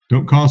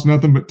Don't cost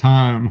nothing but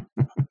time.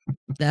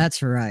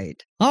 That's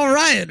right. All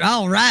right.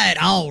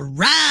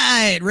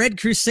 Red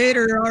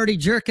Crusader already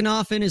jerking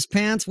off in his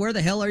pants. Where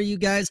the hell are you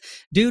guys?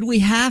 Dude, we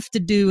have to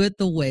do it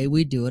the way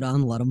we do it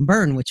on Let 'em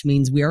Burn, which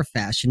means we are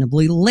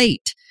fashionably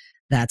late.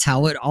 That's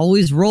how it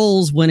always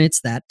rolls when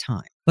it's that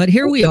time. But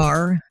here we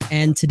are,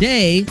 and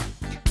today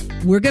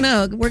we're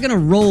gonna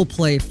role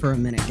play for a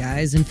minute,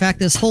 guys. In fact,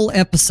 this whole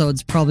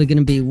episode's probably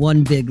gonna be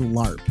one big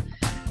LARP.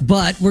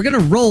 But we're gonna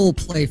role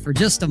play for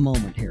just a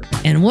moment here.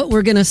 And what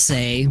we're gonna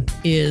say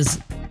is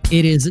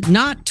it is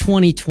not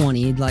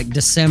 2020, like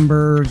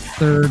December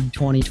 3rd,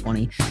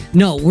 2020.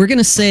 No, we're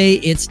gonna say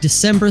it's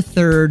December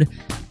 3rd,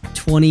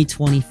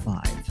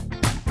 2025.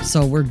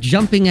 So we're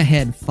jumping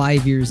ahead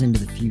 5 years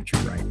into the future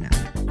right now.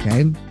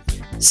 Okay.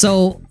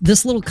 So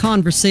this little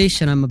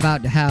conversation I'm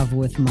about to have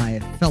with my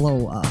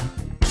fellow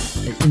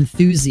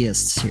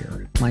enthusiasts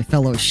here, my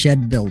fellow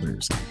shed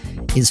builders,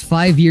 is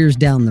 5 years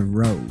down the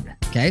road.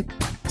 Okay.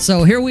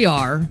 So here we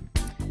are.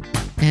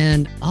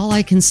 And all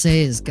I can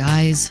say is,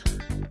 guys,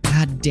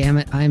 God damn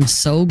it, I'm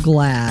so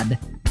glad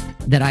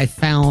that I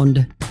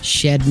found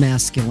shed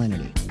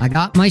masculinity. I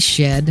got my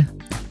shed.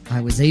 I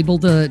was able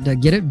to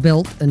get it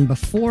built. And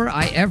before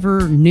I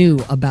ever knew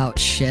about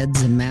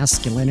sheds and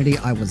masculinity,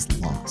 I was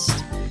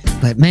lost.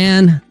 But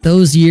man,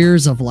 those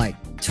years of like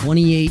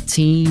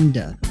 2018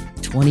 to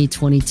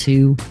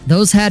 2022,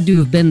 those had to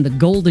have been the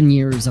golden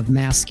years of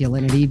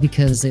masculinity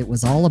because it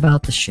was all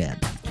about the shed.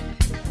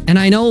 And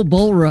I know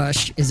Bull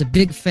Rush is a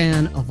big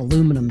fan of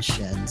aluminum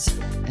sheds.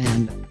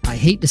 And I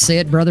hate to say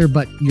it, brother,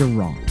 but you're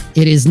wrong.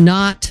 It is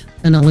not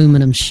an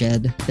aluminum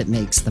shed that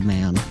makes the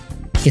man.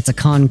 It's a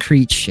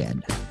concrete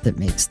shed that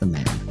makes the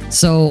man.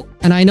 So,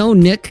 and I know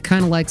Nick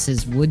kind of likes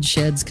his wood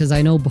sheds because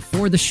I know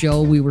before the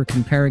show we were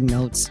comparing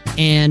notes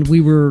and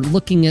we were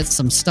looking at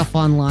some stuff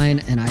online,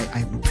 and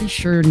I'm pretty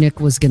sure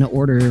Nick was going to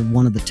order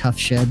one of the tough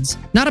sheds.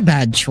 Not a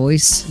bad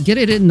choice. Get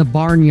it in the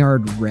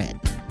barnyard red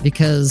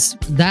because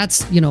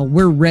that's,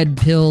 we're red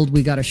pilled.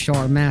 We got to show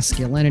our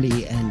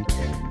masculinity, and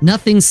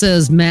nothing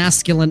says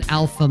masculine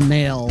alpha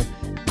male,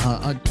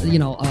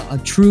 a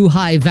true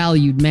high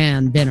valued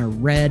man than a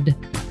red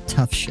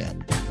tough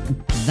shed.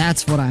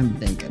 That's what I'm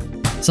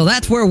thinking. So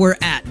that's where we're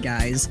at,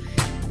 guys.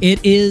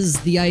 It is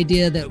the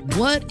idea that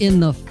what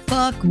in the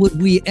fuck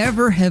would we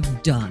ever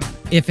have done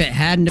if it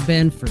hadn't have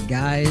been for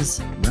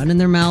guys running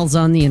their mouths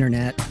on the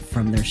internet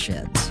from their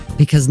sheds?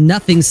 Because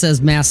nothing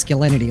says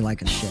masculinity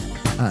like a shed.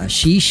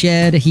 She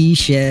shed, he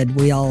shed,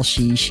 we all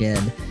she shed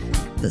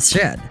the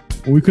shed.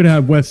 Well, we could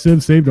have West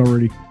Civ saved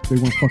already. They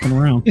weren't fucking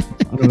around.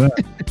 Out of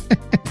that.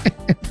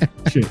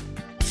 Shit.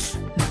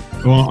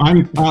 Well,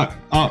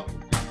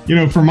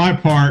 for my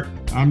part,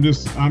 I'm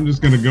just going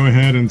to go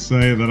ahead and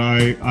say that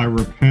I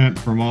repent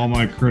from all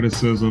my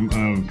criticism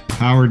of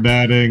power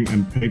dadding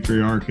and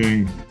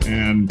patriarching.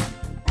 And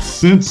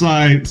since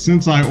I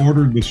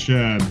ordered the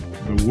shed,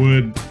 the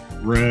wood,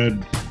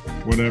 red,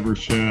 whatever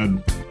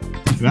shed,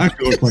 it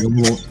actually looks like a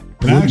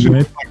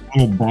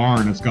little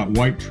barn. It's got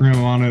white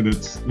trim on it.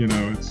 It's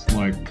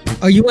like.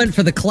 Oh, you went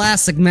for the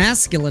classic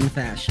masculine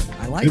fashion.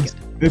 I like it.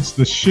 It's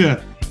the shit.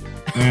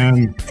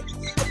 And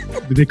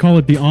did they call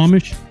it the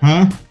Amish?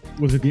 Huh?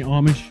 Was it the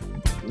Amish?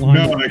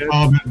 No, they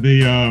called it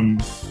the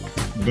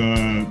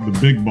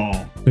big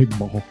ball. Big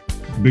ball.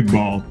 Big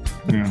ball.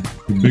 Yeah,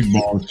 the big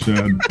ball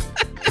shed.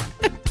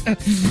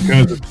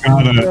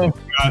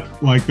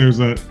 Because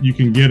you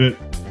can get it.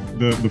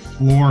 The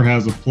floor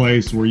has a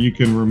place where you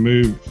can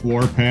remove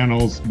floor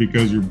panels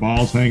because your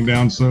balls hang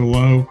down so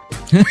low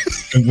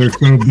because they're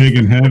so big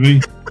and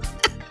heavy,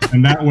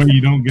 and that way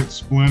you don't get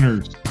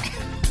splinters.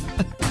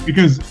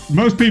 Because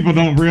most people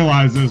don't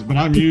realize this, but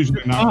I'm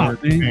usually not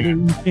wearing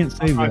pants. You can't say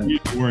that. I'm not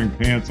usually wearing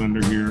pants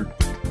under here.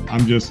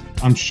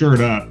 I'm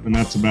shirt up, and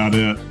that's about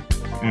it.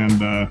 And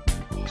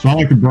so I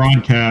like to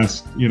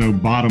broadcast,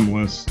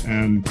 bottomless.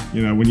 And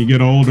when you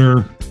get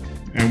older,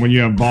 and when you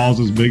have balls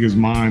as big as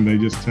mine, they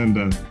tend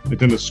to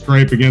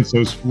scrape against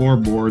those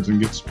floorboards and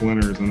get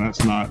splinters, and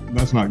that's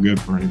not good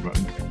for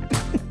anybody.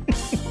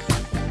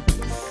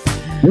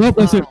 Well,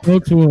 that's it,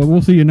 folks.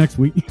 We'll see you next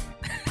week.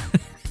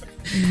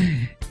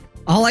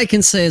 All I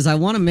can say is I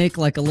want to make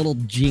like a little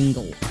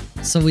jingle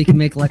so we can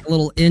make like a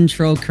little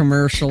intro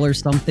commercial or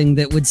something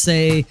that would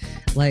say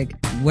like,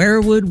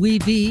 where would we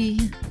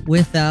be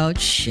without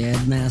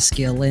shed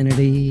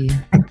masculinity?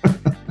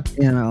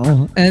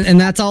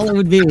 And that's all it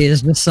would be,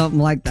 is just something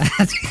like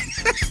that.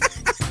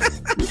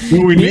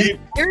 What we need.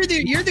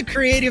 You're the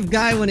creative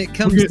guy when it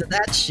comes to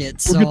that shit.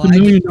 So we'll get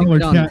the $1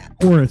 million cat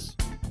chorus.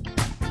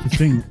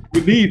 The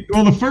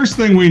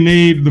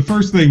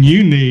first thing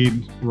you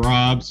need,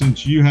 Rob,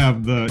 since you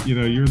have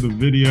you're the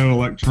video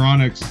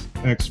electronics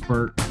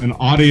expert and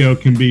audio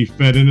can be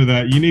fed into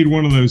that. You need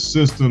one of those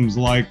systems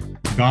like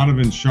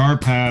Donovan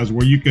Sharp has,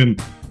 where you can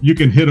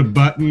hit a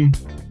button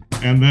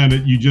and then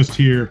you just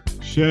hear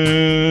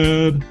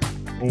shed,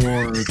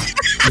 or let's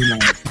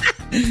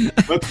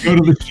go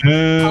to the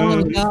shed.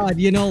 Oh God,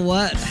 you know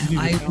what?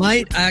 I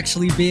might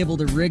actually be able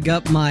to rig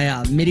up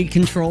my MIDI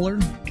controller.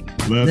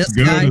 Let's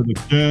go to the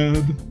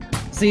shed.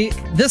 See,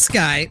 this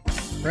guy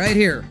right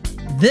here,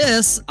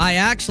 This, I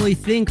actually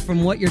think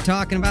from what you're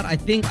talking about, I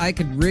think I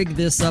could rig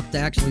this up to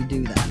actually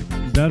do that.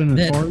 Is that an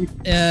Atari?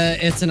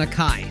 It's an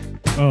Akai.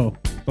 Oh,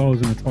 I thought it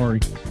was an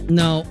Atari.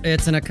 No,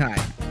 it's an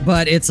Akai,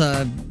 but it's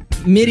a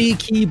MIDI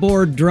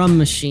keyboard drum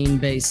machine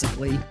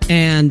basically.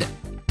 And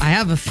I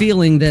have a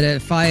feeling that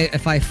if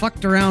I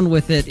fucked around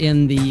with it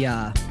in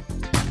the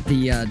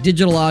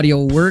digital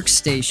audio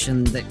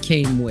workstation that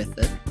came with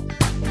it,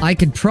 I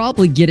could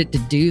probably get it to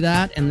do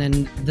that. And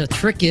then the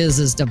trick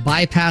is to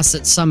bypass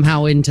it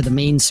somehow into the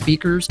main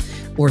speakers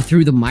or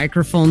through the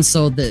microphone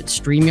so that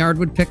StreamYard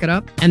would pick it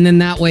up. And then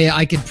that way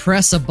I could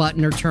press a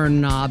button or turn a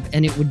knob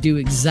and it would do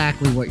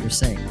exactly what you're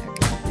saying,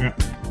 Nick. Yeah.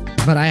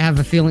 But I have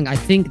a feeling, I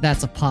think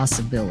that's a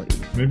possibility.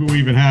 Maybe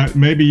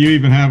you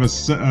even have a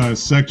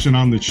section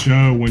on the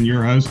show when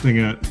you're hosting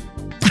it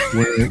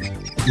where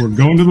we're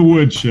going to the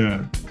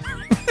woodshed.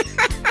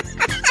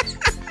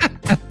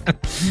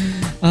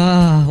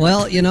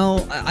 Well,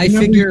 I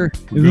figure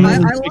I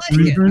like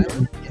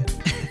it.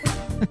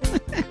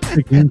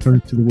 Take the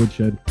interns to the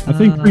woodshed. I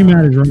think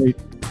Pre-Matt is right.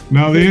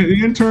 No, the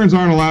interns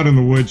aren't allowed in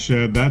the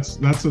woodshed. That's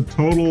a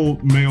total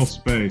male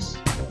space.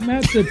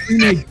 Matt said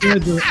pre-made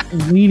kids are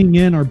leaning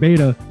in our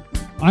beta.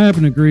 I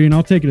happen to agree, and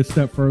I'll take it a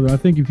step further. I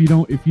think if you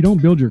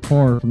don't build your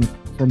car from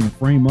the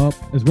frame up,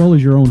 as well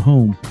as your own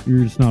home,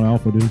 you're just not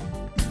alpha, dude.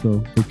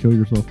 So go kill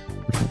yourself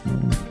or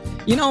something like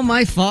that.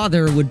 My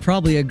father would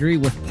probably agree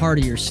with part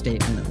of your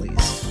statement, at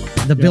least.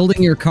 The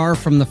building your car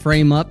from the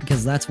frame up,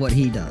 because that's what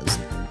he does.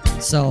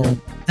 So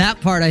that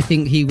part, I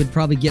think he would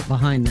probably get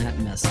behind that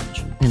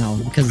message,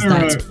 because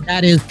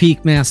that is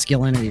peak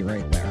masculinity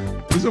right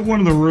there. Isn't one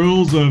of the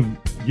rules of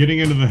getting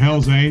into the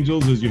Hells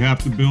Angels is you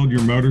have to build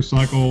your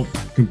motorcycle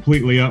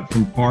completely up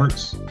from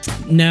parts?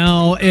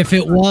 No, if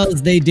it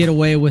was, they did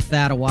away with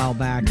that a while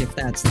back, if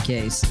that's the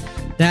case.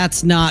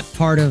 That's not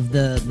part of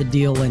the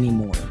deal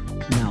anymore.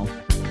 No.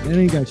 That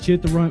ain't got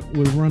shit to run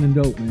with running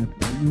dope, man.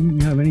 You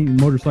can have any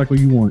motorcycle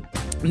you want.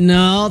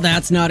 No,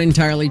 that's not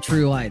entirely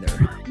true either.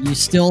 You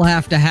still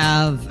have to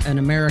have an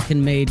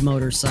American-made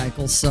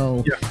motorcycle,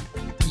 so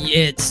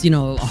it's,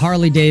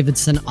 Harley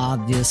Davidson,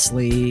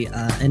 obviously,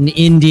 an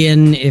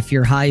Indian if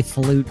you're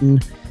highfalutin,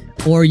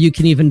 or you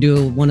can even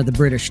do one of the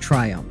British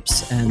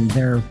Triumphs, and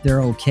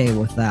they're okay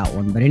with that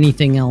one. But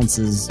anything else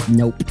is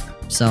nope.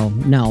 So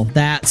no,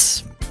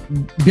 that's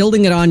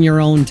building it on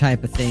your own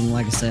type of thing.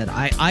 Like I said,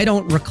 I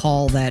don't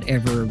recall that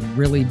ever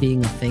really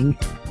being a thing.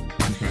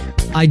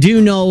 I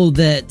do know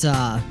that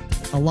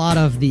a lot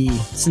of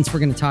since we're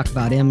going to talk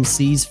about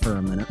MCs for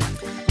a minute,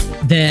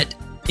 that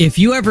if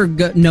you ever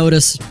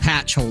notice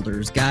patch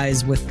holders,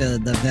 guys with the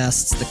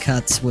vests, the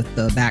cuts with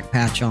the back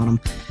patch on them,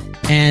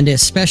 and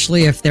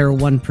especially if they're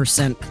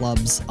 1%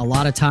 clubs, a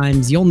lot of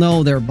times you'll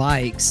know their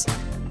bikes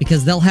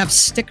because they'll have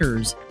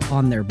stickers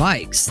on their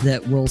bikes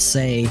that will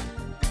say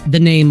the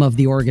name of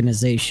the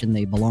organization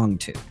they belong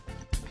to.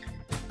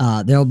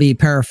 There'll be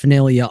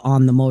paraphernalia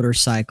on the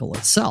motorcycle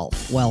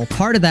itself. Well,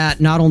 part of that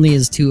not only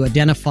is to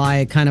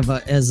identify kind of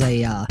as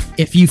a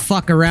if you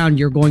fuck around,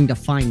 you're going to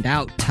find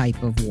out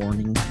type of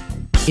warning.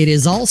 It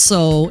is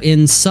also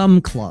in some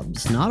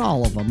clubs, not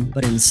all of them,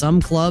 but in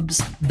some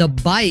clubs, the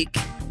bike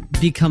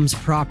becomes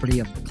property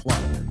of the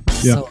club.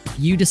 Yeah. So if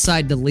you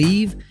decide to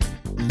leave,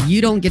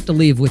 you don't get to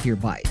leave with your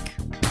bike.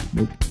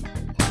 Nope.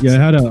 Yeah,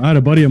 I had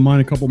a buddy of mine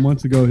a couple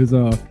months ago.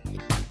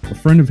 A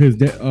friend of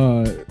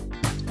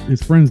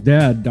his friend's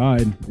dad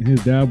died, and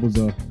his dad was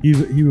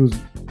he was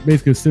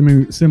basically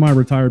a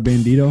semi-retired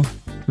bandito,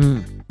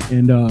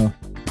 and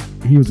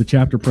he was a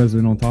chapter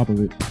president on top of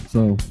it.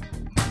 So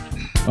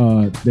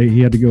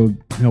he had to go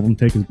help him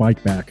take his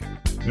bike back.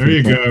 There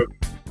you go.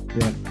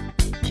 Yeah,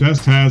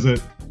 Chest has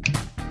it.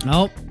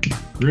 Nope.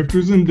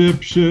 Grifters and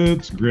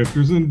dipshits,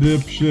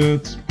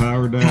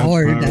 power dads.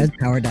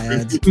 Power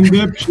dads. Grifters and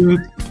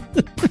dipshits.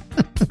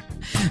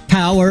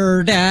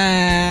 Power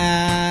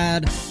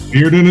dad.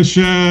 Beard in a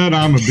shed.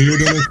 I'm a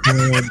beard in a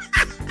shed.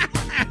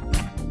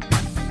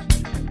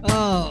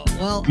 Oh,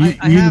 well,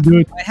 I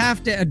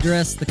have to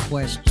address the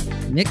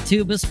question. Nick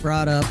Tubus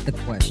brought up the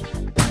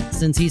question.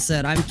 Since he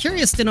said, I'm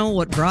curious to know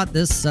what brought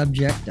this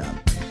subject up.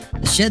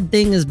 The shed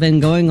thing has been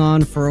going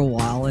on for a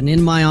while, and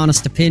in my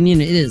honest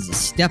opinion, it is a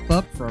step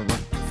up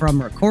from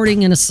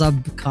recording in a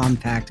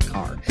subcompact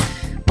car.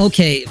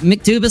 Okay,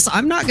 McDubus,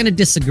 I'm not going to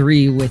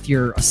disagree with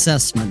your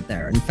assessment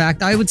there. In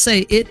fact, I would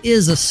say it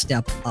is a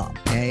step up,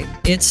 okay?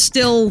 It's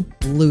still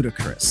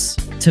ludicrous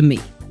to me,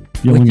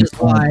 which is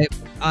why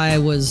I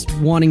was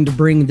wanting to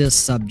bring this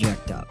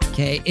subject up,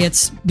 okay?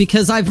 It's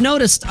because I've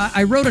noticed,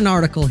 I wrote an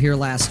article here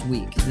last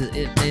week.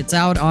 It's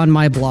out on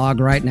my blog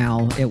right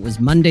now. It was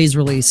Monday's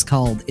release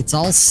called It's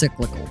All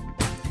Cyclical.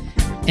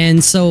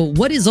 And so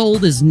what is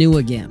old is new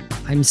again.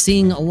 I'm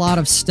seeing a lot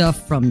of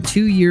stuff from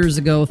 2 years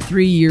ago,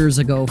 3 years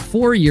ago,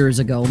 4 years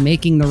ago,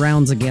 making the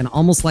rounds again,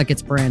 almost like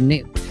it's brand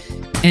new.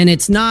 And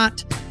it's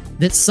not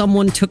that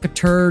someone took a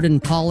turd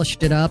and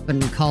polished it up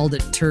and called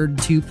it Turd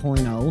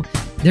 2.0.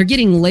 They're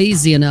getting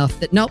lazy enough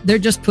that, nope, they're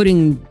just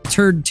putting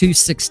Turd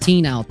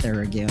 2.16 out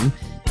there again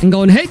and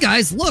going, hey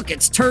guys, look,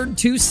 it's Turd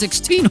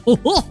 2.16.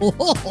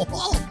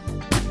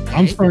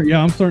 I'm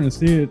starting to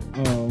see it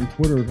on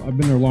Twitter. I've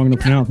been there long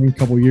enough now, I think a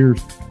couple of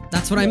years.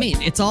 That's what I mean.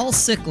 It's all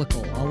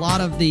cyclical. A lot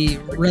of the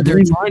whether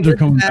it's lines are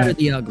coming back. Or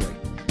the ugly.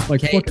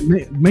 Like,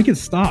 fucking make it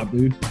stop,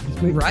 dude.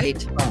 Just make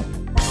it stop.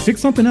 Pick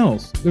something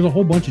else. There's a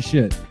whole bunch of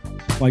shit.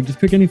 Like, just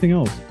pick anything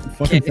else.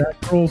 Fucking fat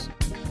girls,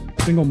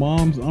 single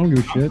moms. I don't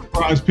give a shit. I'm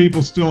surprised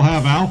people still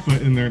have alpha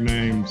in their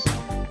names.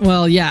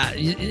 Well, yeah,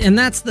 and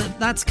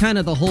that's kind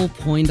of the whole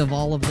point of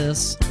all of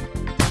this.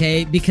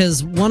 Okay,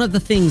 because one of the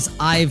things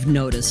I've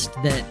noticed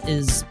that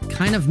is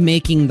kind of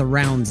making the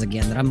rounds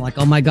again, that I'm like,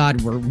 oh my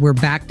God, we're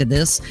back to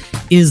this,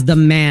 is the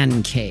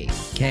man cave.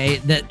 Okay,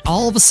 that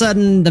all of a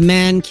sudden the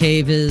man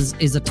cave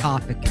is a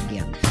topic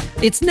again.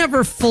 It's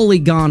never fully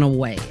gone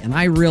away, and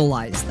I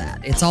realize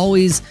that. It's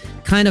always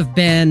kind of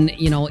been,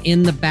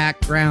 in the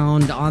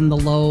background, on the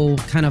low,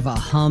 kind of a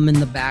hum in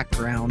the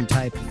background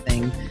type of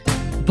thing.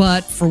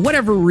 But for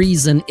whatever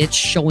reason, it's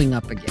showing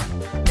up again.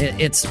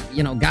 It's,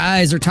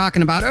 guys are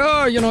talking about,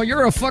 oh,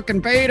 you're a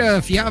fucking beta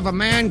if you have a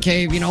man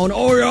cave, and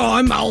oh yeah,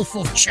 I'm Alpha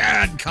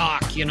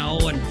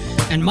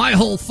Chadcock, and my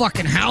whole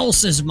fucking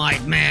house is my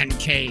man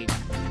cave.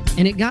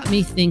 And it got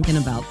me thinking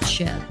about the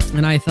shed.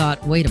 And I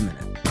thought, wait a minute.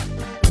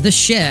 The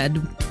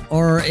shed,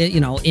 or,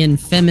 in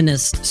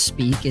feminist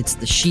speak, it's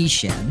the she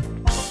shed,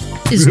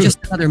 is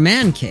just another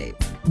man cave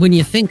when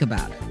you think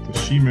about it. The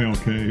she-male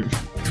cave.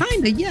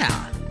 Kinda,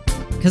 yeah.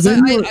 Because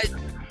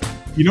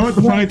you know what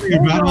the funny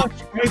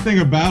thing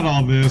about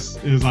all this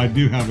is, I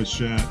do have a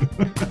shed.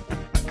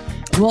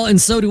 Well, and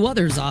so do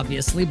others,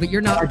 obviously, but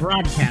you're not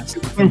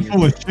broadcasting. It's so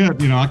full of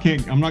shit,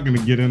 I'm not going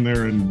to get in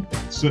there and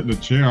sit in a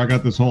chair. I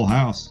got this whole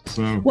house,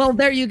 so. Well,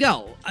 there you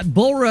go.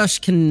 Bullrush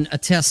can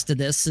attest to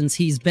this since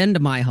he's been to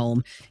my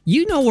home.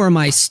 You know where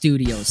my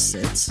studio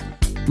sits.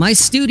 My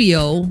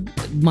studio,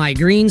 my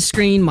green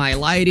screen, my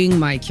lighting,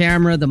 my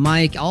camera, the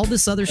mic, all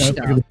this other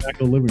stuff. The back of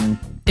the living room.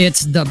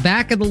 It's the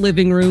back of the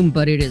living room,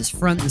 but it is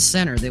front and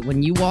center. That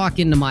when you walk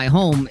into my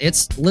home,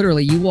 it's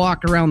literally you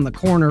walk around the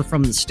corner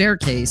from the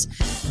staircase,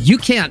 you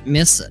can't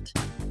miss it.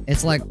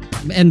 It's like,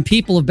 and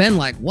people have been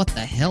like, what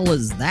the hell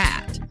is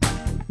that?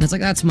 And it's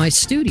like, that's my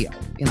studio.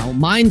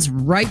 Mine's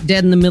right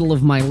dead in the middle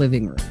of my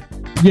living room.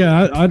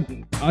 Yeah,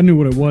 I knew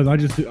what it was. I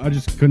just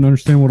couldn't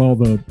understand what all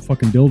the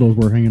fucking dildos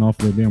were hanging off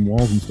the damn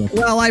walls and stuff.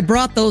 Well, I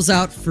brought those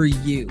out for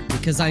you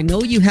because I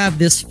know you have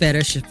this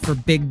fetish for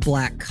big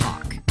black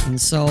cock. And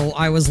so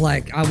I was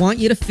like, I want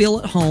you to feel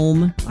at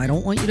home. I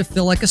don't want you to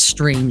feel like a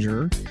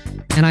stranger.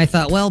 And I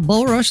thought, well,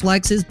 Bullrush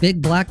likes his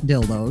big black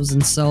dildos.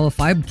 And so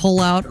if I pull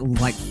out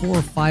like 4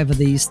 or 5 of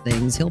these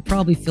things, he'll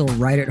probably feel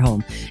right at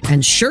home.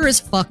 And sure as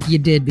fuck you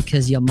did,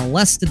 because you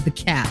molested the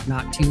cat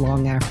not too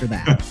long after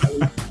that.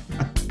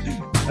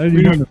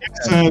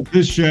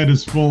 This shed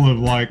is full of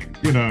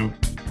the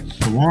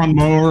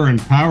lawnmower and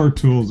power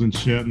tools and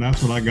shit, and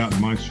that's what I got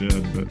in my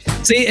shed. But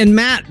see, and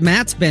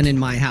Matt's been in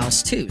my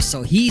house too,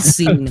 so he's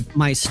seen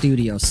my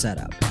studio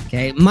setup.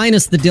 Okay,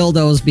 minus the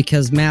dildos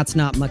because Matt's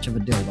not much of a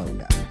dildo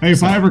guy. Hey,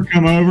 if I ever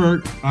come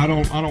over, I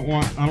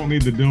don't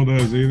need the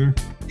dildos either.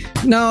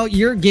 No,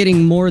 you're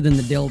getting more than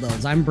the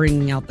dildos. I'm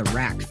bringing out the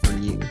rack for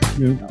you.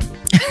 Yeah.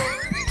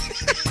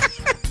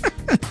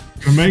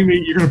 So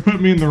maybe you're gonna put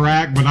me in the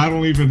rack, but I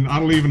don't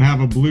even have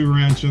a blue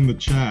wrench in the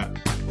chat.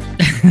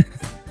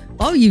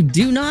 Oh, you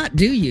do not,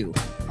 do you?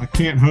 I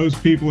can't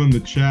host people in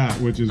the chat,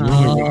 which is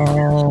really weird.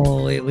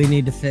 Oh, we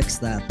need to fix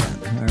that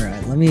then. All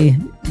right,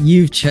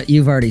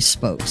 you've already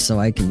spoke, so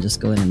I can just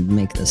go in and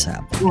make this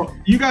happen. Well,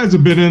 you guys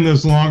have been in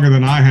this longer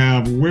than I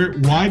have.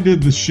 Why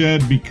did the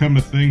shed become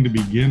a thing to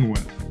begin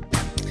with?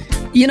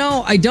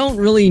 I don't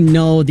really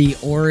know the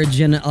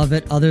origin of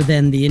it other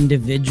than the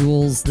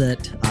individuals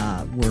that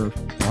were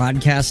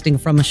broadcasting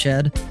from a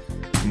shed.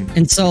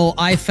 And so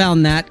I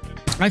found that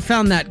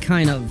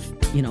kind of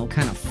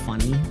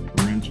funny.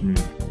 Wrench me.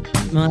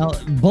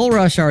 Well,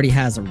 Bullrush already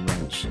has a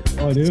wrench.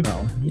 Oh, I do?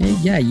 So,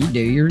 yeah, you do.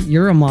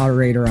 You're a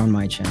moderator on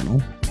my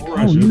channel.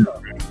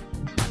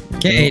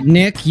 Okay,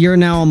 Nick, you're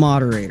now a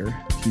moderator.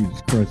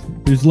 Jesus Christ.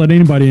 Just let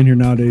anybody in here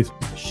nowadays.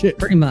 Shit.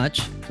 Pretty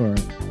much. Sorry.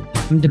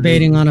 I'm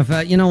debating on if,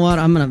 you know what,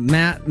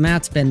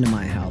 Matt's been to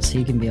my house.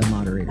 He can be a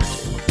moderator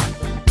too.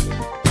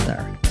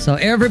 There. So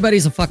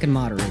everybody's a fucking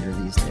moderator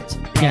these days.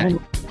 Yeah. I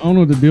don't know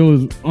what the deal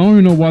is. I don't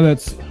even know why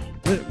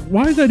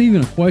why is that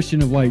even a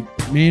question of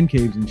man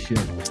caves and shit?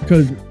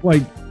 Because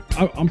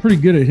I'm pretty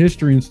good at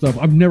history and stuff.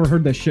 I've never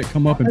heard that shit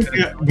come up.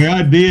 The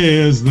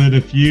idea is that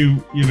if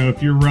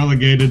you're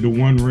relegated to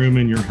one room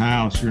in your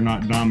house, you're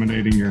not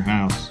dominating your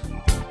house.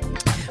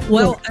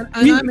 Well, and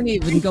I'm going to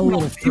even go a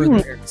little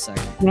further here in a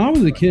second. When I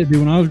was a kid, dude,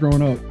 when I was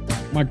growing up,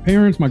 my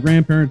parents, my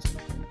grandparents,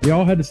 they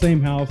all had the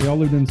same house. They all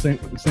lived in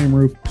the same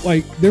roof.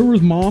 There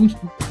was mom's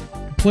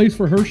place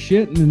for her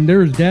shit, and then there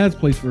was dad's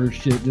place for her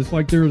shit. Just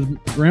like there was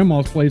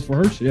grandma's place for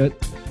her shit,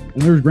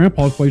 and there was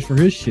grandpa's place for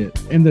his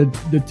shit. And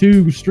the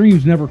two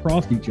streams never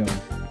crossed each other,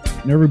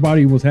 and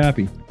everybody was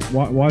happy.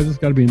 Why has this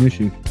got to be an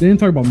issue? They didn't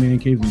talk about man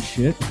caves and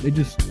shit. They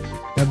just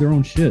had their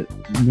own shit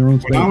in their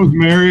own space.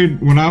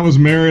 When I was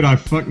married, I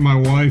fucked my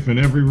wife in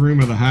every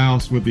room of the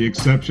house with the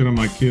exception of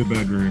my kid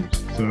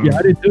bedrooms. So yeah,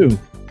 I did too.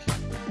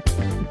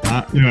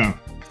 Yeah.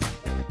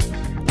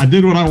 I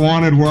did what I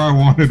wanted, where I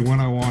wanted, when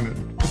I wanted.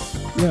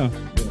 Yeah.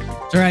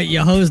 That's right.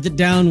 You hosed it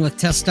down with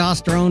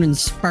testosterone and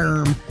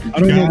sperm. I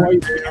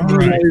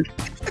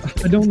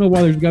don't know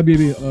why there's got to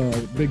be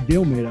a big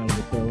deal made out of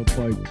it, though. It's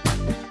like,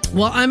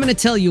 well, I'm going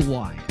to tell you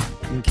why.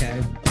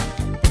 Okay,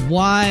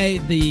 why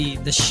the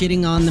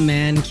shitting on the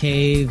man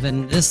cave,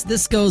 and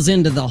this goes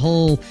into the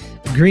whole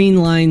green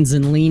lines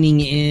and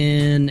leaning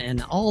in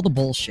and all the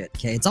bullshit.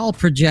 Okay, it's all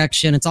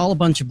projection. It's all a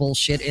bunch of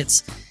bullshit.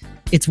 It's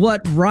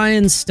what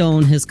Ryan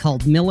Stone has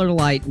called Miller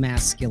Lite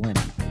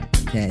masculinity.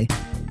 Okay,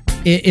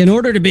 in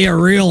order to be a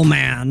real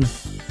man,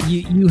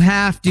 you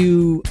have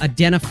to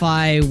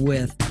identify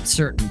with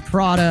certain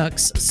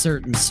products,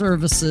 certain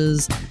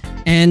services,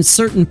 and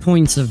certain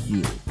points of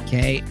view.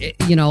 Okay,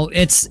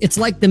 it's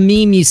like the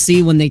meme you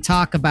see when they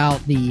talk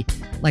about the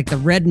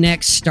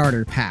redneck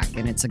starter pack,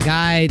 and it's a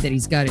guy that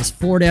he's got his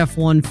Ford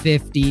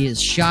F-150,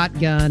 his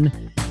shotgun,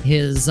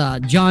 his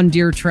John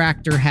Deere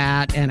tractor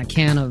hat, and a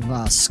can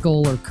of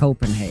Scholar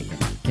Copenhagen.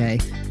 Okay,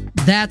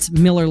 that's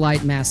Miller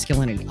Lite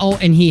masculinity. Oh,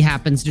 and he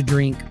happens to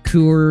drink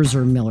Coors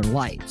or Miller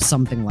Lite,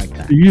 something like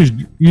that. You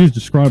just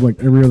describe like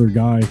every other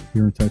guy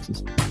here in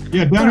Texas.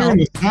 Yeah, down here in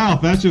the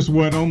South, that's just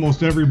what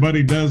almost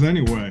everybody does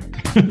anyway.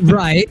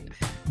 Right.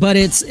 But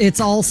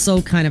it's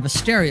also kind of a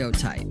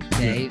stereotype,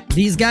 okay? Yeah.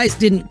 These guys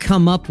didn't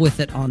come up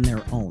with it on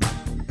their own.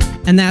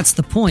 And that's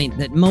the point,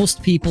 that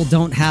most people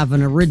don't have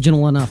an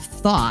original enough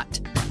thought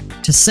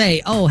to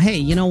say, oh, hey,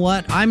 you know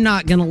what? I'm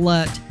not going to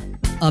let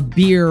a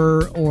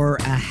beer or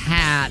a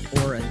hat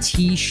or a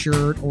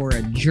t-shirt or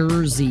a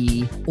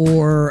jersey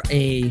or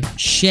a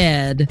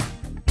shed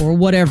or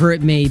whatever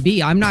it may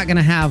be. I'm not going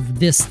to have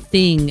this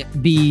thing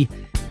be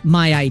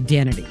my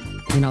identity.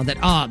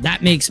 That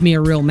makes me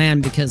a real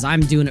man because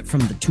I'm doing it from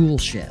the tool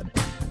shed.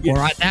 Yeah.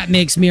 Or that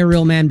makes me a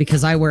real man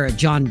because I wear a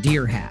John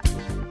Deere hat.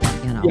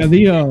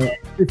 Yeah,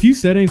 if you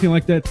said anything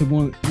like that to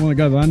one of the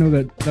guys I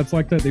know that's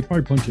like that, they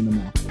probably punch you in the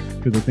mouth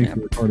because they think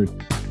you're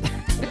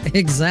retarded.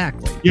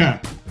 Exactly.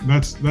 Yeah,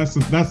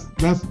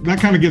 that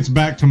kind of gets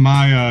back to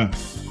my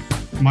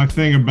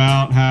thing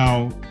about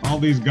how all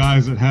these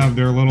guys that have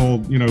their little,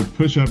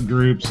 push-up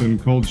groups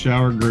and cold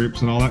shower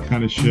groups and all that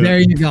kind of shit. There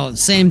you go.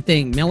 Same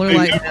thing. Miller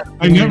Lite.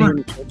 I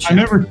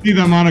never see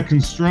them on a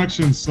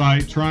construction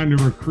site trying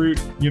to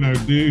recruit,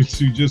 dudes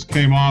who just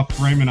came off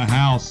framing a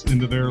house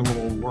into their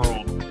little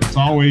world. It's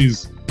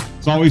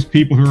always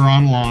people who are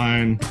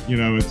online.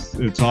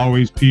 It's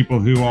always people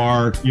who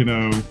are,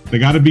 they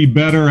got to be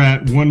better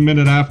at 1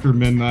 minute after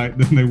midnight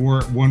than they were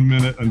at 1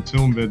 minute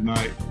until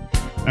midnight.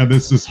 And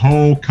it's this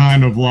whole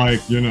kind of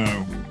like,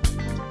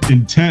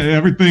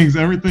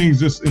 everything's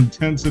just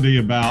intensity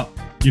about,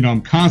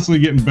 I'm constantly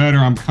getting better.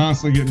 I'm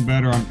constantly getting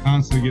better. I'm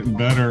constantly getting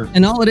better.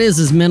 And all it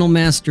is mental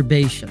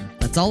masturbation.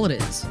 That's all it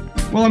is.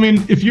 Well, I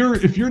mean, if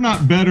you're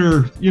not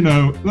better,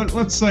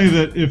 let's say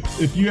that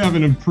if you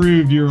haven't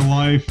improved your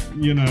life,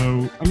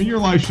 your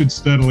life should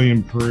steadily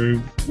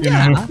improve.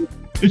 Yeah.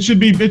 It should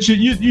be, you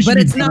should but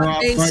be it's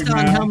not based right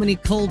on now. How many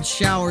cold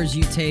showers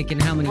you take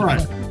and how many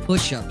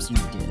push-ups you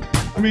did.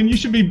 I mean, you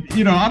should be,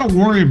 I don't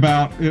worry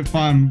about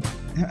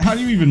how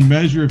do you even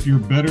measure if you're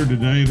better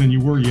today than you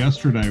were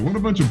yesterday? What a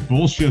bunch of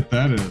bullshit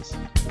that is.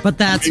 But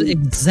that's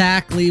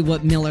exactly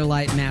what Miller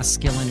Lite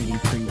masculinity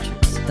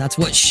preaches. That's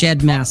what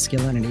shed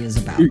masculinity is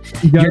about.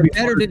 You're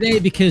better today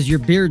because your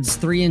beard's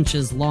 3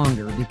 inches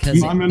longer.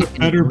 Because I'm in a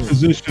better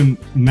position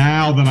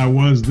now than I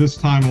was this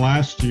time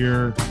last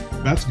year.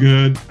 That's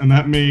good, and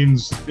that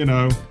means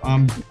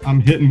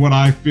I'm hitting what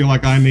I feel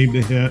like I need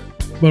to hit.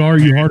 But are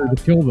you harder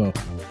to kill though?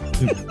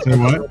 Say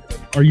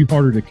what? Are you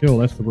harder to kill?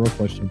 That's the real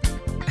question.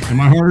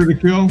 Am I harder to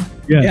kill?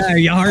 Yes. Yeah,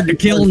 you're hard to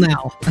kill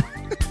now.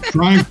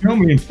 Try and kill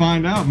me and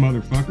find out,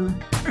 motherfucker.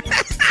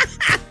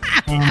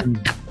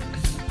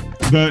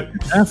 But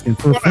asking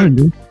for a friend,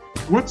 dude.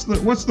 What's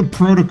the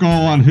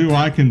protocol on who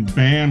I can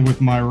ban with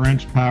my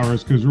wrench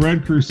powers? Because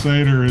Red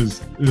Crusader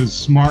is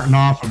smarting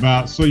off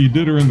about. So you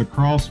did her in the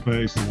crawl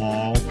space,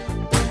 lol.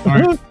 All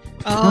right.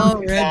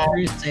 Oh, Red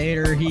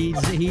Crusader,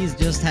 he's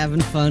just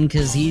having fun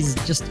because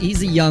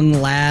he's a young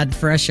lad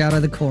fresh out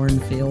of the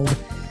cornfield.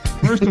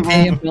 First of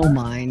all, no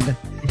mind.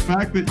 The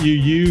fact that you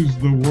use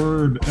the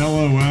word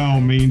LOL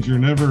means you're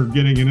never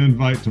getting an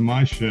invite to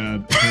my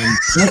shed. And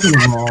second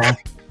of all,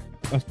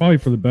 that's probably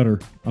for the better.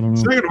 I don't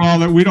know. Second of all,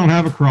 that we don't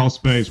have a crawl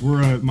space.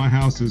 My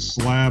house is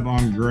slab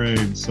on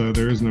grade, so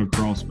there is no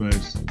crawl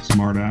space.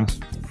 Smartass.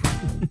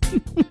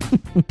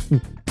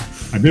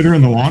 I did her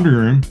in the laundry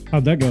room.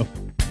 How'd that go?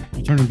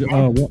 You turn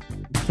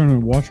the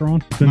washer on?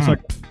 10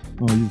 seconds.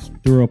 Oh, you just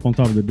threw her up on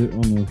top of the thing.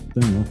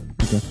 Though.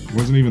 Okay. It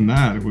wasn't even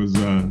that. It was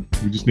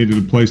we just needed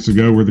a place to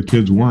go where the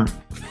kids weren't.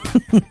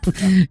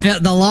 Yeah,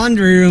 the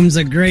laundry room's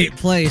a great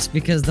place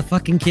because the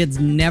fucking kids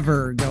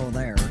never go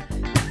there.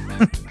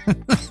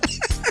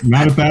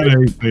 Not at that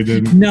age, they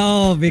didn't.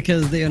 No,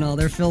 because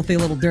they're filthy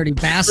little dirty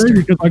bastards.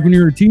 Because like when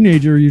you're a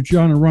teenager, you're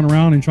trying to run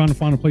around and trying to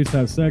find a place to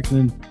have sex,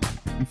 and then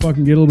you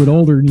fucking get a little bit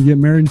older and you get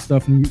married and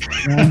stuff, and you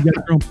get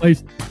your own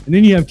place, and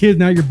then you have kids.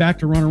 Now you're back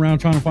to run around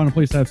trying to find a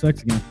place to have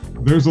sex again.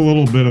 there's a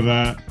little bit of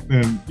that.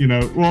 And, you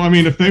know, well, I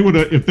mean, if they would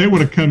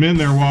have come in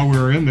there while we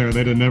were in there,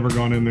 they'd have never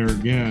gone in there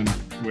again.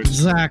 Which,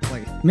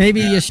 exactly.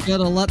 Maybe you should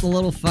have let the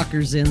little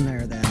fuckers in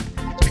there then.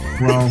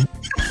 Well,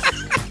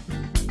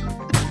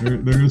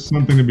 there is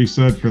something to be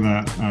said for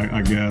that,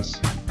 I guess.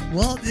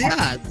 Well,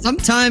 yeah,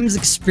 sometimes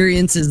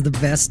experience is the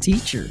best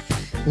teacher.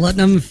 Letting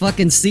them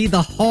fucking see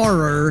the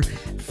horror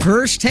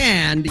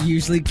firsthand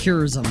usually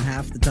cures them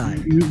half the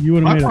time.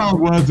 My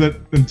problem was that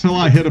until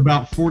I hit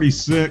about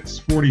 46,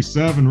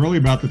 47, really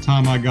about the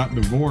time I got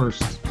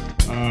divorced,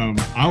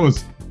 I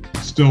was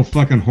still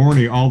fucking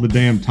horny all the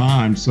damn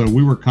time. So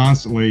we were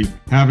constantly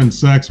having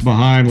sex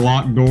behind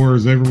locked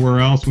doors everywhere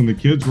else when the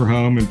kids were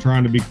home and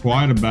trying to be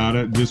quiet about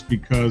it just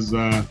because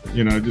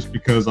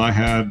I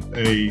had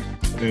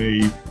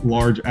a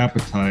large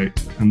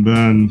appetite. And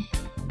then,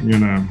 you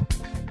know,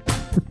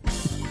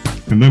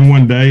 and then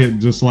one day it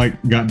just like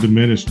got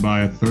diminished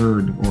by a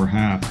third or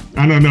half.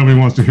 I know nobody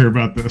wants to hear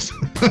about this.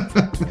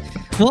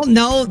 Well,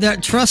 no,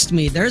 trust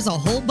me, there's a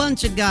whole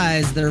bunch of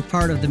guys that are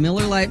part of the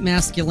Miller Lite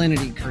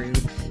masculinity crew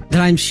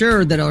that I'm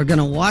sure that are going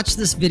to watch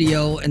this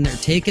video and they're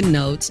taking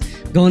notes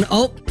going,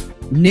 oh,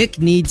 Nick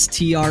needs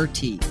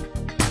TRT.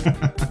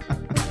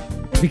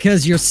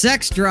 Because your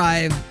sex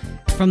drive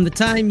from the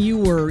time you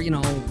were, you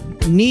know,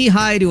 knee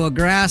high to a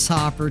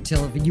grasshopper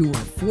till you were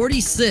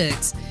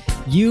 46,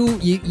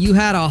 you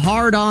had a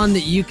hard on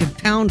that you could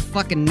pound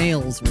fucking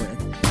nails with.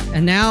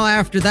 And now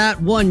after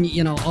that one,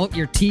 you know, oh,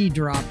 your T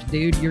dropped,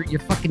 dude. Your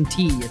fucking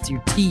T. It's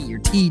your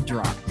T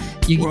dropped.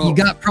 You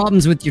got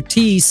problems with your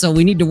T, so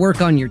we need to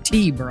work on your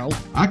T, bro.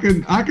 I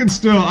can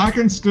still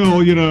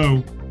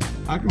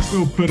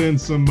put in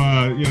some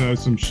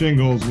some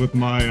shingles with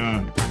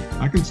my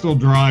I can still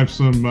drive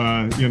some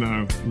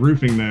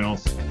roofing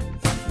nails.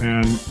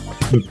 And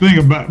the thing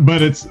about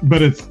but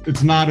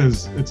it's not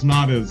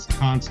as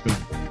constant,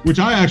 which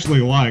I actually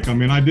like. I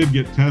mean, I did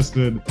get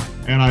tested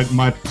and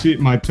my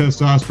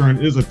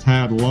testosterone is a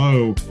tad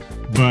low,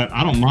 but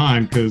I don't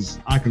mind because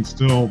I can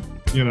still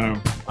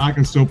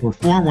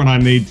perform when I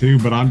need to,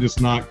 but I'm just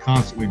not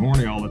constantly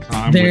horny all the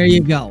time. There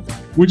you go.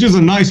 Which is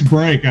a nice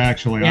break,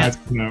 actually. Yes.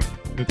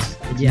 It's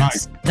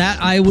yes, nice. That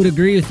I would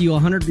agree with you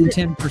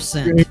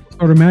 110%.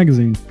 Start a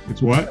magazine.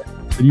 It's what?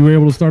 You were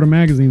able to start a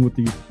magazine with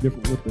the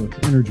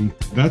energy.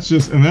 That's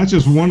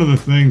just one of the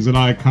things that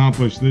I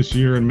accomplished this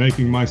year in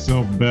making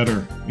myself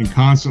better and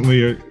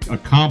constantly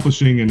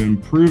accomplishing and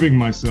improving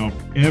myself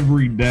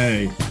every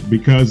day.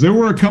 Because there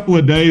were a couple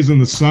of days in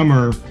the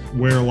summer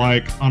where,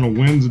 like on a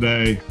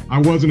Wednesday, I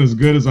wasn't as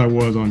good as I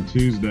was on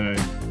Tuesday,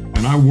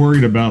 and I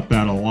worried about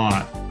that a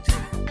lot.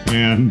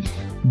 And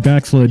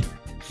backslid.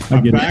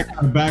 I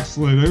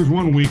backslid. There was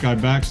one week I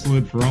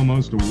backslid for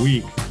almost a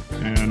week,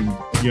 and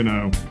you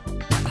know.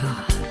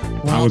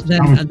 Well,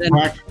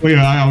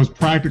 I was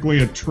practically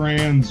a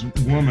trans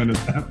woman at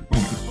that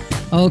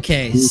point.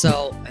 Okay,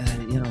 so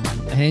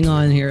hang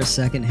on here a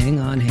second. Hang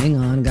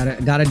on.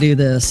 Gotta do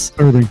this.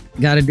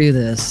 Gotta do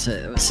this.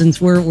 Since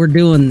we're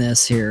doing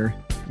this here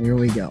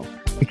we go.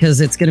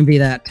 Because it's gonna be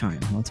that time.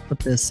 Let's put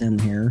this in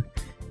here,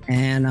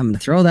 and I'm gonna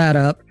throw that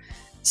up.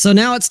 So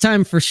now it's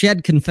time for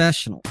Shed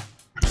Confessional.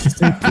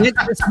 Nick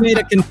just made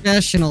a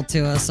confessional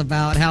to us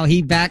about how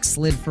he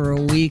backslid for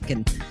a week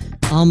and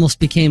almost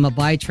became a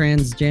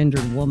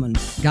bi-transgendered woman.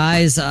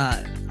 Guys,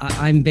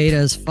 I'm beta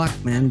as fuck,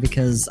 man,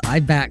 because I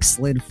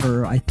backslid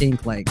for, I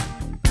think,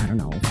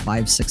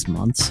 5-6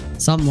 months,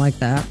 something like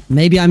that.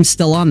 Maybe I'm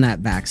still on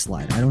that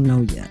backslide. I don't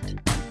know yet.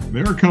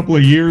 There are a couple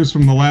of years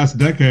from the last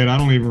decade I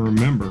don't even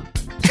remember.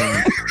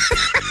 So.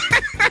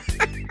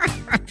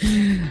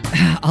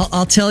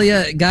 I'll tell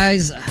you,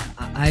 guys,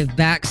 I've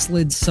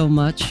backslid so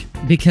much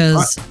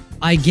because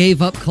I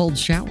gave up cold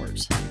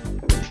showers.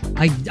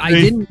 I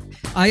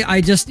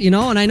just, and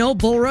I know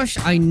Bull Rush,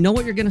 I know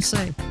what you're going to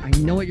say.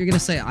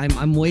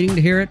 I'm waiting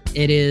to hear it.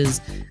 It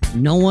is,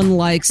 no one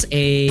likes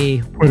a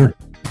quitter.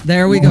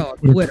 There we go.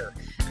 A quitter.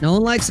 No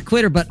one likes a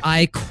quitter, but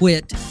I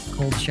quit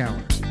cold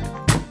showers.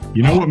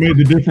 You know what made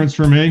the difference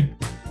for me?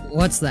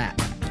 What's that?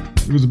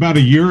 It was about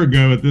a year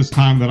ago at this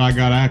time that I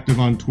got active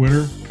on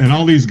Twitter, and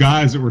all these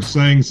guys that were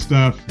saying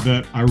stuff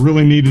that I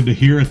really needed to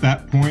hear at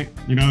that point.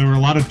 You know, there were a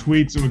lot of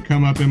tweets that would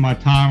come up in my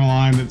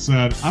timeline that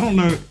said, I don't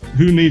know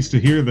who needs to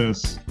hear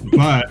this,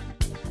 but,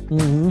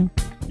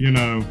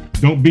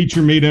 don't beat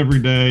your meat every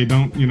day.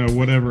 Don't,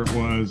 whatever it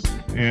was.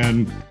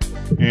 And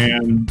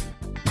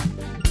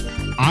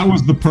I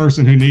was the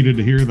person who needed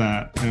to hear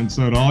that. And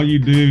so to all you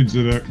dudes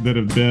that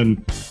have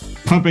been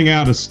pumping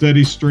out a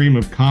steady stream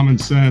of common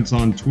sense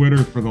on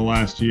Twitter for the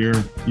last year,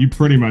 you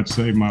pretty much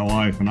saved my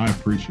life, and I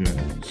appreciate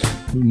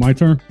it. My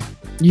turn?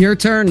 Your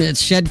turn. It's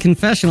Shed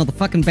Confessional. The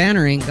fucking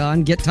banner ain't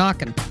gone. Get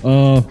talking.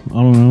 I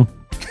don't know.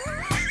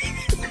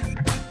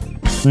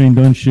 I ain't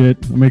done shit.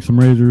 I make some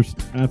razors.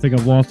 I think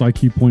I've lost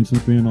IQ points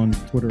since being on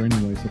Twitter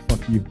anyway, so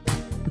fuck you.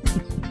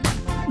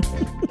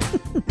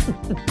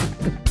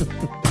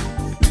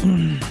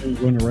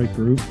 We're in the right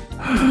group.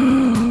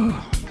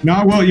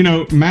 No, well,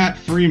 Matt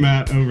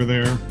Freemat over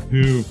there,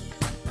 who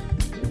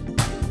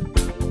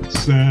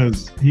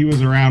says he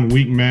was around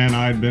weak men.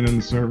 I had been in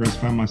the service,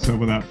 found myself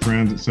without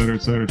friends, et cetera,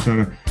 et cetera, et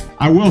cetera.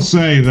 I will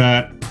say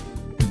that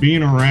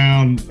being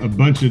around a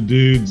bunch of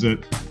dudes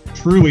that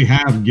truly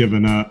have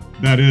given up,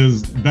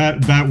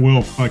 that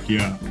will fuck you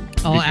up.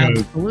 Oh,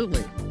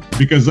 absolutely.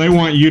 Because they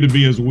want you to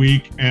be as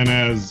weak and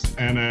as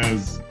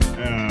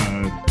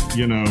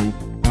you know,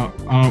 I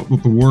don't know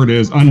what the word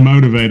is,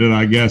 unmotivated,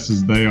 I guess,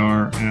 as they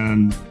are,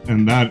 and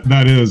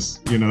that is,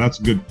 you know, that's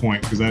a good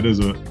point, because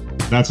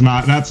that's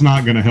not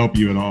going to help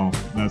you at all.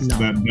 That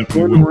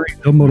definitely will.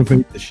 They'll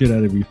motivate the shit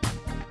out of you.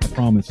 I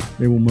promise,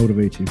 they will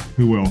motivate you.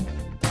 Who will?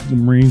 The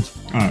Marines.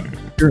 Right.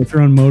 If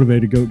you're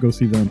unmotivated, go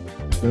see them.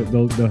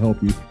 They'll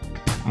help you.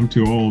 I'm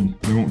too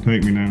old. They won't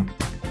take me now.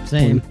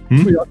 Same.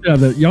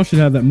 Y'all should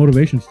have that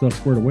motivation stuff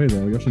squared away,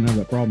 though. Y'all shouldn't have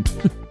that problem.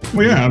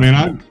 Well, yeah. I mean,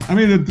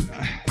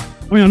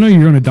 I know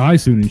you're gonna die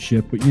soon and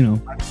shit, but you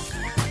know.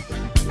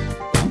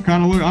 I'm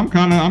kind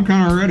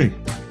of ready.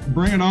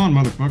 Bring it on,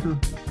 motherfucker.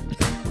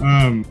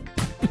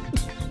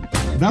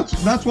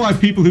 That's why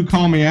people who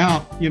call me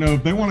out, you know,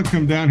 if they want to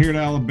come down here to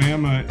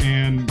Alabama,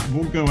 and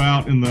we'll go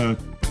out in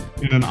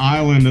an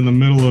island in the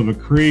middle of a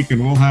creek,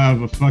 and we'll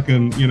have a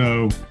fucking, you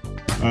know,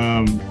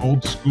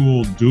 old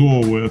school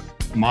duel with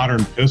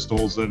modern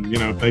pistols, and you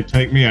know, if they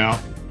take me out,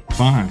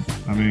 fine.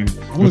 I mean,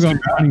 I want to go on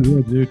Piney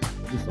Woods, dude.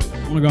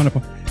 I want to go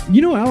on.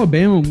 You know,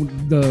 Alabama.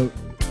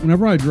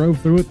 Whenever I drove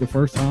through it the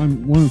first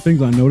time, one of the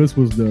things I noticed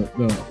was the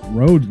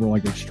roads were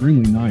like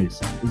extremely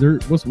nice.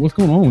 What's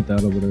going on with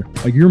that over there?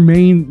 Like your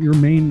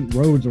main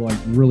roads are like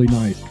really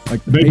nice.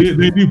 Like they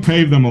do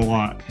pave them a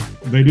lot.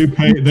 They do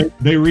pave.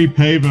 They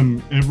repave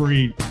them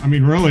every. I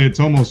mean, really, it's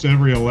almost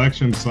every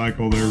election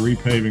cycle. They're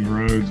repaving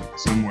roads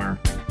somewhere.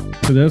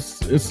 So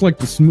it's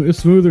like it's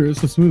smoother. It's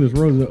the smoothest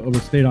road of a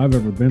state I've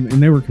ever been,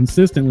 and they were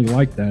consistently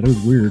like that. It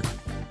was weird.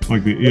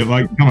 Like the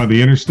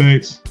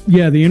interstates.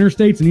 Yeah, the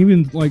interstates, and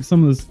even like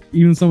some of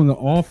the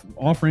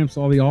off ramps,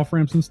 all the off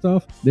ramps and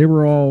stuff. They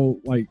were all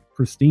like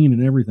pristine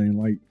and everything.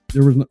 Like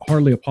there was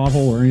hardly a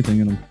pothole or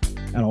anything in them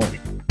at all.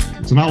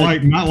 It's not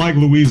like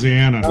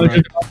Louisiana.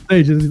 Right?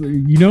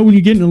 You know when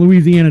you get into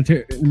Louisiana,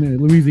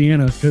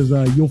 because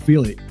you'll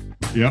feel it.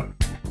 Yep.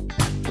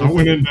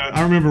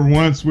 I remember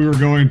once we were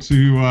going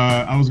to,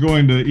 I was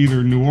going to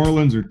either New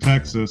Orleans or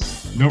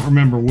Texas. Don't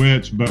remember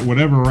which, but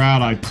whatever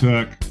route I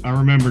took, I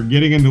remember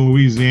getting into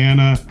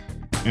Louisiana,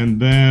 and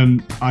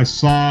then I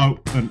saw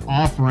an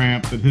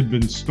off-ramp that had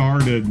been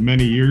started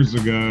many years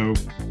ago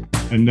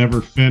and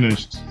never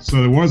finished. So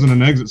there wasn't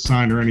an exit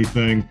sign or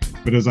anything,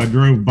 but as I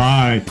drove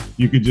by,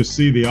 you could just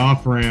see the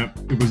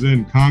off-ramp. It was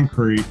in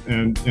concrete,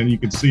 and you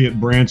could see it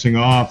branching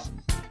off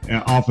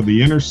of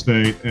the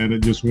interstate, and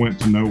it just went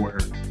to nowhere.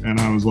 And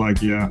I was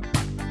like, yeah.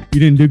 You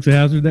didn't Dukes of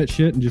Hazzard that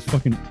shit and just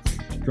fucking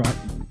drop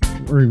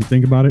or even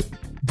think about it?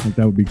 Like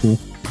that would be cool.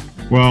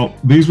 Well,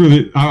 these were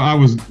I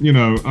was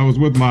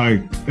with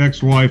my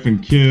ex-wife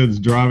and kids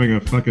driving a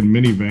fucking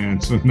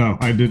minivan. So no,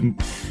 I didn't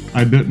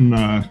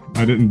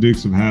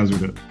Dukes of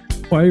Hazzard it.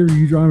 Why are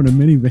you driving a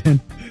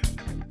minivan?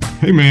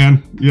 Hey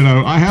man, you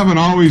know, I haven't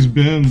always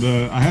been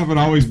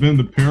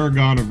the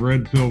paragon of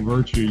red pill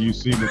virtue you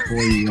see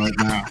before you right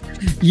now.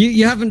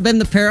 You haven't been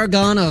the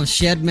paragon of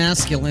shed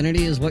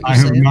masculinity, is what you're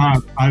saying? I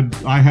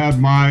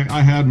have not.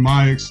 I had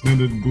my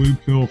extended blue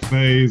pill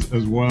phase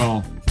as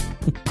well.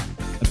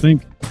 I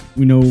think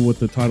we know what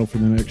the title for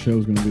the next show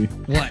is going to be.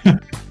 What?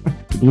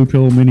 The Blue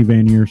Pill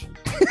Minivan Years.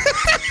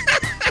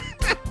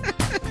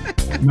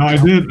 No, I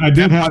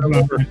did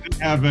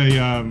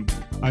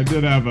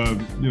have a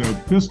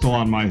pistol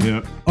on my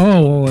hip.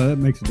 Oh, well, that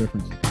makes a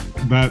difference.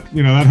 That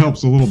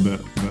helps a little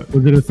bit. But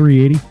was it a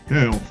 380?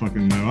 Hell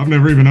fucking no. I've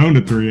never even owned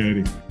a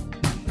 380.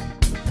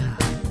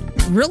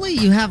 Really?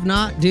 You have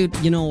not? Dude,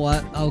 you know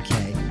what?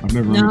 Okay. I've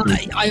never owned a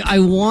 380. I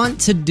want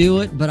to do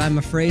it, but I'm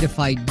afraid if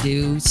I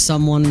do,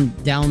 someone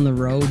down the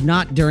road,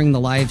 not during the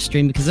live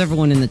stream, because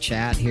everyone in the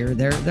chat here,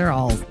 they're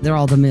all the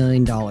 $1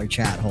 million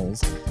chat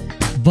holes.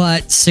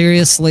 But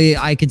seriously,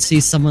 I could see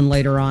someone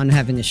later on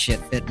having a shit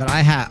fit, but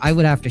I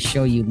would have to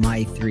show you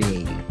my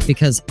 380,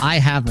 because I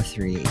have a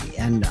 380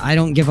 and I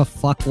don't give a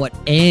fuck what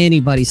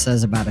anybody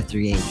says about a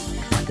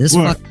 380. This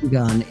fucking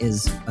gun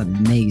is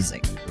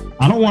amazing.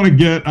 I don't want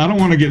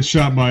to get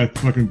shot by a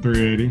fucking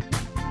 380.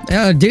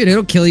 Dude,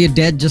 it'll kill you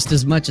dead just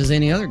as much as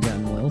any other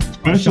gun will.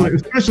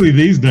 Especially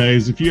these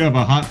days, if you have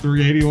a hot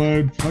 380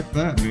 load, fuck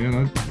that,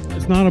 man.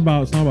 It's not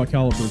about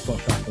caliber, it's about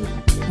shot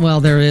placement. Well,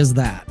 there is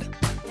that.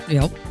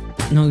 Yep.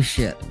 No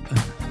shit.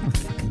 My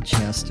fucking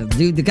chest.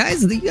 Dude, you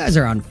guys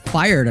are on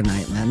fire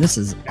tonight, man. This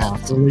is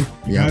awesome.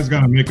 You guys got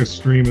to make a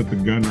stream at the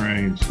gun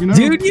range. You know?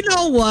 Dude, you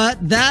know what?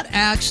 That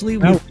actually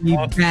would be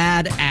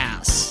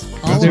badass.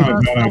 All of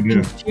us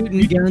fucking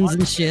shooting guns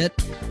and shit.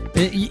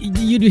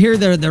 You'd hear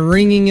the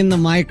ringing in the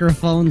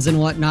microphones and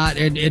whatnot.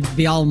 It'd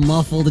be all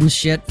muffled and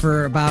shit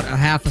for about a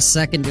half a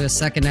second to a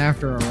second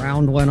after a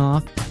round went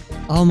off.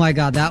 Oh my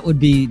god, that would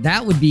be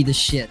the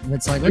shit.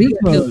 It's like, what are you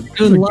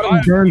doing? Let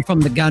them burn from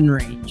the gun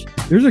range.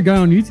 There's a guy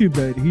on YouTube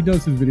that he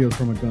does his videos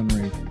from a gun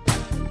range.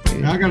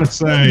 I gotta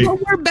say,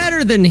 we're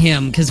better than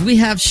him because we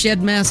have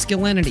shed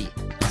masculinity.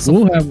 So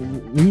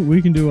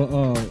we can do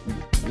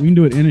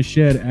in a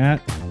shed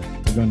at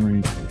a gun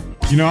range.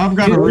 You know, I've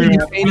got a You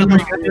real. paint up a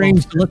gun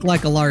range to look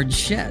like a large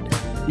shed.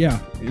 Yeah,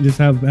 and just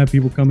have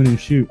people come in and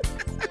shoot.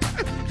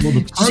 Well,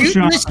 the pro Shooting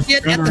shop the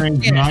shit at gun the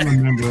range kid. that I'm a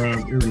member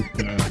of, it was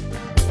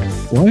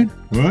What?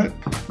 what?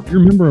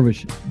 You're a member of a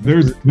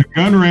There's the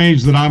gun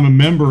range that I'm a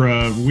member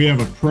of. We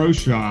have a pro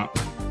shop,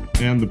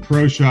 and the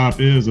pro shop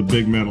is a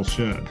big metal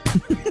shed.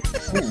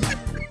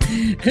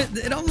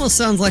 It almost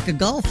sounds like a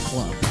golf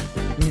club.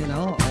 You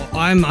know,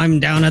 I'm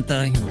down at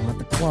the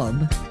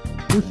club.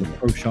 Of course, the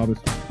pro shop is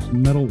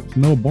it's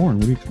metal barn.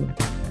 What do you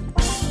expect?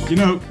 You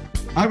know,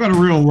 I've got a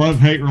real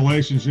love-hate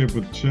relationship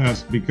with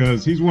Chess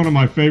because he's one of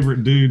my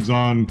favorite dudes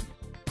on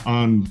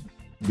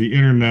the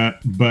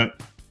internet,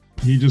 but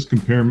he just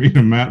compared me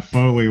to Matt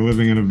Foley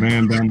living in a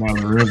van down by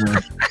the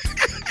river.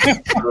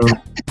 So,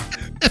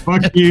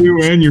 fuck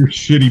you and your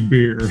shitty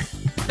beer.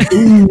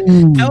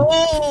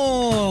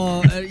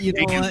 Oh, you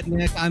know what,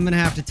 Nick? I'm gonna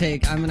have to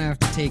take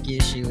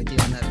issue with you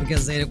on that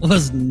because it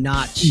was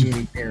not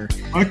shitty beer.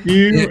 Fuck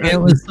you.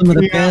 It was some of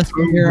the best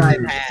beer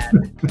I've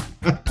had.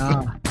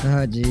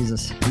 Oh,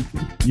 Jesus.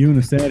 You and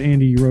a sad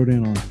Andy you wrote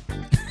in on.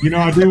 You know,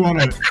 I do want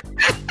to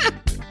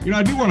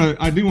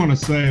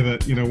say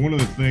that, you know, one of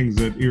the things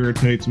that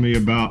irritates me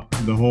about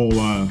the whole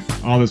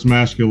all this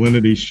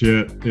masculinity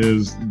shit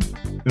is,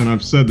 and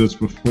I've said this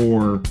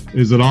before,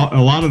 is that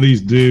a lot of these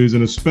dudes,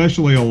 and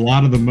especially a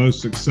lot of the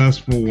most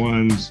successful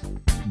ones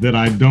that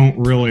I don't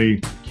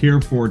really care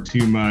for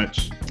too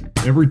much,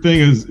 everything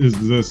is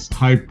this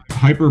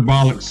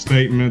hyperbolic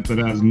statement that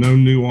has no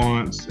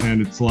nuance, and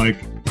it's like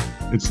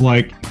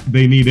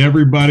they need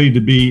everybody to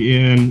be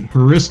in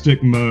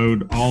heuristic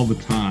mode all the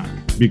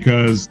time,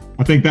 because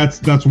I think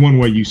that's one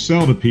way you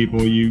sell to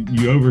people. You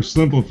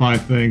oversimplify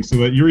things so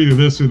that you're either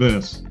this or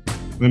this.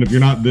 Then if you're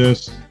not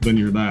this, then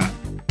you're that.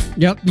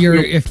 Yep.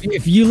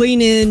 If you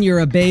lean in, you're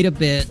a beta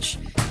bitch.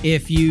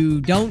 If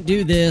you don't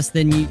do this,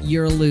 then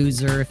you're a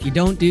loser. If you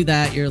don't do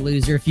that, you're a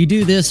loser. If you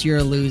do this, you're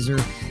a loser.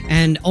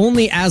 And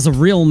only as a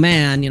real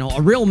man, you know,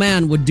 a real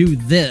man would do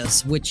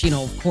this, which, you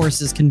know, of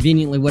course, is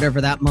conveniently whatever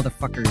that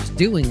motherfucker is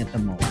doing at the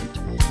moment.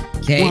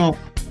 Okay. Well,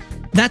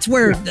 that's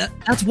why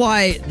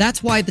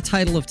the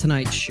title of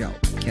tonight's show,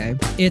 okay?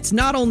 It's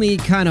not only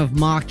kind of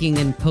mocking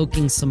and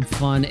poking some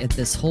fun at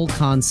this whole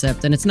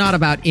concept, and it's not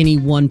about any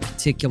one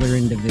particular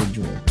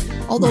individual.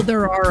 Although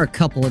there are a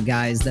couple of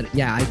guys that,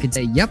 yeah, I could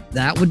say, yep,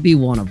 that would be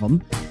one of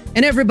them.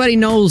 And everybody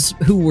knows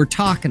who we're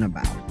talking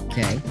about,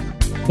 okay?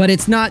 But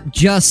it's not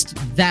just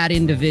that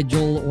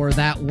individual or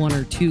that one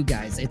or two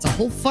guys. It's a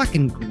whole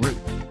fucking group.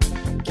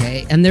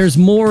 Okay, and there's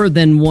more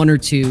than one or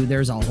two.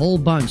 There's a whole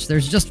bunch.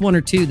 There's just one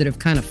or two that have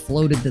kind of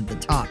floated to the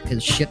top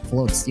because shit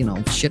floats to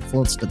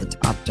the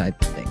top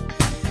type of thing.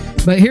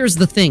 But here's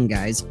the thing,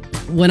 guys.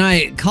 When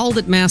I called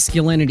it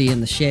masculinity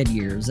in the shed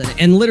years,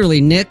 and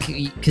literally, Nick,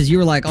 because you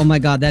were like, oh my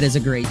God, that is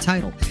a great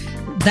title.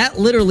 That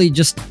literally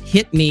just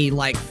hit me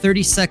like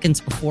 30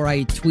 seconds before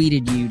I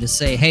tweeted you to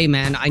say, hey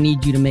man, I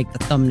need you to make the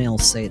thumbnail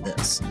say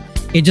this.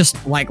 It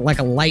just like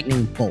a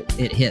lightning bolt,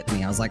 it hit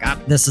me. I was like,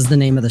 this is the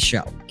name of the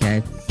show,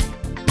 okay?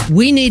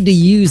 We need to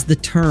use the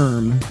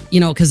term, you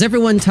know, because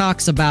everyone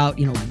talks about,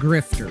 you know,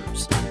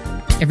 grifters.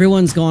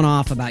 Everyone's going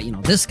off about, you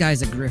know, this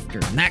guy's a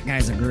grifter and that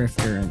guy's a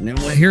grifter, and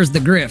well, here's the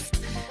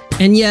grift.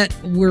 And yet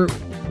we're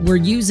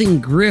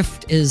using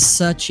grift as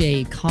such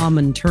a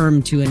common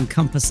term to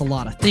encompass a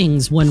lot of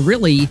things, when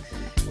really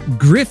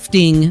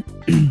grifting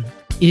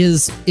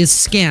is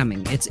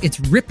scamming. It's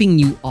ripping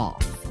you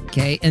off.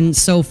 Okay, and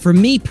so for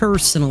me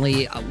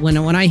personally,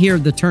 when I hear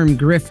the term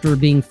grifter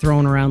being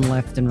thrown around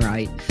left and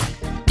right,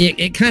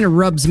 it kind of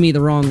rubs me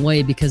the wrong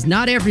way, because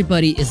not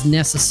everybody is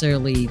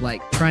necessarily like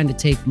trying to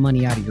take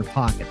money out of your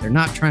pocket. They're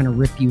not trying to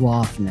rip you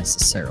off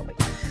necessarily.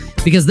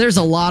 Because there's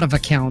a lot of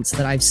accounts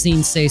that I've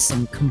seen say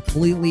some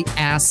completely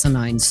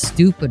asinine,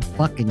 stupid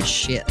fucking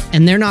shit.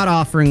 And they're not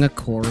offering a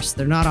course.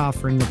 They're not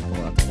offering a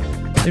book.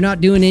 They're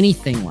not doing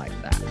anything like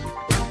that.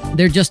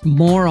 They're just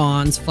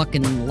morons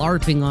fucking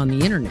LARPing on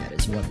the internet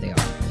is what they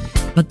are.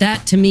 But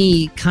that to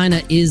me kind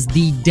of is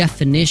the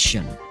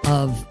definition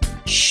of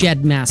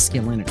shed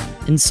masculinity.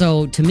 And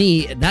so to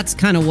me, that's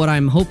kind of what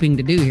I'm hoping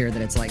to do here,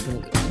 that it's like,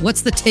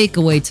 what's the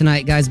takeaway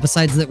tonight, guys,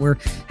 besides that we're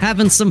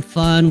having some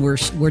fun,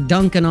 we're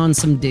dunking on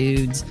some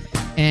dudes,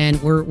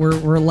 and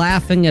we're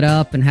laughing it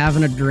up and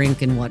having a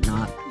drink and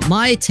whatnot.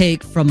 My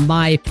take from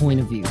my point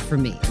of view, for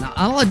me, and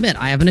I'll admit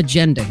I have an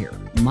agenda here.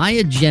 My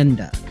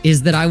agenda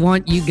is that I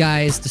want you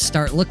guys to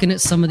start looking at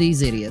some of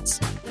these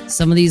idiots,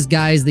 some of these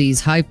guys, these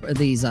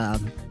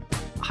hyperbolic,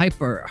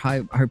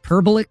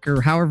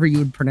 or however you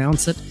would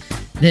pronounce it,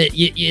 that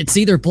it's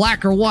either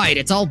black or white.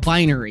 It's all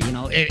binary. You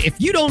know, if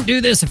you don't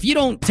do this, if you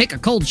don't take a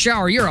cold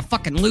shower, you're a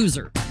fucking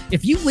loser.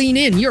 If you lean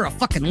in, you're a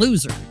fucking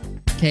loser.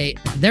 Okay,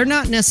 they're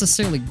not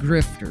necessarily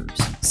grifters.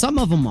 Some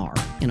of them are.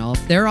 You know,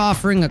 if they're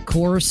offering a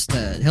course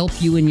to help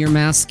you in your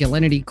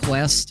masculinity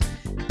quest,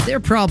 they're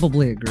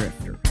probably a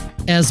grifter,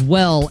 as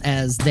well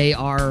as they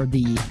are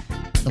the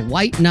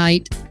white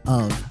knight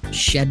of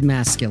shed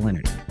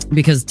masculinity.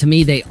 Because to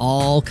me, they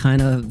all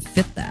kind of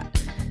fit that.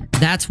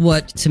 That's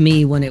what, to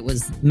me, when it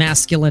was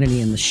masculinity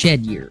in the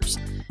shed years,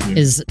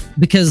 is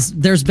because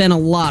there's been a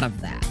lot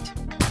of that.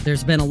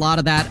 There's been a lot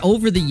of that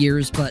over the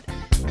years, but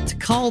to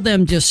call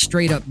them just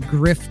straight up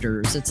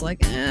grifters, it's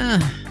like,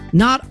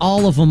 not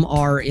all of them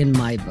are in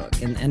my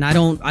book. And I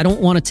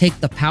don't want to take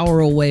the power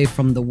away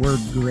from the word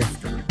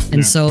grifter.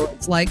 And so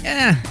it's like,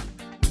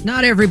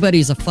 not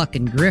everybody's a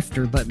fucking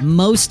grifter, but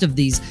most of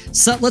these,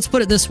 so let's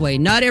put it this way,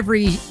 not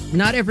every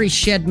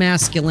shed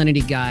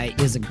masculinity guy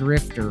is a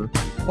grifter,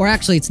 or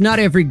actually it's not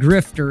every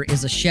grifter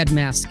is a shed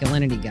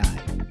masculinity guy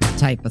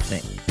type of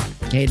thing.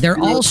 Okay, they're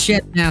all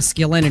shed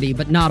masculinity,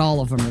 but not all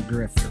of them are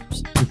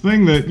grifters. The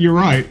thing that you're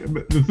right,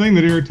 but the thing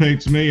that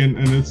irritates me, and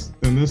this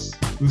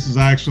is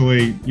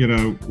actually, you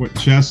know, what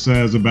Chess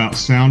says about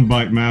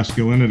soundbite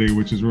masculinity,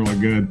 which is really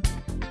good,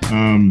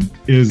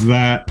 is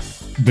that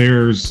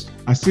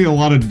I see a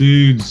lot of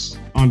dudes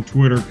on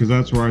Twitter, because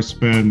that's where I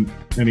spend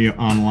any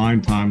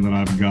online time that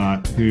I've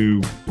got,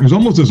 who there's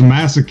almost this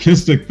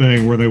masochistic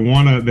thing where they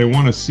want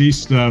to see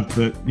stuff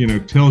that, you know,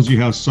 tells you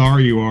how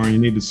sorry you are and you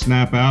need to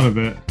snap out of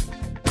it.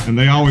 And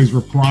they always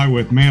reply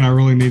with, "Man, I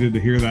really needed to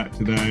hear that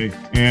today."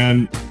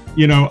 And,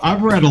 you know,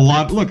 I've read a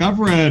lot. Look, I've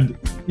read,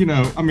 you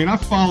know, I mean, I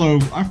follow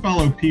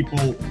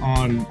people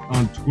on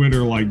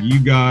Twitter like you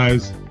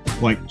guys,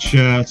 like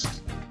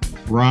Chess,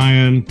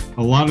 Ryan,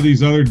 a lot of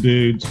these other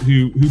dudes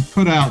who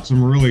put out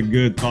some really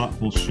good,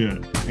 thoughtful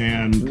shit.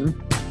 And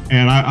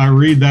I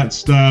read that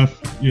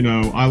stuff, you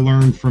know, I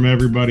learn from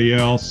everybody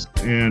else,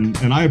 and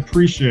I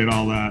appreciate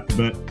all that.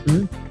 But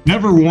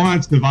never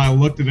once have I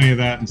looked at any of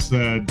that and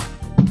said,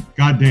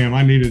 "God damn,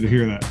 I needed to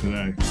hear that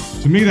today."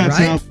 To me, that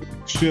sounds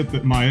like shit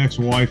that my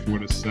ex-wife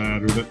would have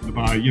said, or that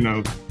my, you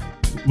know,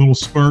 little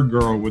spur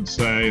girl would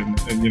say,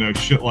 and you know,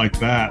 shit like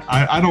that.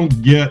 I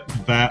don't get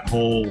that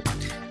whole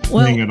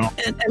thing at all.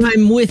 And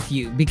I'm with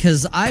you,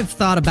 because I've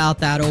thought about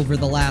that over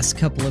the last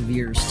couple of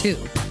years too.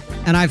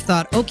 And I've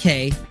thought,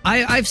 okay,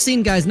 I've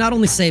seen guys not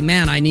only say,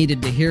 "Man, I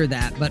needed to hear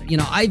that," but, you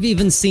know, I've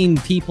even seen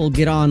people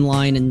get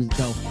online and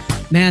go,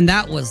 "Man,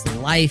 that was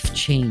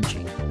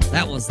life-changing.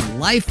 That was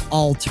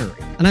life-altering."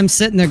 And I'm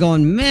sitting there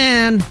going,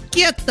 "Man,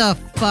 get the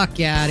fuck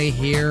out of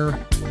here."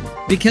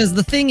 Because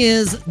the thing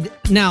is,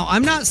 now,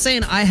 I'm not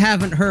saying I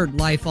haven't heard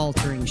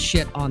life-altering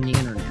shit on the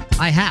internet.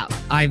 I have.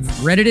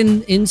 I've read it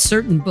in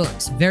certain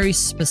books, very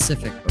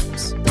specific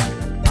books.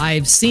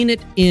 I've seen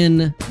it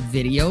in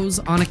videos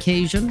on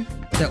occasion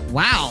that,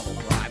 wow,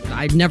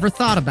 I've never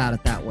thought about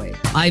it that way.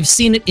 I've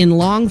seen it in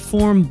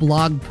long-form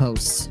blog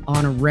posts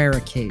on a rare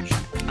occasion.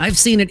 I've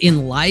seen it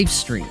in live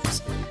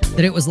streams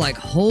that it was like,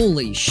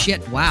 holy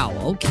shit, wow,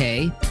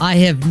 okay. I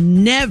have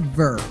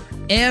never,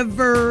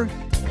 ever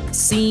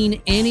seen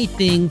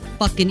anything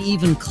fucking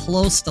even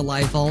close to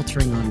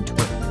life-altering on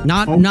Twitter.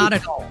 Not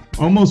at all.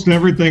 Almost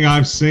everything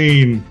I've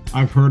seen,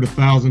 I've heard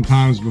 1,000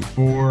 times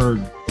before,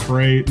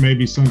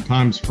 maybe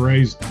sometimes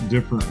phrased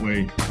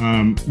differently,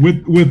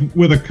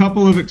 with a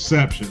couple of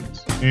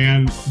exceptions.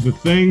 And the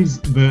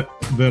things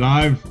that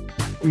I've,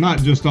 not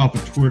just off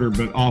of Twitter,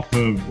 but off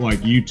of like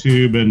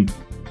YouTube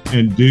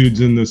and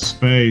dudes in this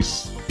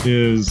space,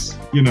 is,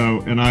 you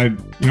know, and I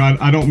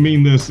don't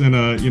mean this in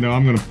a, you know,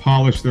 I'm going to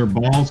polish their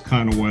balls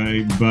kind of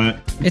way, but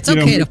it's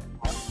okay to.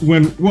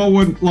 When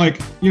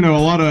like, you know, a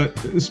lot of,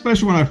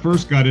 especially when I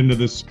first got into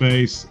this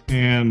space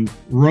and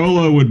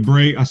Rollo would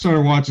break, I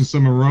started watching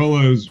some of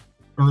Rollo's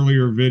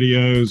earlier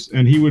videos,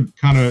 and he would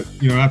kind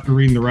of, you know, after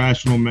reading the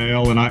Rational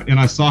Male, and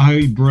I saw how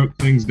he broke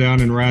things down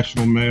in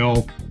Rational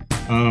Male,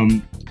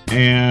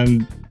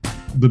 and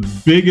the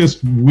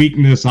biggest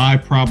weakness I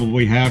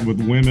probably had with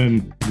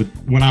women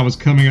when I was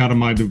coming out of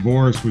my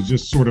divorce was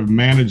just sort of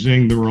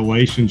managing the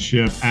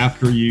relationship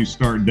after you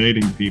start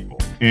dating people.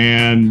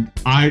 And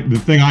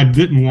the thing I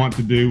didn't want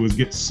to do was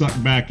get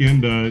sucked back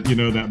into, you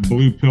know, that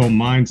blue pill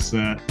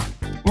mindset,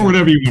 or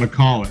whatever you want to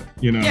call it,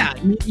 you know. Yeah,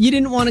 you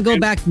didn't want to go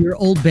back to your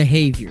old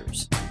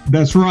behaviors.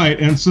 That's right.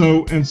 And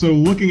so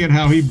looking at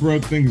how he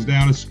broke things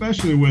down,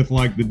 especially with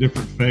like the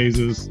different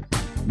phases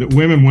that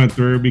women went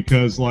through,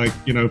 because, like,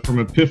 you know, from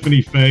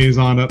epiphany phase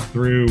on up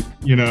through,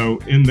 you know,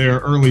 in their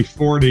early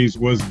 40s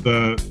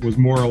was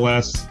more or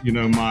less, you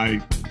know,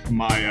 my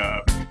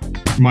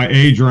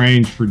age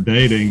range for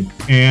dating.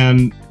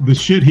 And the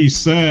shit he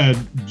said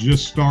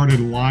just started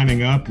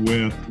lining up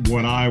with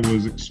what I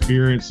was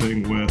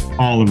experiencing with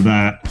all of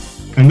that.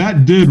 And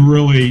that did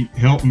really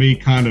help me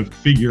kind of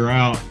figure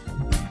out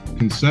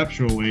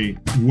conceptually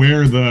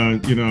where the,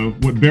 you know,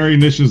 what Barry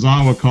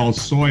Nishizawa calls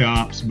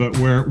soy-ops, but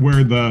where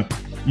the,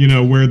 you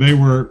know,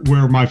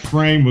 where my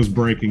frame was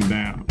breaking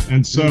down.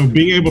 And so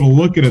being able to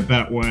look at it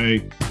that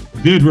way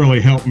did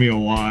really help me a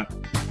lot.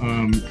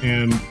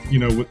 And, you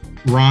know, with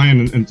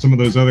Ryan and some of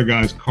those other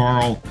guys,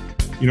 Carl,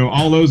 you know,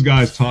 all those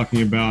guys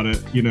talking about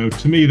it, you know,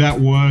 to me, that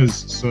was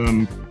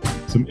some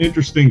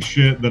interesting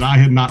shit that I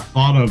had not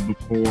thought of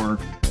before.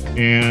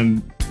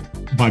 And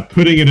by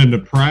putting it into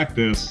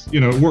practice, you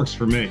know, it works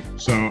for me.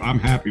 So I'm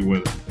happy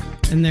with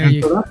it. And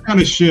so that kind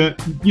of shit,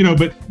 you know,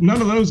 but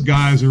none of those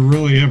guys are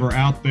really ever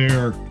out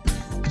there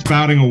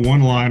spouting a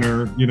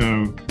one-liner, you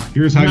know,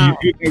 here's how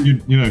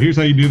you know, here's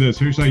how you do this,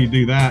 here's how you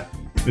do that.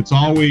 It's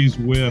always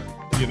with,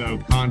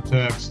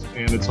 context,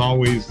 and it's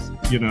always,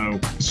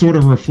 sort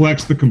of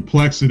reflects the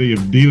complexity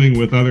of dealing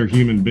with other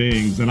human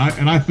beings. And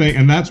I think,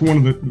 and that's one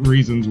of the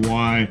reasons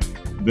why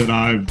that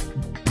I've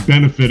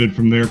benefited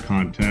from their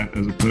content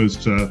as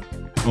opposed to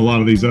a lot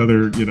of these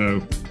other,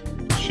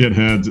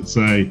 shitheads that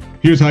say,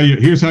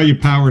 here's how you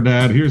power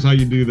dad, here's how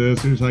you do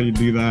this, here's how you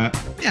do that.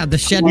 Yeah, the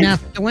shed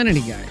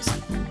masculinity guys.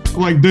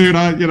 Like, dude,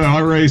 I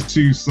raised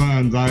 2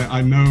 sons.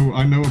 I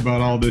know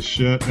about all this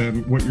shit,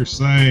 and what you're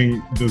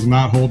saying does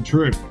not hold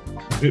true.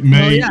 It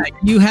may. Well, yeah,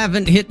 you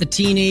haven't hit the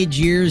teenage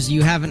years.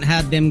 You haven't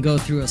had them go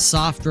through a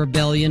soft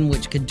rebellion,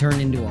 which could turn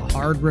into a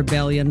hard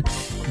rebellion.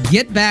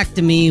 Get back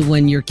to me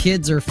when your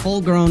kids are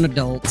full-grown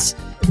adults,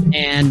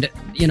 and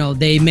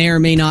they may or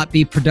may not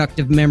be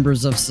productive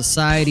members of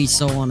society,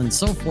 so on and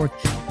so forth.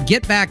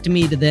 Get back to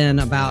me then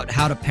about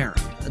how to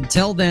parent.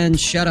 Until then,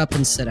 shut up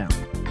and sit down.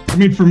 I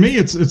mean, for me,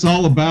 it's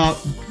all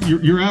about.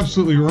 You're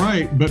absolutely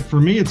right, but for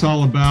me, it's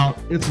all about.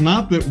 It's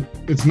not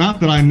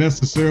that I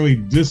necessarily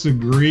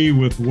disagree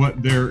with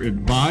what they're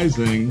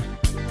advising.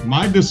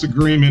 My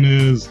disagreement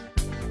is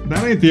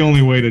that ain't the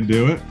only way to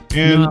do it,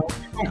 and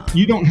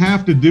you don't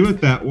have to do it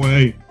that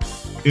way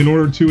in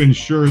order to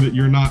ensure that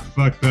you're not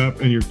fucked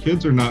up and your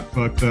kids are not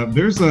fucked up.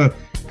 There's a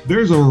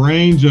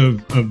range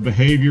of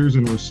behaviors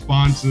and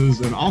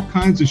responses and all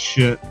kinds of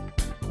shit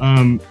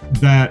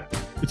that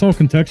it's all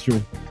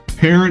contextual.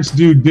 Parents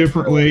do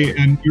differently,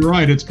 and you're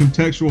right, it's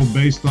contextual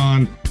based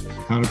on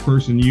the kind of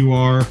person you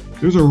are.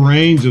 There's a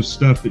range of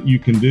stuff that you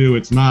can do.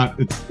 It's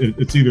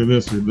either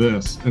this or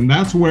this. And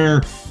that's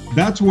where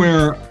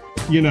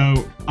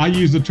I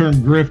use the term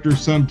grifter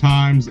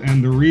sometimes,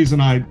 and the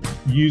reason I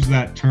use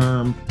that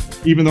term,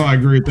 even though I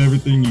agree with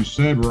everything you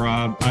said,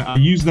 Rob, I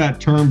use that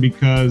term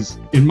because,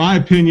 in my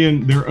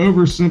opinion, they're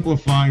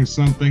oversimplifying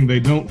something they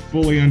don't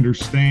fully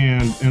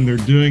understand, and they're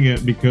doing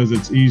it because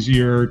it's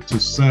easier to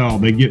sell.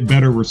 They get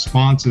better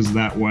responses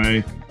that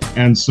way,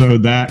 and so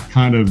that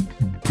kind of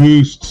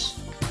boosts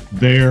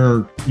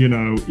their,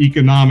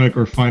 economic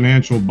or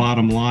financial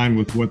bottom line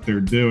with what they're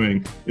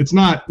doing. It's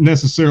not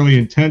necessarily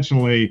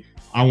intentionally,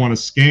 I want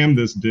to scam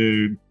this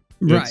dude.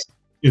 Right.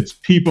 It's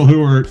people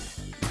who are.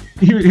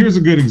 Here's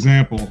a good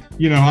example.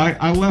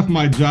 I left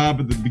my job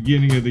at the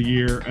beginning of the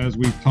year, as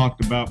we've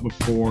talked about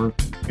before,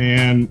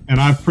 and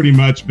I've pretty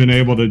much been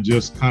able to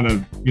just kind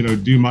of,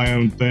 do my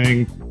own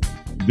thing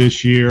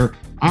this year.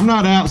 I'm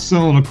not out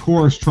selling a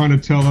course trying to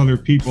tell other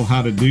people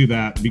how to do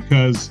that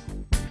because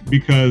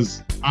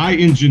I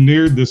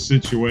engineered this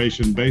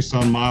situation based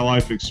on my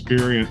life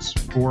experience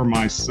for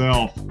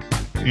myself.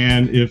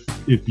 And if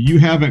you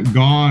haven't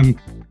gone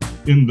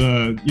in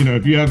the,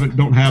 if you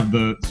don't have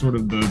the sort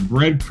of the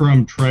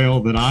breadcrumb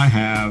trail that I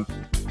have,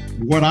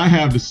 what I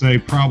have to say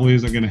probably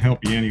isn't going to help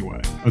you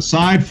anyway,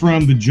 aside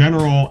from the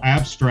general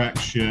abstract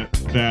shit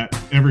that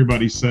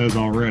everybody says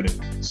already.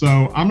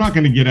 So I'm not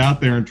going to get out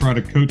there and try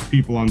to coach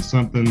people on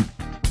something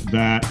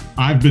that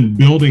I've been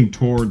building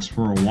towards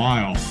for a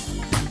while.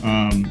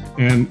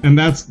 And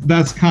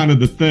that's kind of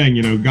the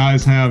thing,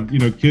 guys have,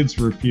 kids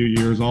for a few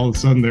years, all of a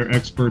sudden they're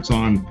experts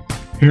on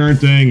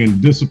parenting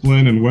and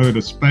discipline and whether to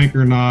spank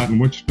or not and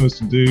what you're supposed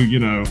to do,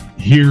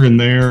 here and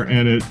there.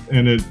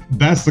 And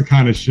that's the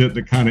kind of shit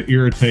that kind of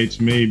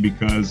irritates me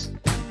because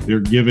they're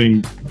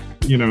giving,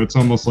 it's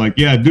almost like,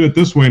 yeah, do it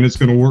this way and it's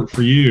going to work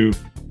for you.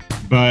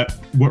 But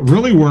what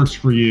really works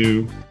for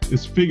you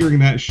is figuring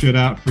that shit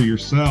out for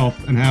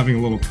yourself and having a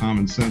little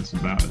common sense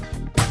about it.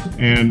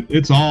 And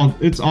it's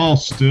all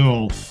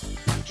still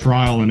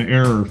trial and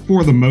error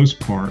for the most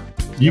part.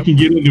 You can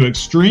get into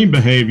extreme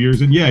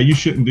behaviors, and yeah, you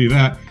shouldn't do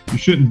that. You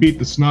shouldn't beat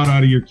the snot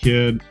out of your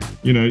kid.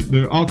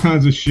 There are all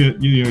kinds of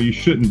shit, you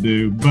shouldn't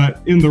do.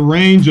 But in the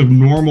range of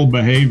normal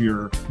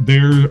behavior,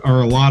 there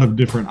are a lot of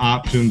different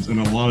options and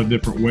a lot of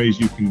different ways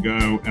you can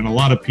go. And a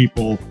lot of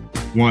people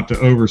want to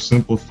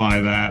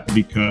oversimplify that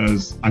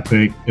because I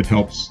think it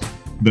helps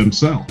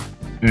themselves.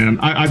 And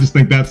I just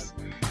think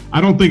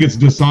I don't think it's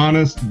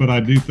dishonest, but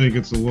I do think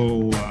it's a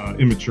little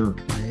immature.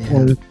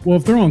 Well,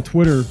 if they're on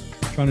Twitter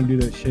trying to do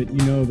that shit,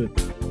 that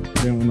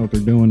they don't know what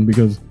they're doing,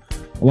 because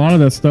a lot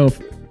of that stuff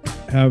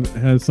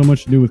has so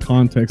much to do with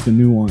context and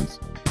nuance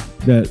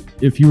that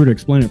if you were to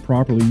explain it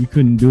properly, you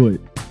couldn't do it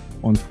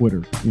on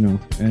Twitter,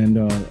 and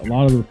a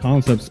lot of the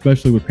concepts,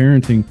 especially with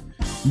parenting,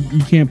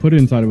 you can't put it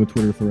inside of a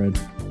Twitter thread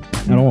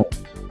at all.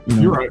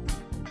 You're right.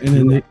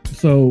 And then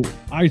so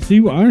I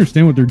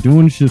understand what they're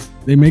doing. It's just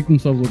they make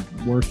themselves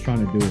look worse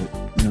trying to do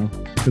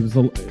it, because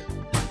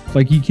it's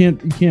like you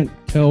can't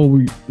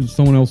tell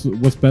someone else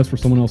what's best for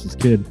someone else's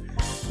kid.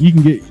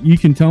 You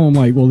can tell them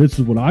like, well, this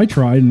is what I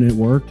tried and it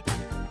worked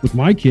with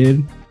my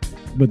kid,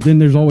 but then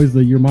there's always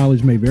your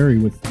mileage may vary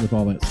with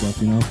all that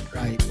stuff,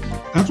 Right.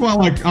 That's why I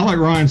like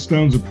Ryan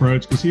Stone's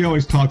approach, because he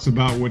always talks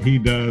about what he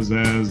does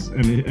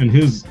and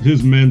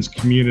his men's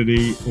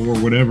community or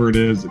whatever it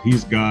is that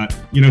he's got.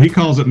 He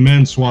calls it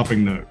men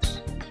swapping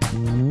notes.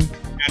 Mm-hmm.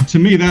 And to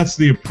me, that's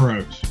the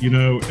approach.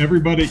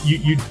 Everybody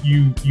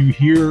you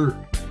hear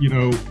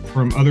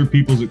from other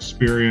people's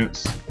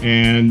experience,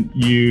 and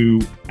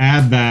you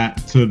add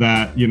that to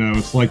that.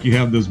 It's like you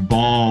have this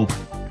ball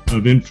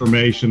of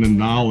information and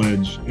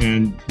knowledge,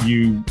 and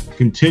you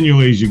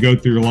continually, as you go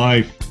through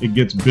life, it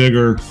gets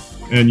bigger,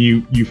 and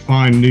you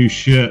find new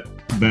shit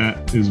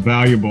that is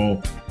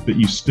valuable, that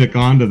you stick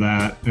onto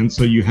that, and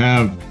so you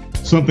have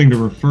something to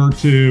refer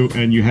to,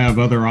 and you have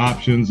other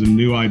options and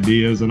new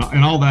ideas, and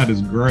all that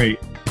is great.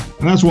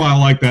 And that's why I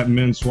like that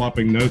men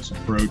swapping notes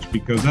approach,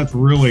 because that's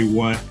really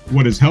what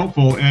is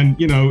helpful. And,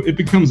 you know, it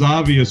becomes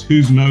obvious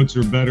whose notes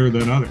are better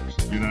than others,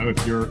 you know,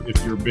 if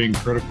you're being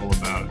critical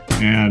about it.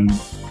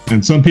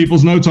 And some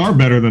people's notes are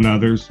better than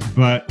others,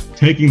 but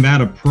taking that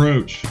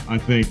approach, I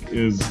think,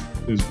 is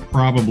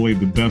probably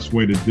the best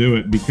way to do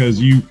it,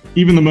 because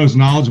even the most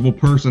knowledgeable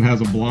person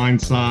has a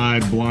blind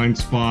side, blind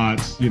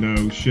spots, you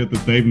know, shit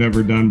that they've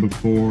never done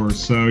before.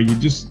 So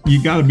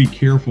you got to be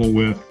careful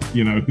with,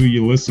 you know, who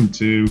you listen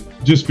to,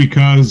 just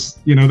because,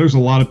 you know, there's a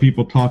lot of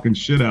people talking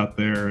shit out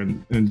there,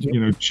 and you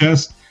know,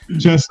 Chess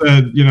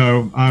said, you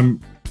know, I'm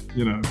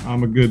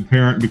a good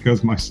parent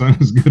because my son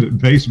is good at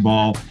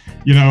baseball.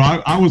 You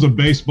know, I was a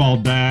baseball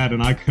dad,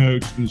 and I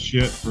coached and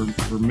shit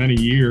for many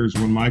years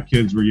when my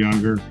kids were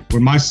younger.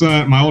 When my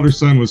older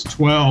son was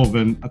 12,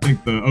 and I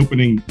think the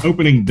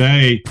opening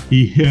day,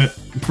 he hit,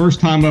 the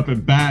first time up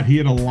at bat, he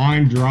hit a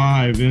line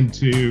drive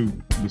into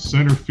the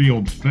center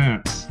field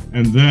fence.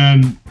 And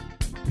then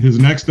his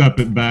next up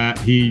at bat,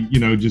 he,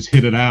 you know, just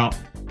hit it out,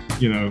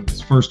 you know,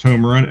 his first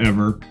home run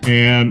ever,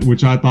 and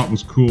which I thought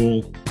was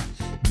cool.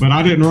 But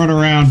I didn't run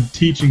around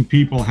teaching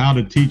people how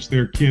to teach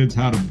their kids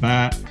how to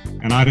bat,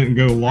 and I didn't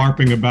go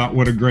LARPing about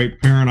what a great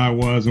parent I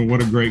was and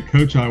what a great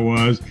coach I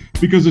was,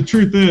 because the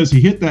truth is, he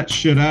hit that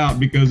shit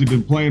out because he'd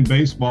been playing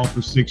baseball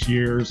for 6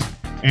 years,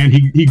 and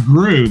he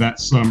grew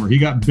that summer. He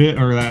got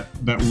bit, or that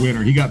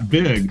winter, he got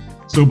big.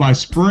 So by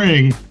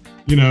spring,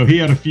 you know, he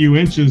had a few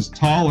inches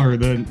taller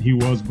than he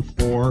was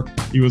before.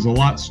 He was a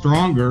lot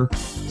stronger.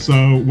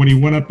 So when he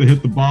went up to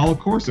hit the ball, of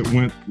course it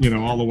went, you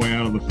know, all the way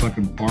out of the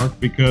fucking park,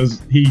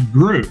 because he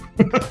grew.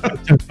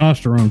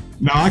 Testosterone.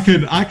 Now I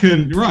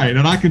can, right.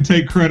 And I can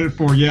take credit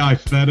for, yeah, I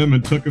fed him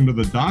and took him to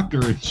the doctor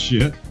and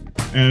shit.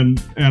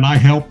 And I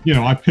helped, you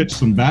know, I pitched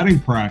some batting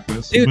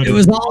practice. Dude, it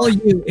was all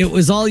you. It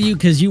was all you,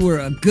 because you were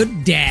a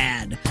good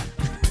dad.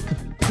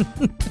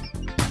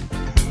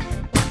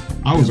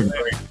 I was a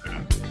great dad.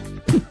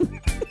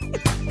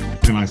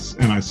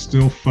 And I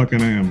still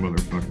fucking am,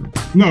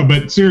 motherfucker. No,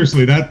 but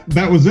seriously,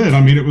 that was it.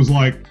 I mean, it was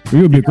like,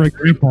 you're gonna be a great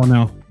grandpa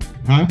now.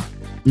 Huh?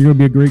 You're gonna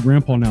be a great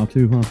grandpa now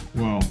too, huh?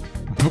 Well,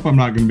 I hope I'm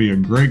not gonna be a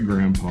great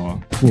grandpa.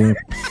 Well,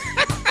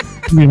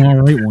 be an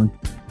all right one.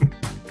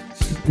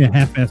 Yeah,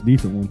 half-ass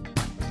decent one.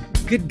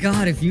 Good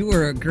God, if you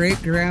were a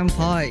great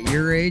grandpa at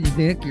your age,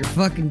 Nick, your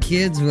fucking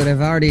kids would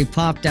have already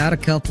popped out a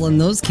couple, and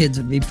those kids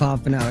would be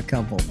popping out a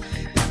couple.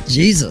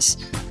 Jesus.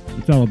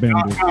 It's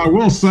Alabama. I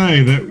will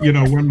say that, you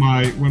know, when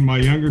my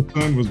younger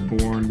son was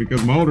born,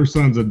 because my older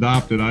son's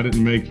adopted, I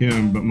didn't make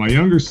him, but my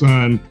younger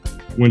son,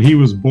 when he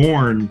was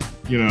born,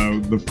 you know,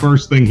 the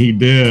first thing he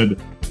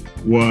did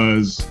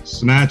was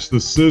snatch the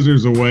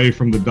scissors away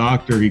from the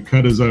doctor. He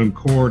cut his own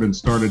cord and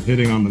started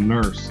hitting on the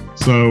nurse.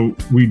 So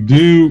we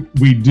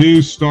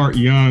do start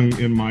young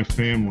in my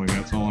family.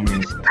 That's all I'm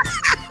going to say.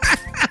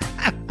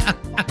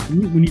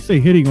 When you say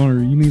hitting on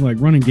her, you mean like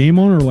running game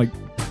on her, or like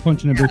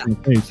punching a bitch in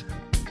the face?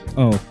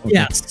 Oh, okay.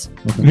 Yes.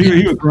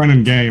 Okay. He was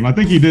running game. I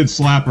think he did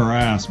slap her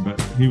ass, but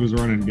he was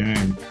running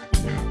game.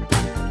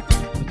 Yeah.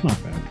 That's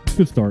not bad.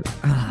 Good start.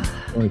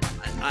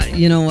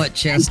 You know what,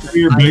 Chester?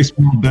 Your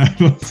baseball dad.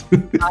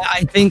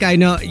 I think I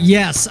know.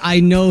 Yes, I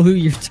know who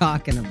you're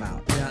talking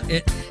about. Yeah.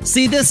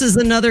 See, this is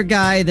another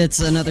guy that's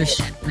another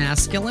shit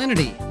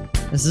masculinity.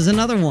 This is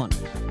another one.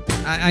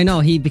 I know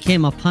he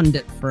became a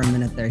pundit for a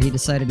minute there. He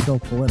decided to go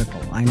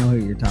political. I know who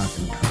you're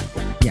talking about.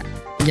 Yeah.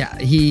 Yeah,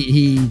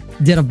 he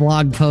did a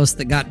blog post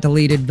that got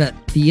deleted, but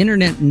the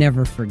internet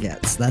never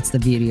forgets. That's the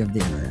beauty of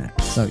the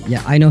internet. So,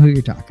 yeah, I know who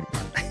you're talking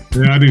about.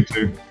 Yeah, I do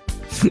too.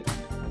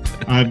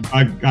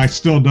 I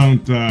still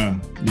don't,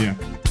 yeah.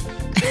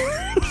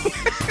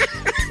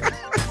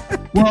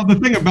 Well, the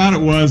thing about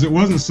it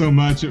wasn't so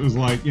much, it was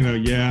like, you know,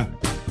 yeah,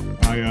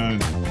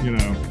 you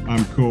know,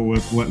 I'm cool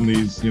with letting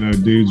these, you know,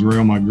 dudes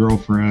rail my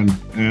girlfriend.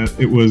 And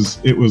it was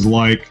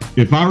like,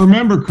 if I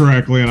remember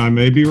correctly, and I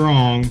may be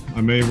wrong,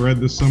 I may have read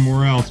this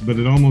somewhere else, but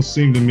it almost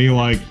seemed to me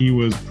like he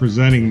was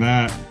presenting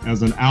that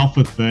as an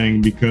alpha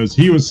thing because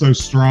he was so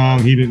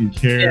strong, he didn't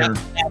care. Yeah,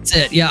 that's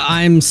it. Yeah,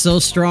 I'm so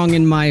strong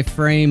in my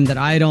frame that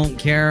I don't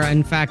care.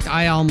 In fact,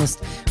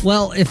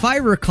 if I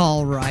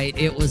recall right,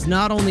 it was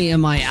not only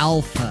am I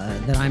alpha,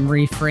 that I'm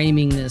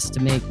reframing this to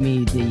make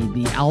me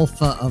the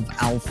alpha of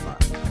alpha.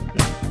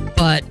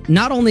 But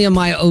not only am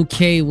I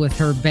okay with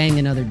her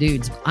banging other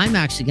dudes, I'm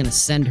actually going to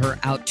send her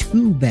out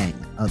to bang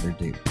other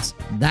dudes.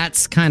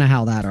 That's kind of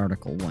how that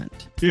article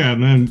went. Yeah,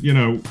 and then, you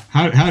know,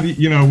 how do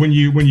you know, when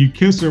you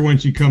kiss her when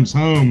she comes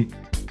home,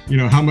 you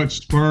know, how much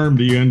sperm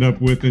do you end up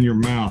with in your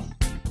mouth?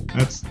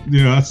 That's,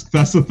 you know,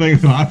 that's the thing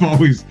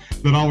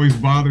that always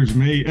bothers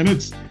me. And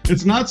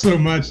it's not so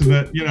much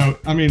that, you know,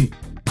 I mean,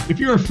 if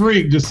you're a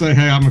freak, just say,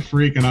 hey, I'm a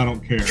freak and I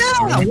don't care.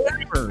 Yeah,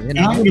 whatever. You know? And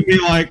I'm going to be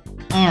like,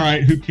 all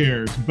right, who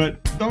cares?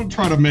 But don't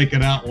try to make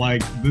it out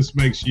like this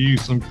makes you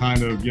some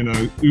kind of,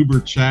 uber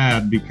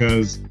Chad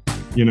because,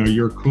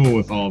 you're cool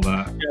with all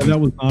that. Yeah, that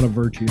was not a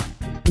virtue.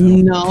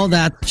 No,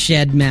 that's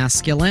shed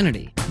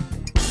masculinity.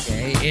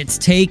 Okay, it's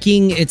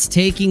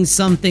taking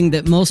something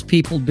that most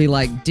people would be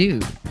like,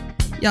 dude.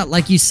 Yeah,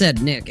 like you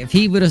said, Nick, if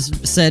he would have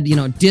said,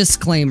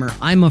 disclaimer,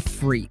 I'm a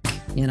freak,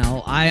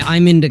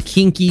 I'm into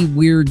kinky,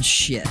 weird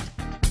shit.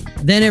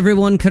 Then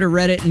everyone could have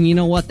read it, and you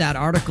know what? That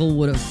article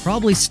would have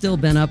probably still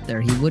been up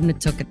there. He wouldn't have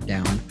took it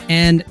down.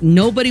 And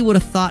nobody would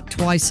have thought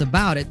twice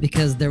about it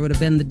because there would have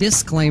been the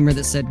disclaimer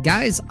that said,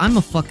 guys, I'm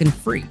a fucking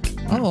freak.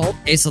 Oh,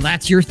 okay, so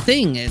that's your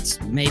thing.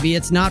 Maybe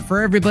it's not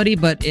for everybody,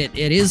 but it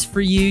is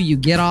for you. You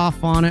get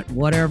off on it,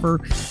 whatever.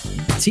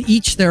 To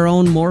each their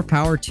own, more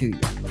power to you.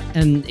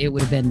 And it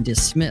would have been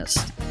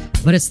dismissed.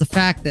 But it's the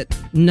fact that,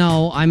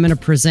 no, I'm going to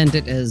present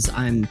it as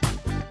I'm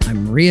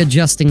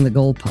readjusting the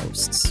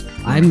goalposts.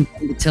 I'm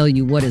going to tell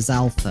you what is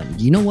alpha.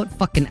 Do you know what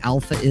fucking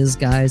alpha is,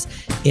 guys?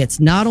 It's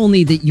not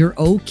only that you're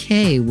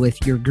okay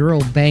with your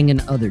girl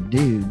banging other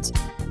dudes,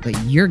 but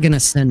you're going to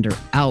send her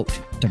out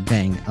to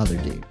bang other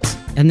dudes.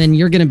 And then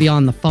you're going to be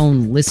on the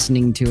phone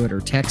listening to it or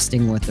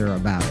texting with her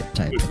about it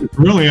type. It's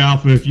really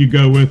alpha if you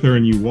go with her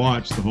and you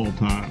watch the whole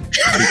time.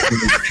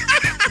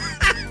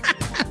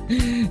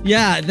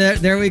 Yeah,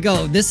 there we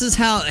go. This is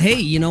how, hey,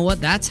 you know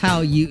what? That's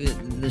how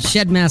the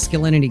shed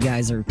masculinity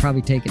guys are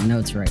probably taking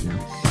notes right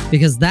now.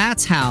 Because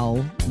that's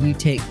how you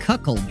take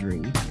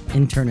cuckoldry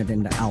and turn it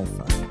into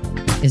alpha.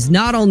 Is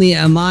not only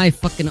am I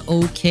fucking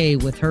okay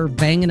with her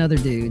banging other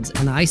dudes,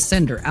 and I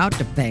send her out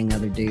to bang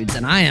other dudes,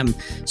 and I am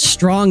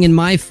strong in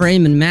my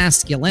frame and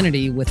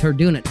masculinity with her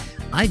doing it,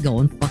 I go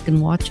and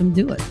fucking watch them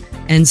do it.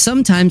 And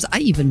sometimes I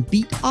even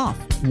beat off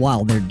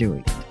while they're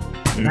doing it.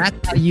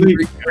 That's how you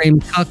reframe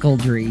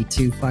cuckoldry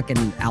to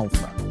fucking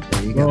alpha.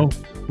 There you go. Well,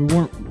 we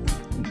weren't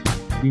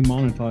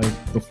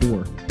demonetized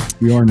before.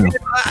 We are now.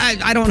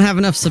 I don't have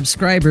enough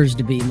subscribers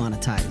to be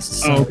monetized.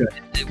 So okay.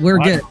 We're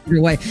good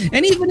either way.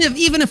 And even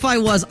if I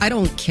was, I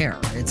don't care.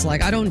 It's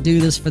like I don't do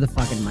this for the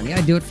fucking money.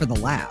 I do it for the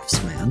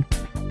laughs, man.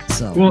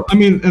 So well, I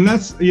mean, and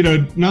that's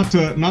not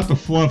to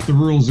fluff the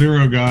Rule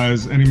Zero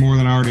guys any more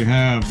than I already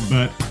have,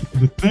 but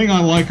the thing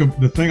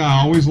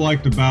I always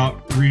liked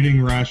about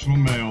reading Rational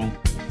Male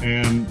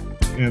and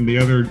the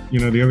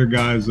other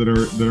guys that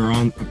are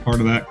on a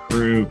part of that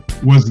crew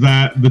was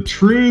that the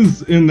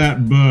truths in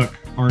that book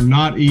are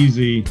not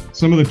easy.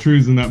 Some of the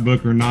truths in that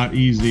book are not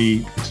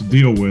easy to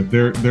deal with.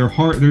 They're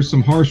hard. There's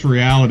some harsh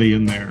reality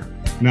in there.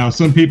 Now,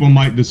 some people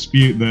might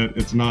dispute that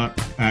it's not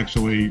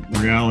actually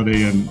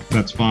reality, and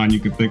that's fine. You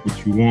can think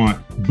what you want.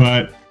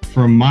 But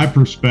from my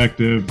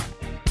perspective,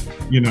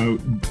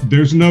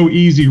 there's no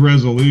easy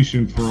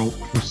resolution for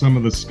some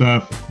of the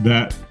stuff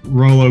that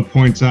Rollo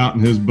points out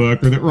in his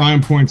book, or that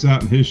Ryan points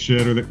out in his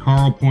shit, or that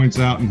Carl points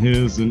out in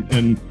his,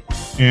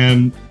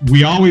 and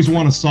we always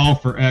want to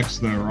solve for X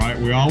though, right?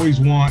 We always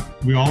want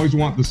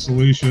the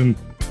solution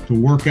to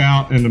work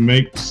out and to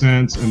make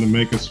sense and to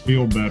make us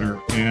feel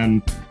better.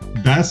 And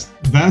that's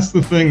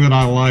the thing that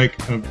I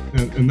like,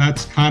 and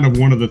that's kind of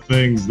one of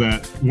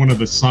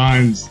the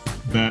signs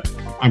that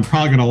I'm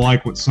probably going to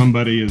like what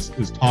somebody is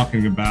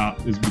talking about,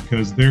 is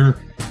because they're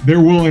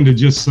willing to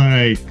just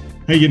say,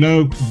 hey,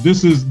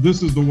 this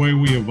is the way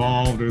we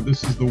evolved, or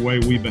this is the way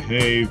we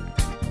behave,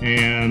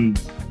 and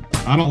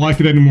I don't like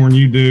it any more than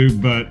you do,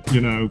 but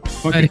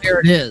but here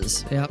it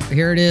is. Yep,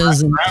 here it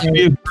is, and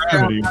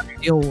gravity.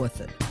 Deal with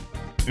it.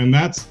 And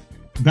that's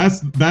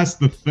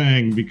the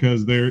thing,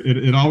 because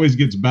it always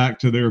gets back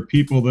to there are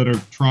people that are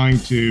trying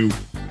to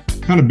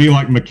kind of be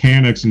like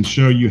mechanics and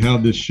show you how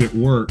this shit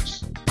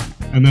works.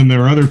 And then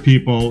there are other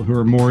people who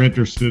are more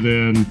interested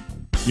in,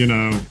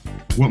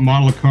 what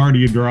model of car do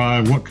you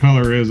drive? What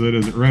color is it?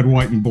 Is it red,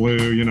 white, and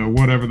blue?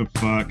 Whatever the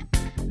fuck.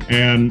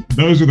 And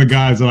those are the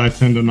guys that I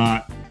tend to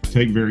not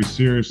take very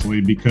seriously,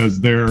 because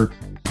they're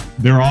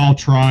all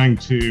trying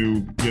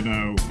to,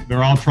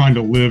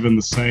 live in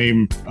the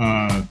same,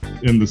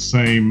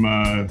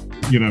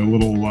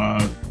 little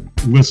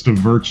list of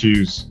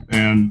virtues,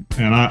 and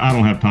I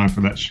don't have time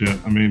for that shit.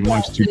 I mean,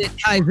 life's too. It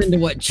ties into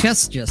what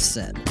Chess just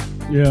said.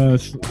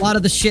 Yes. A lot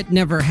of the shit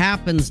never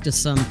happens to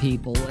some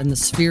people, and the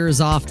sphere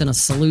is often a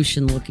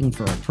solution looking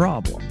for a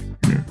problem.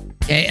 Yeah.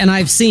 Okay, and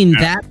I've seen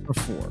that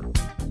before.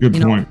 Good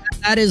point.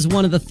 That is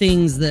one of the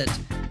things that.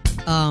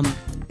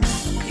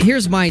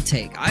 Here's my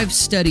take. I've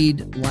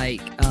studied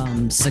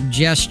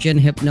suggestion,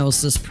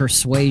 hypnosis,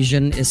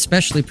 persuasion,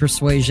 especially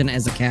persuasion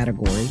as a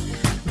category.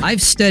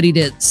 I've studied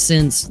it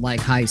since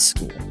high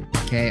school.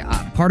 Okay,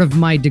 part of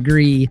my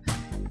degree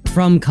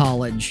from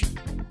college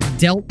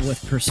dealt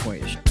with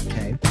persuasion.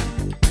 Okay,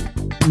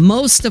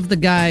 most of the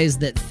guys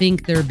that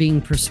think they're being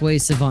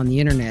persuasive on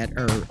the internet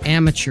are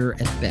amateur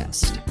at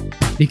best,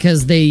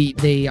 because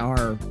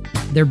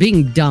they're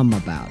being dumb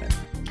about it.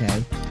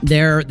 Okay,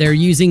 they're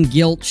using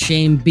guilt,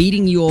 shame,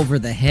 beating you over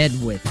the head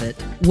with it.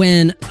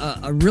 When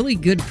a really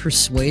good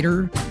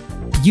persuader,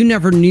 you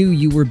never knew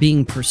you were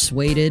being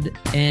persuaded,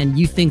 and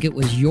you think it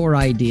was your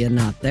idea,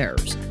 not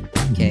theirs.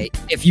 Okay.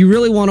 If you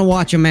really want to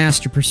watch a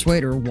master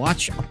persuader,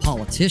 watch a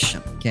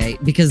politician. Okay.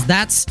 Because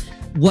that's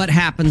what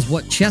happens,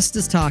 what Chest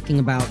is talking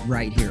about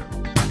right here.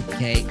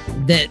 Okay.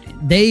 That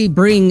they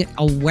bring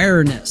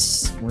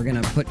awareness. We're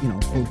going to put,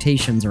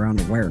 quotations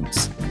around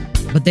awareness.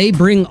 But they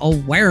bring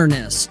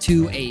awareness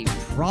to a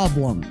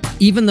problem,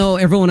 even though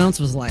everyone else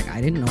was like, I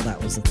didn't know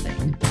that was a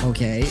thing.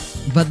 Okay.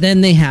 But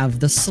then they have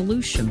the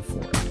solution for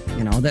it.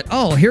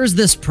 That, here's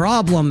this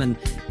problem. And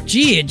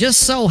gee, it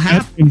just so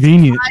happens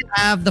convenient.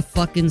 I have the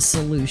fucking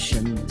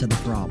solution to the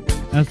problem.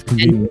 That's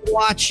convenient. And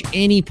watch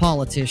any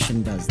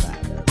politician does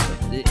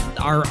that.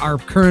 Our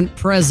current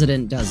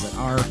president does it.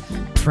 Our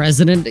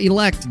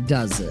president-elect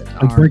does it.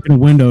 Like breaking a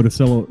window to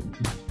sell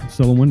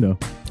a window.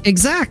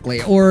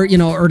 Exactly. Or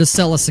to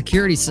sell a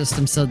security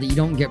system so that you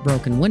don't get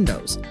broken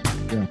windows.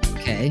 Yeah.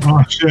 Okay.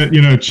 Oh shit!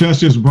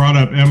 Chess just brought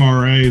up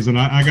MRAs, and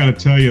I got to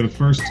tell you, the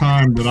first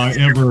time that I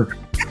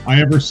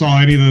ever saw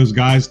any of those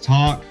guys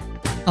talk.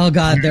 Oh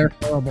God, they're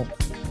horrible.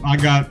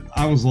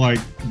 I was like,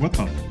 what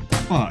the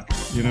fuck?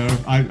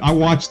 I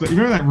watched you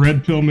remember that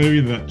Red Pill movie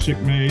that chick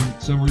made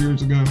several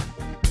years ago?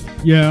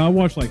 Yeah, I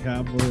watched like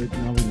half of it,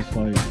 and I was just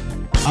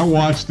like, I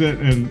watched it,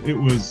 and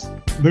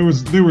there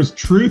was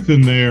truth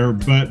in there,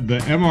 but the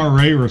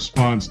MRA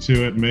response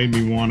to it made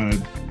me want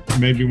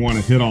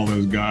to hit all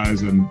those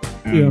guys and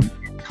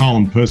call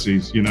them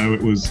pussies.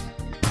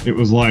 It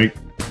was like,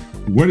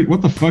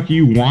 what the fuck are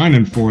you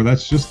whining for?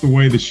 That's just the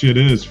way the shit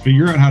is.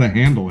 Figure out how to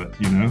handle it.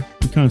 You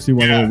kind of see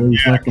why.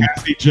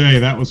 Cassie J,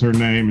 that was her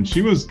name, and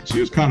she was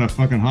kind of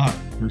fucking hot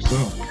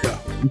herself. Yeah,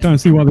 you kind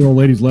of see why the old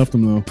ladies left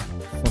them though.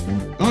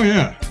 Fucking oh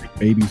yeah,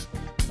 babies.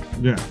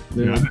 Yeah.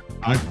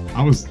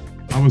 I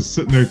was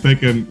sitting there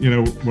thinking,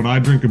 would I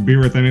drink a beer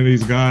with any of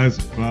these guys?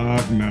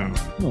 Fuck no.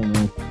 Oh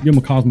no. Give them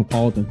a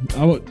Cosmopolitan.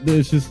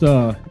 It's just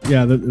the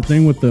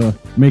thing with the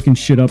making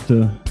shit up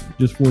to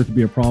just for it to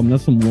be a problem.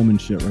 That's some woman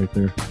shit right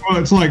there. Well,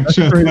 it's like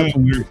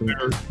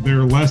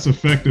they're less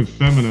effective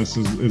feminists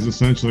is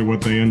essentially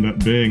what they end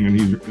up being,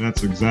 and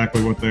that's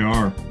exactly what they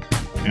are.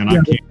 And I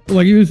can't.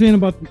 Like you were saying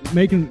about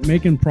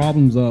making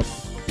problems up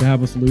to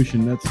have a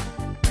solution.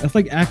 That's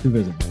like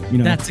activism.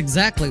 That's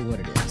exactly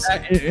what it is.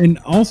 And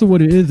also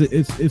what it is,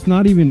 it's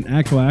not even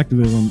actual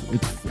activism.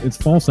 It's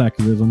false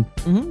activism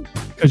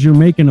because you're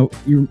making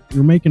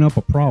up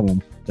a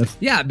problem.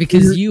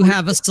 Because you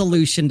have a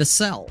solution to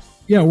sell.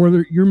 Yeah,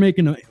 where you're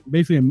making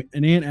basically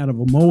an ant out of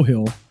a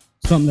molehill,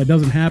 something that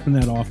doesn't happen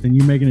that often.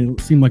 You're making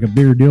it seem like a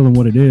bigger deal than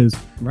what it is.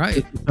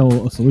 Right. To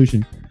sell a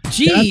solution.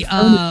 Gee,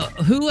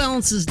 who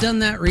else has done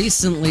that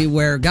recently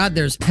where, God,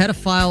 there's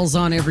pedophiles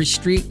on every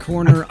street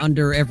corner,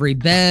 under every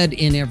bed,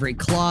 in every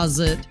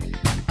closet.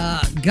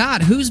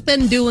 God, who's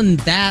been doing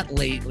that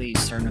lately,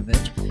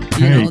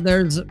 Cernovich?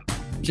 There's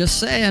just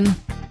saying.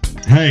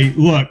 Hey,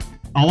 look,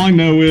 all I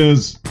know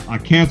is I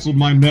canceled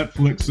my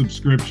Netflix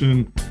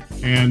subscription,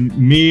 and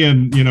me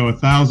and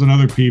 1,000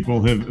 other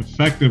people have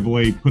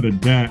effectively put a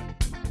dent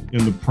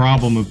in the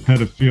problem of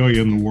pedophilia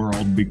in the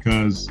world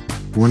because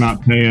we're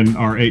not paying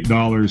our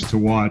 $8 to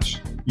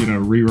watch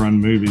rerun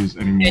movies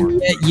anymore.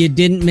 And yet you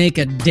didn't make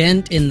a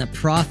dent in the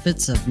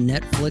profits of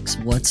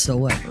Netflix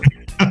whatsoever.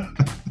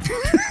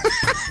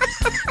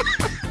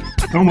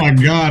 Oh my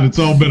God, it's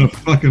all been a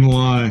fucking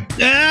lie.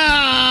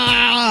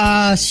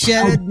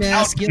 Shed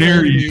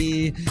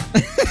masculinity.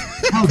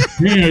 How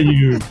dare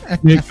you?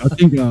 Nick,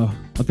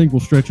 I think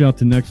we'll stretch out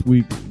to next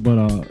week, but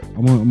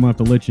I'm gonna have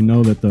to let you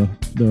know that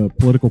the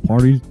political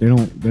parties they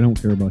don't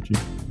care about you.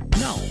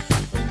 No,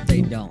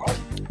 they don't.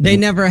 They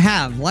never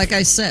have. Like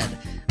I said,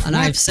 and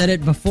I've said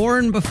it before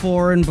and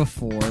before and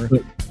before.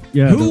 But,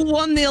 who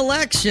won the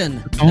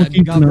election?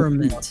 The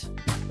government.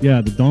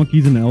 The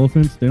donkeys and the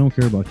elephants, they don't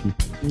care about you.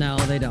 No,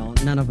 they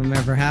don't. None of them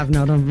ever have.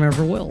 None of them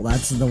ever will.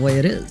 That's the way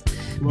it is.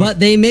 But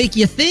they make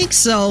you think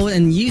so,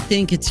 and you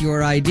think it's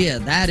your idea.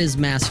 That is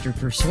master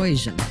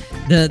persuasion.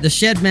 The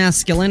shed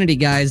masculinity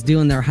guys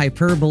doing their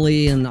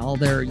hyperbole and all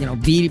their,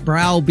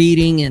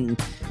 browbeating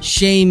and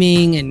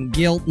shaming and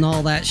guilt and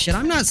all that shit.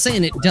 I'm not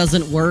saying it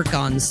doesn't work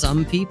on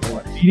some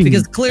people,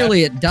 because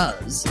clearly it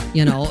does.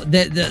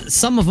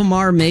 Some of them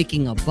are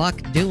making a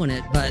buck doing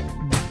it, but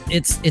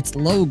it's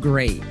low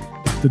grade.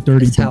 The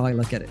dirty. That's how I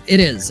look at it. It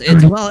is.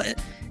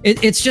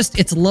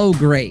 It's low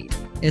grade.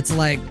 It's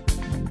like,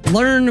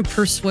 learn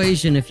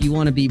persuasion if you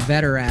want to be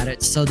better at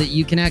it so that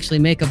you can actually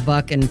make a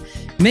buck and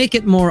make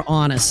it more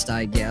honest,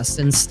 I guess,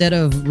 instead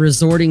of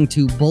resorting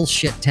to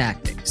bullshit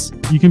tactics.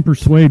 You can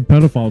persuade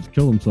pedophiles to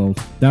kill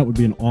themselves. That would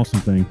be an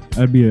awesome thing.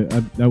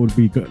 That would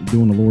be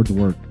doing the Lord's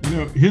work.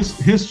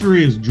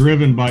 History is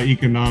driven by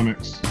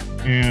economics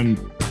and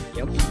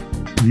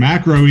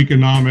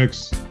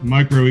macroeconomics,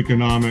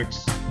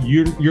 microeconomics.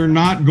 You're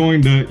not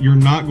going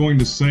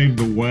to save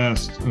the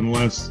West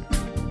unless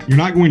you're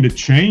not going to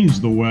change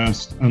the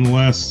West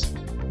unless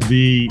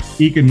the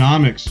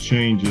economics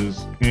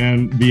changes,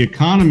 and the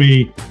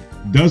economy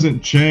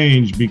doesn't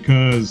change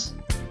because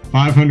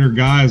 500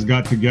 guys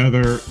got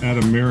together at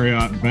a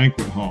Marriott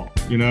banquet hall.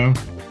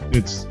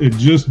 It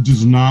just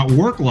does not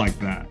work like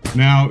that.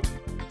 Now,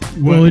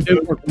 Well, it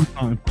did work one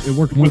time. It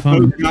worked one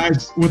time.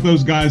 What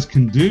those guys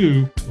can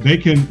do, they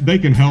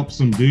can help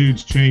some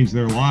dudes change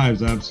their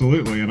lives,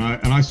 absolutely, and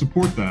I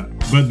support that.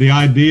 But the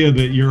idea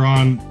that you're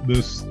on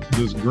this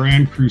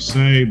grand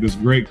crusade, this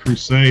great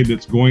crusade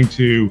that's going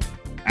to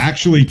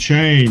actually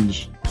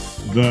change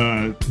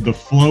the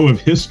flow of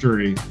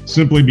history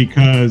simply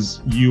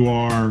because you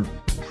are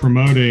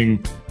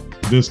promoting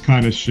this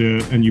kind of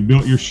shit, and you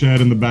built your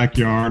shed in the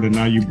backyard and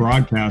now you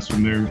broadcast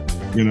from there,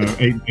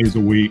 8 days a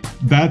week.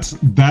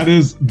 That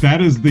is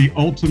the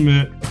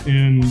ultimate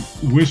in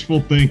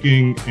wishful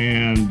thinking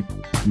and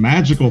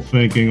magical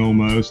thinking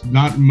almost.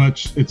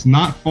 It's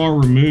not far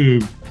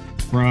removed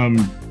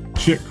from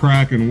chick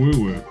crack and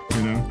woo woo,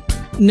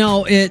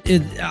 No,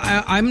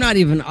 I'm not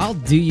even, I'll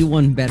do you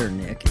one better,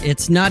 Nick.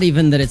 It's not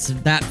even that it's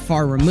that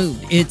far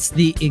removed. It's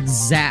the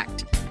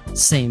exact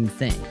same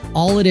thing.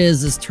 All it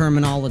is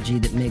terminology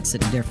that makes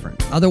it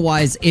different.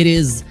 Otherwise, it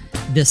is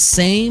the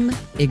same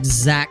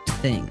exact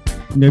thing.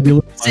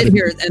 Sit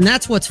here, and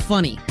that's what's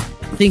funny.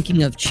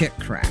 Thinking of chick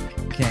crack,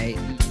 okay?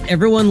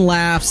 Everyone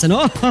laughs and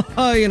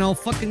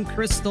fucking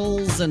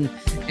crystals and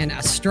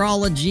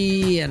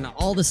astrology and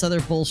all this other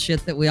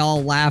bullshit that we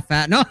all laugh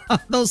at. No,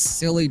 those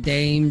silly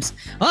dames.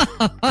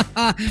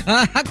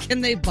 How can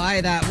they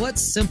buy that? What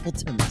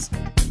simpletons?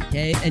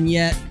 Okay, and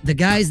yet the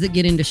guys that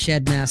get into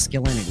shed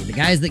masculinity, the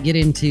guys that get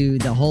into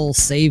the whole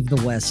save the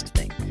West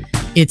thing,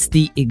 it's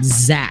the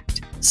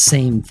exact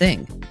same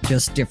thing.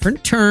 Just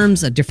different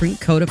terms, a different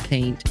coat of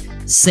paint,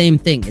 same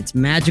thing. It's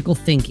magical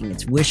thinking,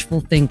 it's wishful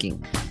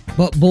thinking.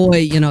 But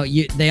boy,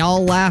 they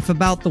all laugh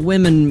about the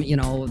women,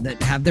 that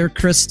have their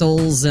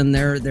crystals and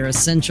their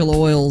essential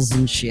oils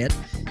and shit.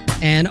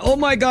 And oh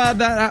my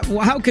God,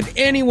 how could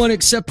anyone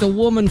except a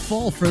woman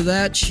fall for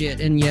that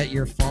shit? And yet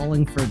you're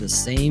falling for the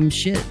same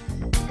shit.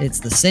 It's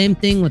the same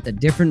thing with a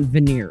different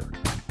veneer.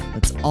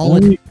 That's all.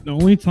 The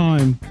only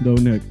time, though,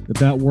 Nick,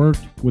 that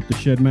worked with the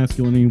shed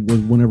masculinity was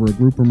whenever a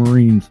group of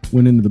Marines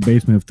went into the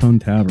basement of Tun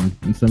Tavern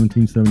in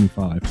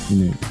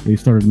 1775. They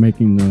started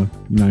making the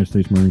United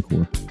States Marine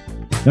Corps.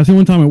 That's the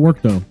only time it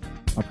worked, though.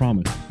 I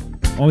promise.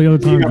 All the other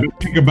time.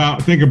 Think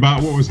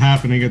about what was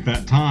happening at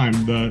that time.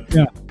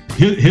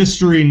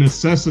 History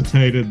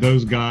necessitated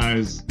those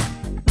guys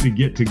to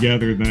get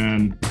together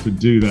then to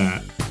do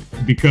that,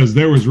 because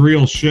there was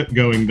real shit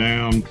going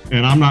down.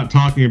 And I'm not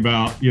talking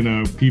about,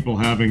 people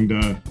having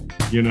to,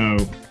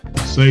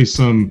 say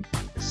some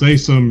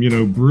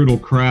brutal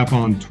crap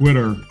on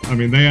Twitter. I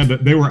mean,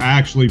 they were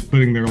actually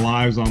putting their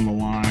lives on the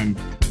line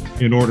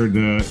in order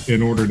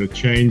to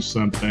change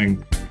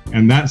something.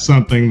 And that's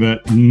something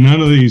that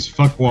none of these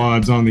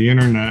fuckwads on the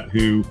internet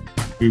who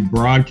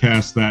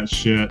broadcast that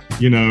shit,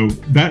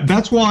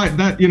 that's why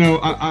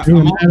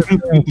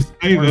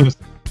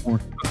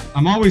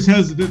I'm always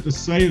hesitant to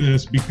say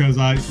this because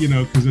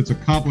because it's a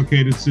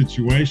complicated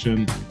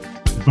situation.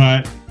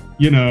 But,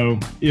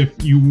 if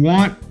you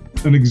want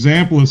an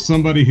example of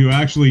somebody who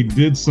actually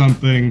did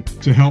something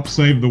to help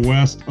save the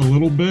West a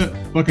little bit,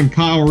 fucking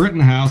Kyle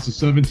Rittenhouse, a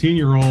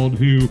 17-year-old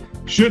who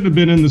shouldn't have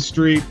been in the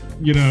street,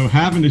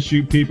 having to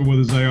shoot people with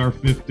his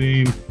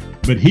AR-15,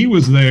 but he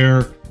was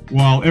there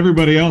while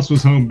everybody else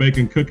was home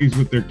baking cookies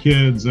with their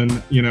kids and,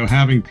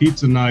 having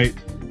pizza night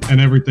and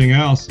everything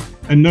else.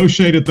 And no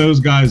shade at those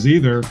guys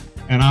either.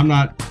 And I'm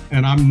not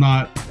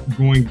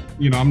going,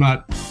 I'm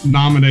not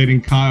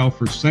nominating Kyle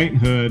for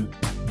sainthood,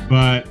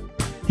 but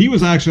he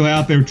was actually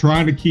out there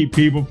trying to keep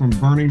people from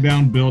burning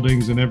down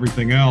buildings and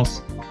everything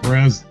else.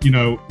 Whereas,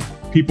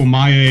 people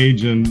my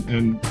age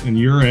and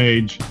your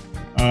age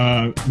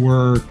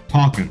were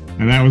talking,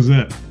 and that was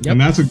it. Yep.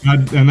 And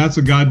that's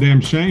a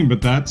goddamn shame.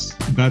 But that's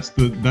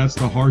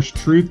the harsh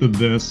truth of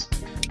this,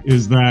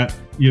 is that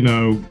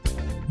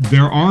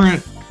there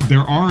aren't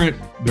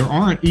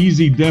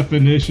easy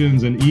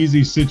definitions and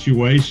easy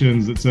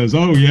situations that says,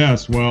 oh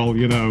yes, well,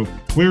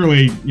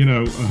 clearly,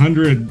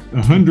 100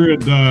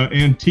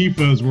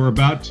 Antifas were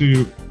about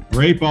to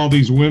rape all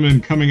these women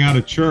coming out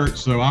of church,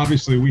 so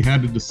obviously we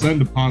had to descend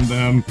upon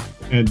them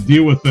and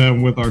deal with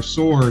them with our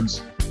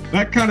swords.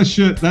 That kind of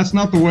shit, that's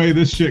not the way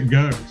this shit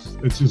goes.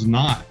 It's just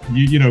not.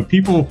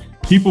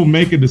 People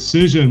make a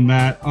decision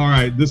that, all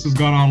right, this has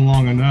gone on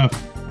long enough,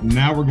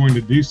 now we're going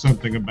to do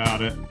something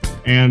about it.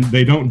 And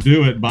they don't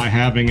do it by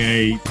having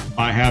a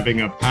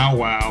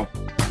powwow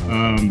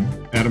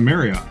at a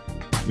Marriott.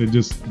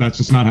 That's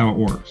just not how it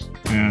works.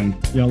 And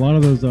yeah, a lot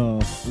of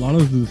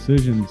those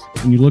decisions,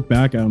 when you look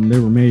back at them, they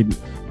were made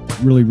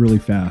really, really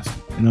fast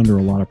and under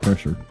a lot of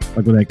pressure.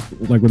 Like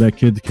with that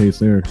kid's case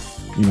there,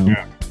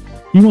 Yeah.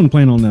 He wasn't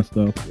planning on that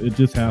stuff. It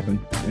just happened,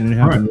 and it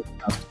happened really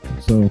fast.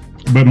 So,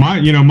 but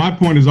my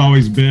point has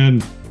always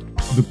been,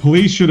 the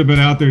police should have been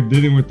out there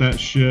dealing with that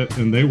shit,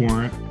 and they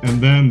weren't.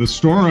 And then the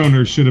store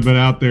owners should have been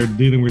out there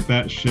dealing with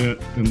that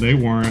shit, and they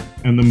weren't.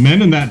 And the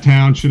men in that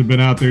town should have been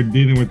out there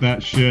dealing with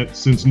that shit,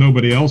 since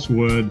nobody else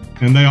would,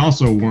 and they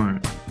also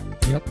weren't.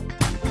 Yep.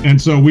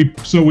 And so we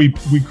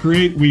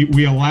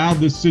allowed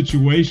this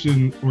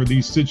situation, or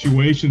these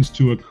situations,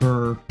 to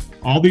occur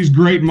all these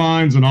great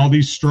minds and all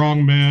these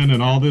strong men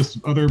and all this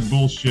other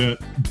bullshit,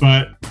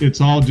 but it's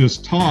all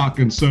just talk.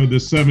 And so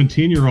this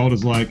 17-year-old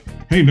is like,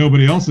 hey,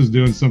 nobody else is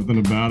doing something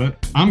about it.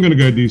 I'm going to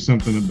go do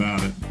something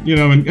about it. You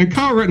know, and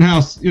Kyle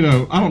Rittenhouse, you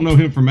know, I don't know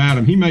him from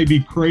Adam. He may be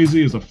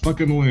crazy as a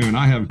fucking loon.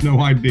 I have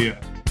no idea.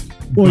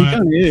 Well, he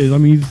kind of is. I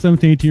mean, he's a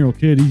 17, 18-year-old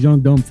kid. He's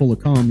young, dumb, full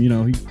of cum. You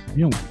know, he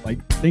don't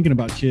like thinking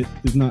about shit.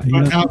 Is not.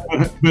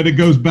 But it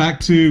goes back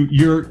to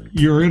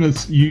you're in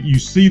you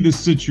see this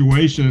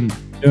situation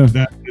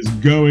that is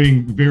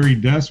going very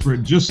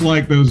desperate, just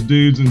like those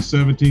dudes in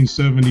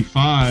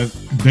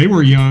 1775. They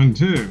were young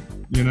too.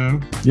 You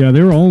know. Yeah,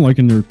 they were all like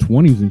in their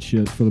 20s and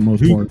shit for the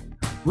most part.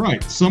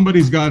 Right.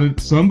 Somebody's got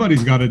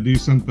to do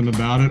something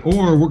about it,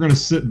 or we're going to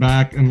sit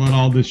back and let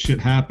all this shit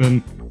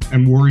happen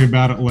and worry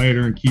about it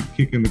later and keep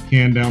kicking the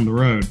can down the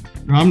road.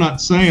 Now, I'm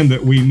not saying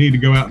that we need to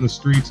go out in the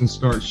streets and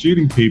start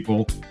shooting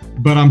people,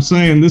 but I'm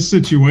saying this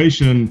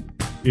situation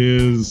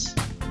is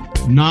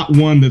not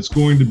one that's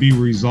going to be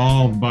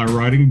resolved by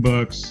writing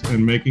books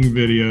and making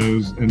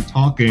videos and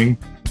talking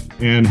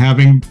and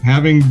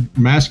having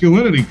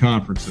masculinity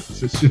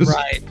conferences. It's just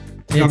right.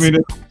 I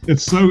mean,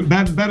 it's so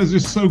that is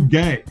just so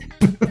gay.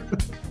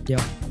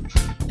 Yep.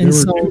 And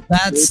so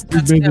that's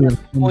kind of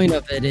the point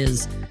of it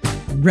is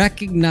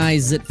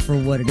recognize it for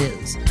what it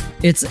is.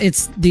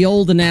 It's the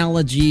old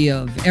analogy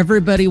of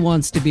everybody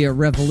wants to be a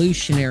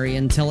revolutionary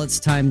until it's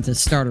time to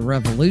start a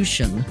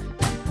revolution,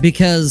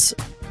 because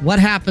what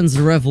happens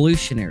to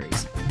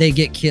revolutionaries? They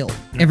get killed.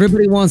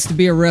 Everybody wants to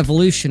be a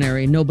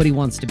revolutionary. Nobody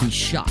wants to be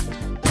shot.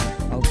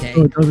 Okay.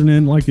 So it doesn't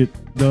end like it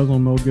does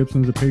on Mel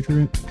Gibson's The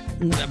Patriot?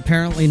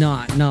 Apparently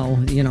not. No,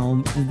 you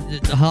know,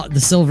 the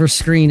silver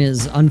screen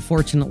is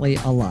unfortunately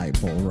a lie,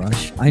 Bull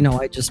Rush. I know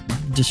I just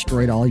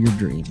destroyed all your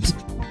dreams.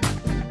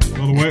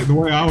 Well, the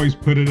way I always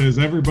put it is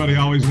everybody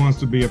always wants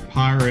to be a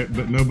pirate,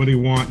 but nobody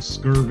wants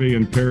scurvy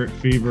and parrot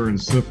fever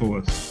and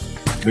syphilis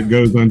that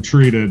goes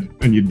untreated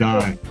and you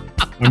die.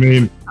 I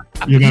mean,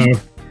 you know.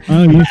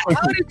 How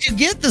did you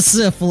get the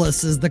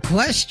syphilis is the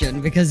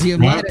question, because you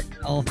might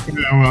have known.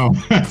 Yeah, well,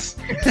 that's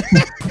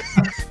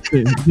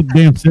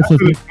damn syphilis. That's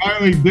a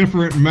entirely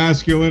different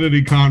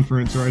masculinity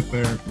conference right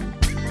there.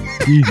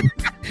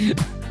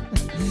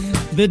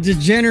 The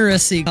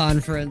degeneracy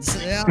conference.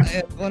 Yeah,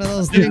 one of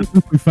those things.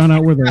 We found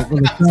out where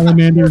the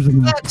salamanders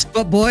and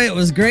but boy, it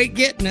was great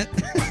getting it.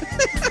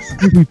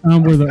 We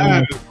found where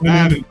that is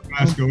the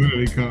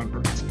masculinity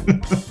conference.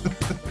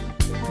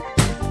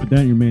 Put that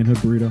in your manhood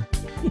burrito.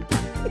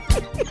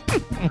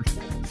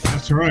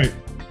 That's right.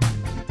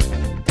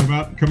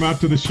 Come out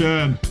to the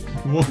shed.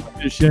 We'll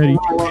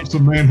want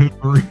some manhood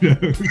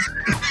burritos.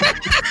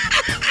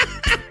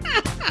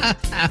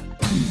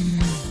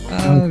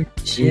 Oh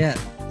shit.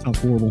 Sounds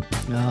horrible.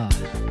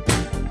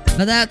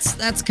 But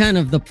that's kind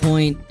of the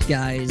point,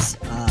 guys,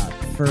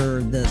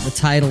 for the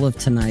title of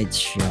tonight's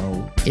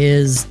show.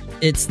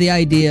 It's the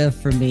idea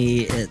for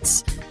me,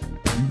 it's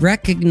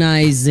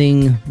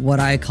recognizing what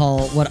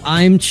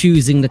I'm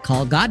choosing to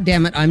call, God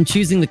damn it, I'm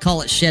choosing to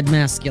call it shed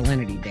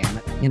masculinity, damn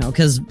it. You know,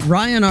 because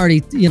Ryan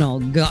already, you know,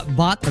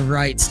 bought the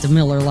rights to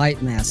Miller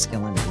Lite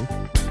masculinity.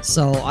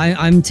 So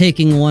I'm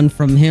taking one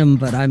from him,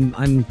 but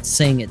I'm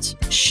saying it's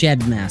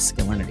shed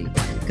masculinity.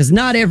 Because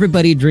not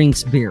everybody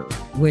drinks beer,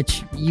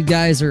 which you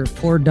guys are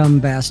poor dumb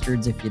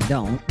bastards if you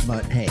don't,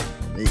 but hey,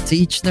 to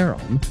each their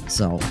own.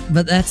 So,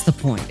 but that's the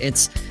point.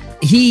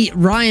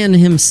 Ryan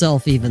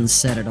himself even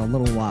said it a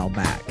little while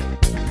back.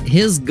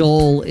 His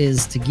goal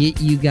is to get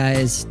you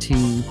guys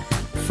to,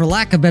 for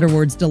lack of better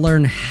words, to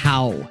learn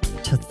how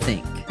to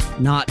think,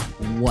 not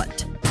what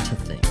to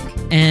think.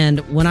 And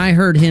when I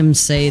heard him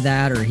say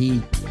that, or he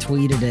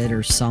tweeted it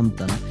or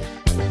something,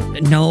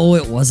 no,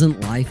 it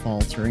wasn't life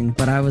altering,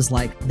 but I was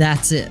like,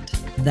 that's it.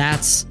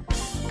 That's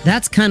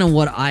kind of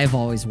what I've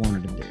always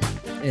wanted to do.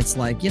 It's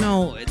like, you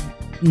know,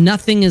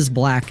 nothing is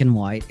black and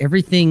white.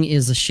 Everything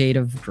is a shade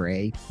of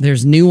gray.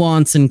 There's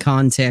nuance and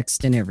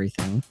context in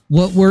everything.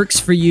 What works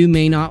for you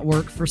may not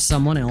work for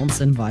someone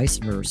else, and vice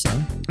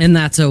versa. And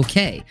that's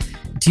okay.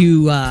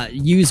 To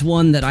use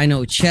one that I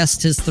know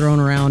Chest has thrown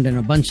around, and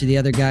a bunch of the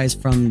other guys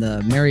from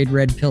the Married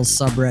Red Pill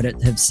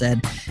subreddit have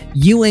said,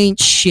 you ain't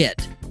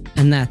shit.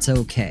 And that's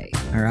okay.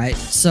 All right.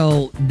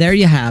 So there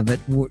you have it.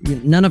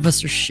 None of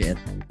us are shit,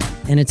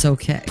 and it's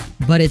okay.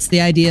 But it's the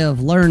idea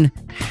of learn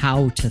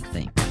how to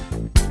think.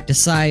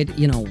 Decide,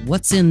 you know,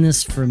 what's in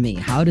this for me?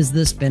 How does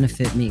this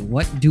benefit me?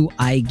 What do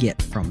I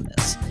get from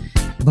this?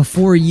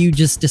 Before you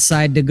just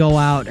decide to go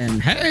out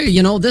and, hey,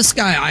 you know, this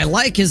guy, I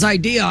like his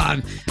idea.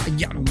 I'm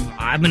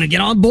going to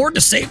get on board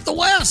to save the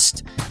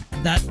West.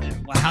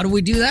 How do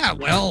we do that?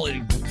 Well,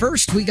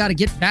 first we got to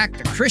get back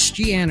to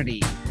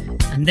Christianity.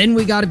 And then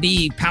we got to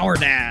be power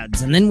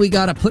dads. And then we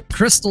got to put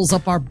crystals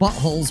up our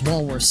buttholes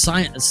while we're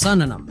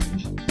sunning them.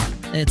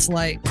 It's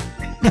like,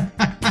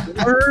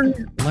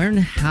 learn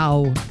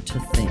how to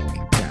think,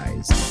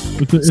 guys.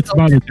 It's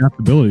about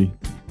adaptability.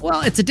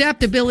 Well, it's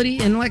adaptability.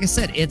 And like I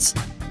said, it's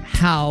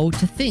how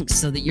to think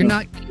so that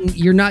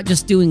you're not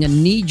just doing a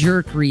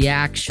knee-jerk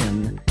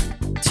reaction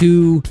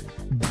to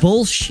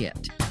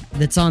bullshit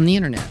that's on the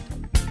internet.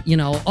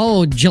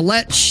 oh,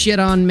 Gillette shit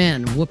on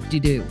men.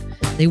 Whoop-de-doo.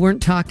 They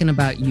weren't talking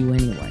about you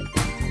anyway.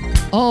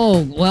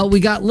 Oh, well, we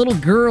got little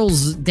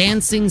girls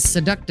dancing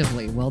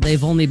seductively. Well,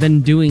 they've only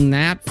been doing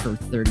that for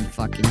 30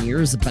 fucking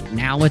years, but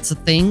now it's a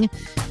thing.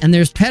 And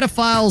there's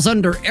pedophiles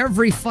under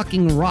every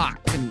fucking rock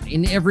and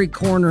in every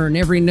corner and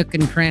every nook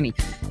and cranny.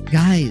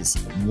 Guys,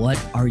 what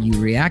are you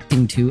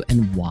reacting to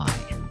and why?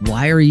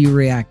 Why are you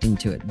reacting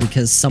to it?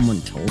 Because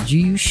someone told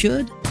you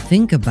should?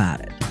 Think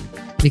about it.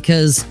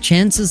 Because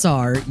chances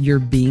are you're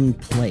being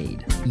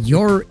played.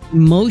 Your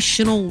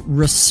emotional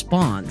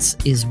response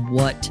is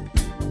what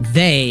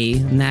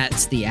and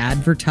that's the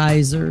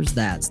advertisers,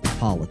 that's the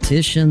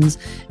politicians,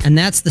 and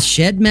that's the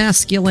shed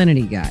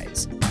masculinity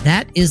guys.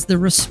 That is the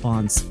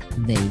response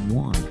they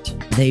want.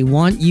 They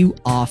want you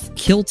off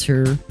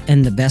kilter,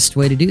 and the best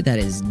way to do that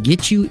is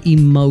get you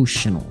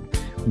emotional.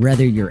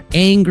 Whether you're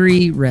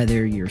angry,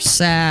 whether you're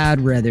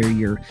sad, whether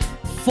you're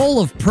full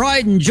of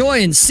pride and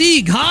joy and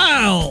Sieg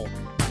Heil,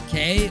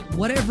 okay?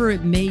 Whatever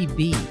it may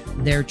be,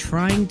 they're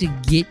trying to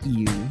get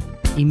you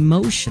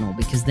emotional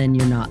because then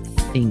you're not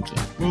thinking.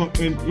 Well,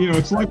 and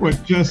it's like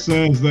what Jess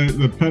says, that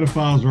the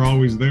pedophiles are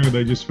always there.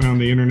 They just found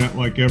the internet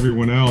like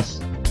everyone else.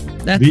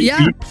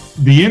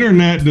 The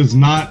internet does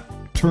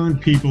not turn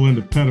people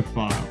into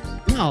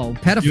pedophiles. No,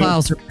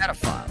 pedophiles are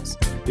pedophiles.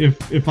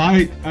 If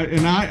I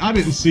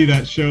didn't see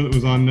that show that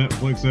was on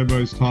Netflix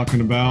everybody's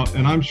talking about,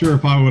 and I'm sure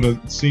if I would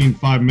have seen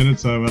 5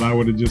 minutes of it, I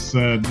would have just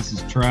said this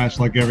is trash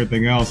like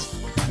everything else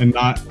and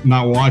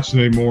not watched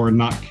it anymore and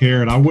not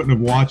cared. I wouldn't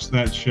have watched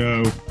that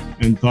show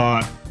and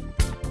thought,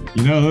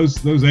 those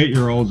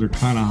 8-year-olds are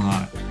kind of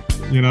hot.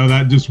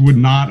 That just would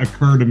not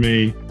occur to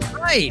me.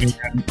 Right.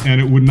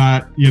 And it would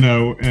not,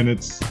 and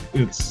it's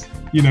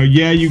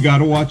you got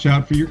to watch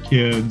out for your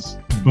kids,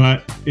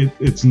 but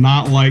it's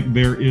not like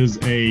there is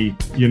a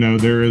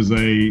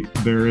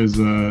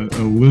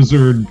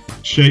lizard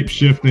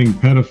shape-shifting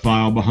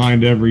pedophile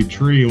behind every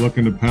tree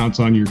looking to pounce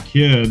on your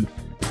kid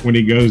when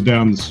he goes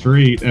down the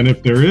street. And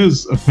if there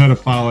is a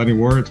pedophile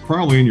anywhere, it's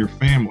probably in your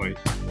family,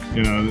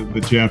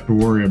 that you have to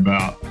worry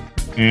about.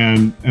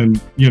 And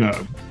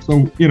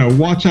so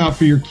watch out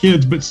for your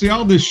kids. But see,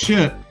 all this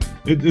shit,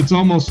 it's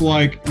almost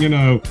like,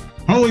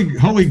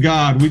 holy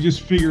God, we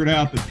just figured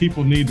out that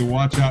people need to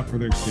watch out for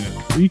their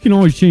kids. You can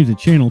always change the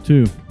channel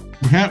too.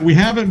 We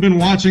haven't been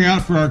watching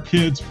out for our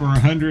kids for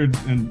 100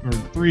 or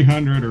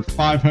 300 or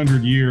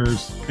 500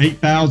 years,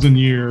 8,000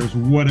 years,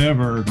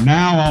 whatever.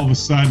 Now all of a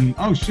sudden,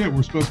 oh shit,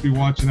 we're supposed to be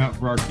watching out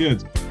for our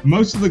kids.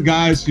 Most of the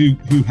guys who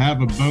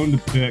have a bone to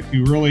pick,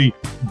 who really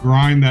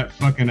grind that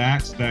fucking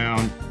axe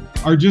down,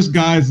 are just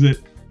guys that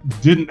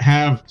didn't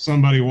have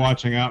somebody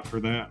watching out for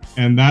them.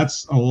 And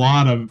that's a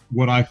lot of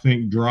what I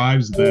think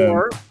drives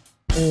them.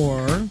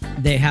 Or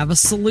they have a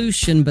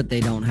solution, but they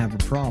don't have a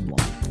problem.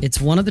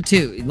 It's one of the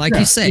two. Like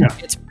you say,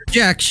 it's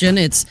projection.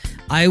 It's,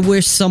 I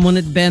wish someone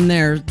had been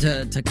there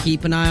to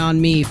keep an eye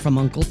on me from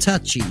Uncle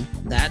Touchy.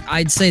 That,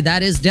 I'd say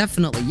that is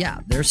definitely,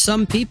 there's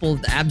some people,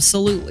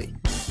 absolutely.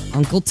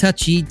 Uncle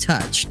Touchy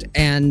touched.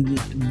 And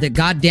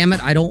goddamn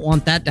it, I don't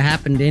want that to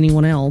happen to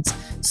anyone else.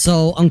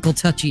 So Uncle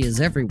Touchy is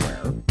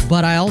everywhere.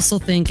 But I also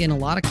think in a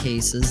lot of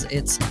cases,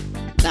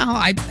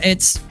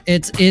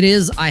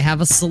 I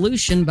have a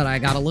solution, but I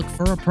got to look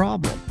for a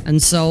problem.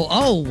 And so,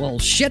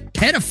 shit,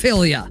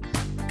 pedophilia.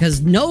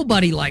 Because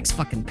nobody likes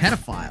fucking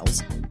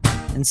pedophiles.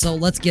 And so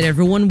let's get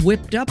everyone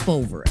whipped up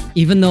over it.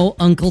 Even though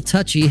Uncle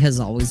Touchy has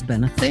always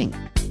been a thing.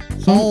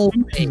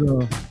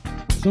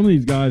 Some of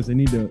these guys, they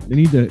need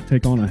to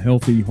take on a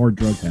healthy hard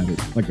drug habit,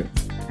 like a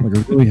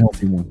really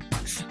healthy one.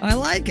 I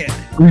like it.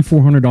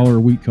 $300-400 a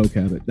week coke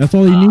habit. That's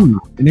all they need,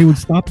 and they would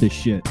stop this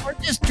shit. Or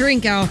just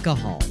drink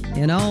alcohol.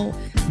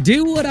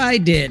 Do what I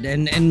did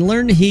and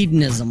learn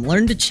hedonism.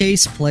 Learn to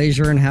chase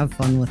pleasure and have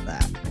fun with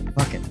that.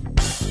 Fuck it.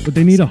 But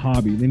they need a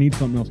hobby. They need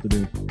something else to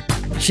do.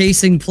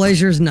 Chasing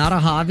pleasure is not a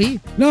hobby?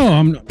 No,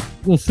 I'm not.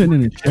 Well, sitting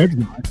in a shed's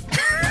not.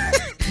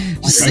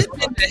 Sitting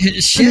in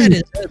a shed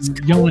is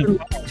yelling.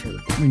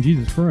 I mean,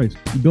 Jesus Christ!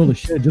 You build a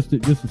shed just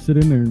to sit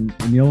in there and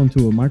yell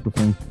into a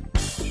microphone.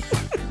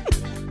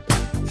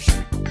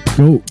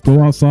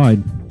 Go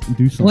outside and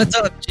do something. What's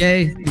up,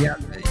 Jay? Yeah,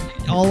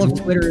 all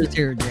of Twitter is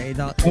here, Jay.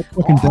 Our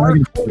corner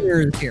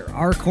is here.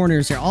 Our corner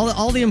is here.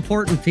 All the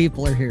important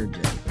people are here,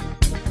 Jay.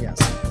 Yes.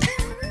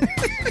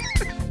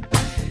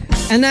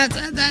 And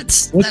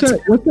that's what's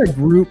that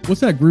group?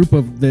 What's that group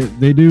of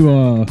they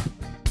do?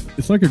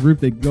 It's like a group.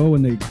 They go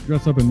and they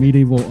dress up in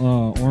medieval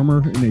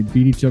armor and they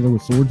beat each other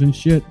with swords and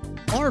shit.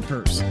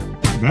 LARPers.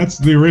 That's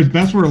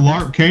where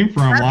LARP came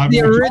from. That's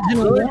the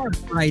original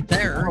LARP right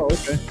there. Oh,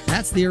 okay.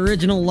 That's the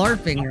original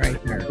LARPing right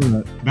there.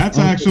 That's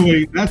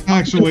actually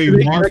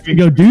LARPing.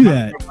 Go do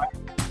that.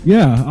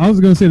 Yeah, I was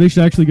gonna say they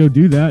should actually go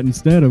do that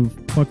instead of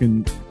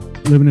fucking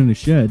living in a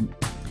shed.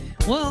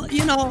 Well,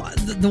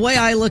 the way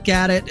I look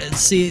at it,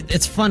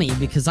 it's funny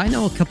because I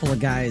know a couple of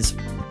guys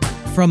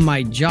from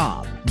my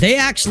job. They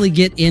actually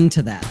get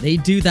into that. They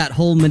do that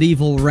whole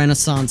medieval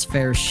Renaissance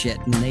fair shit,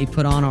 and they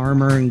put on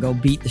armor and go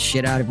beat the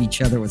shit out of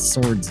each other with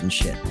swords and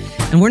shit.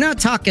 And we're not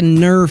talking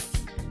Nerf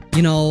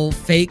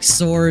fake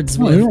swords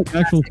Oh, with they're like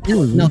actual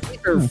swords. no, man.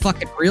 these are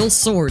fucking real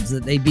swords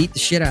that they beat the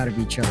shit out of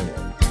each other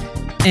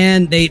with.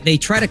 And they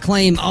try to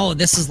claim, oh,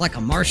 this is like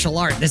a martial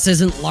art. This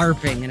isn't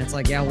LARPing. And it's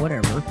like, yeah,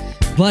 whatever.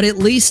 But at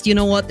least, you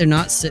know what? They're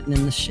not sitting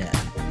in the shed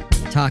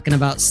talking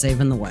about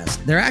saving the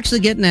West. They're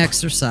actually getting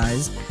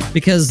exercise,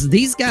 because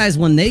these guys,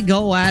 when they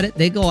go at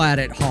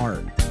it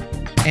hard.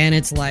 And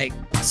it's like,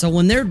 so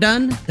when they're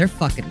done, they're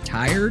fucking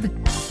tired.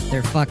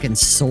 They're fucking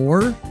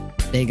sore.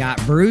 They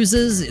got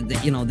bruises.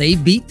 They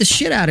beat the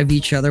shit out of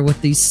each other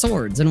with these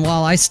swords. And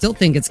while I still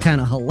think it's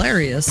kind of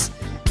hilarious,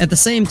 at the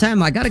same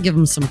time, I got to give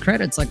them some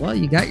credit. It's like, well,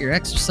 you got your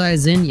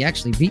exercise in. You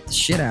actually beat the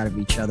shit out of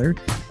each other.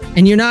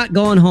 And you're not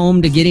going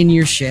home to get in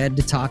your shed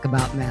to talk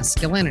about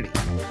masculinity.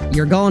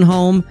 You're going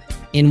home.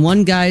 In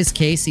one guy's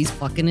case, he's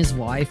fucking his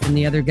wife. In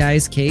the other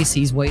guy's case,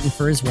 he's waiting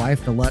for his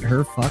wife to let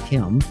her fuck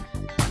him.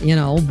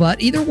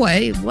 But either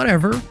way,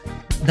 whatever.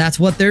 That's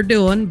what they're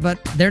doing,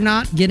 but they're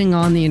not getting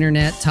on the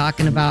internet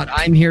talking about,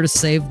 I'm here to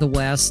save the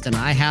West and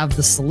I have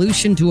the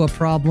solution to a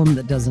problem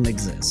that doesn't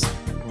exist.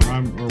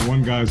 Or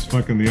one guy's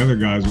fucking the other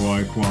guy's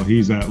wife while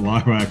he's at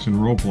live action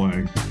role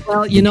playing.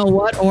 Well, you know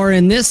what? Or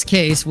in this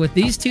case, with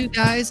these two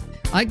guys,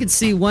 I could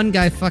see one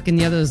guy fucking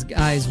the other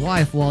guy's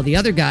wife while the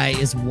other guy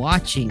is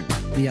watching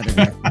the other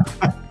guy.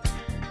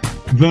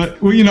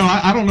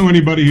 I don't know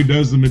anybody who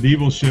does the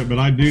medieval shit, but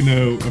I do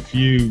know a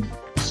few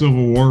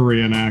Civil War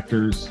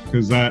reenactors,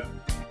 because that,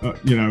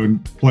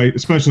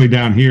 especially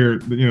down here,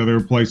 there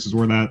are places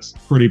where that's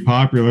pretty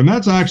popular. And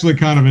that's actually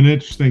kind of an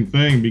interesting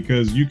thing,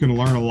 because you can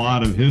learn a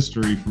lot of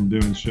history from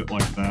doing shit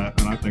like that.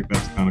 And I think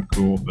that's kind of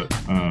cool. But,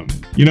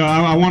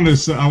 I wanted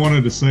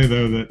to say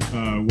though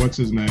that, what's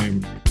his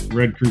name?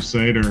 Red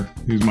Crusader,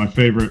 who's my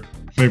favorite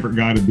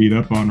guy to beat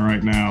up on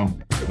right now.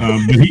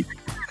 But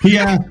he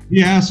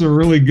asks a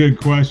really good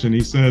question.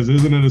 He says,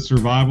 isn't it a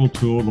survival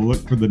tool to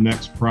look for the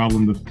next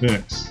problem to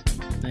fix?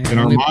 In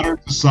our modern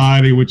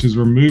society, which has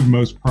removed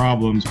most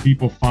problems,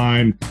 people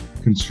find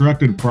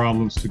constructed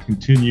problems to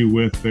continue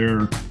with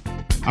their,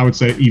 I would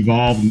say,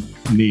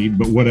 evolved need,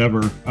 but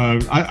whatever.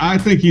 I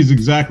think he's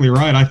exactly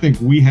right. I think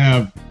we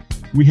have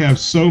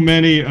so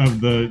many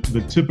of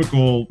the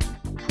typical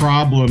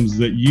problems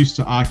that used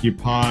to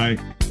occupy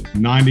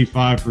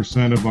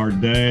 95% of our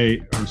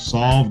day are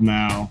solved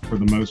now, for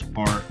the most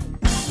part,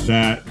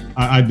 that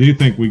I do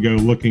think we go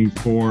looking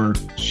for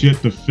shit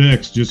to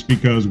fix just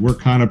because we're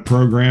kind of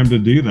programmed to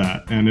do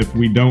that. And if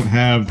we don't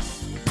have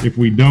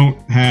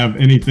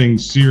anything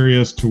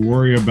serious to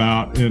worry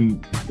about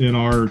in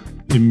our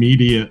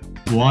immediate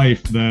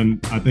life,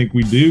 then I think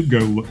we do go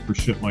look for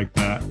shit like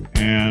that.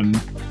 And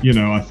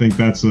I think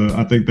that's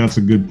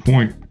a good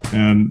point.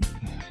 And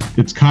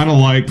it's kind of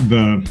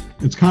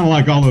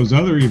like all those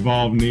other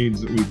evolved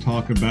needs that we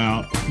talk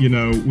about.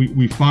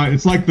 We find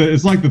it's like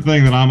the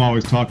thing that I'm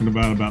always talking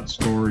about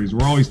stories.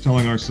 We're always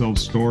telling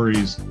ourselves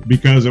stories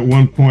because at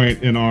one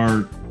point in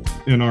our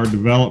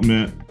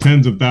development,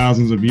 tens of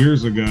thousands of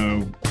years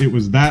ago, it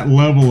was that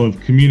level of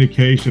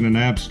communication and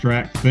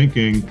abstract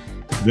thinking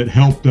that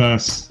helped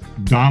us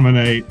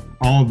dominate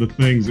all of the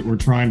things that were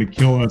trying to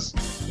kill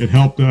us. It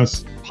helped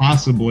us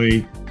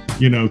possibly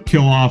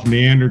kill off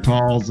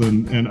Neanderthals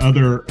and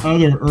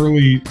other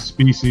early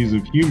species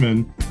of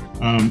human,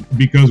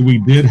 because we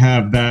did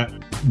have that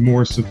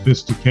more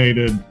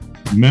sophisticated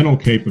mental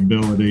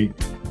capability.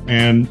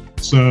 And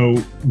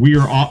so we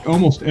are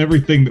almost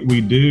everything that we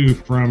do,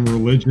 from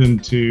religion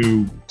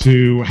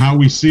to how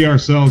we see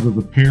ourselves as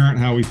a parent,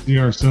 how we see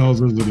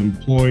ourselves as an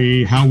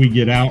employee, how we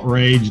get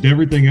outraged,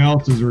 everything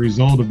else is a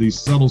result of these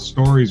subtle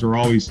stories we're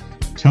always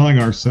telling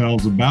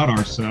ourselves about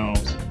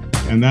ourselves.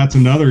 And that's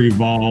another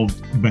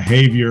evolved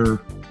behavior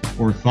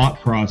or thought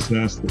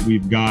process that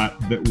we've got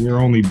that we're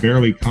only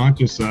barely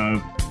conscious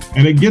of.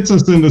 And it gets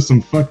us into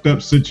some fucked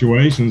up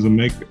situations and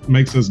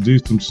makes us do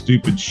some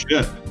stupid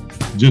shit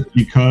just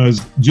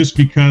because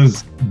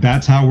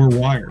that's how we're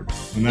wired.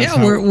 And that's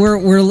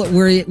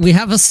we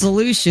have a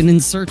solution in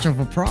search of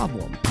a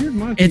problem.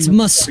 It's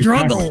my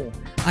struggle.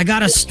 I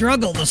gotta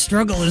struggle. The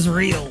struggle is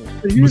real.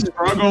 The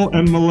struggle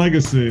and the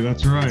legacy.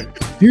 That's right.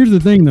 Here's the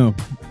thing, though.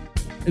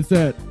 It's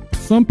that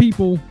some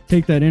people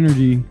take that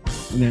energy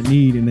and that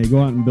need and they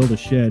go out and build a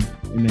shed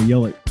and they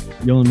yell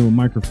into a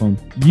microphone.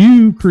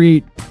 You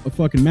create a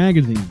fucking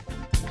magazine,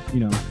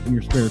 in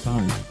your spare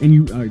time.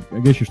 And I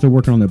guess you're still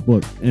working on that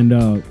book. And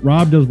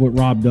Rob does what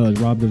Rob does.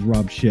 Rob does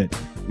Rob shit,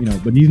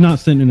 but he's not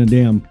sitting in a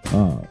damn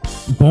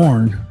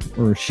barn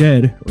or a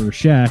shed or a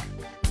shack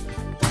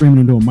screaming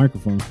into a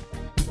microphone.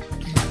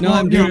 No,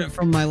 I'm doing it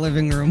from my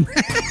living room.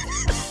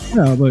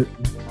 Yeah, but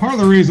part of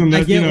the reason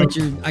that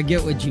I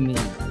get what you mean.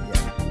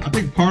 I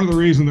think part of the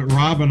reason that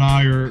Rob and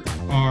I are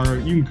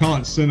you can call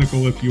it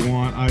cynical if you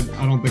want. I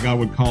don't think I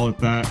would call it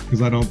that,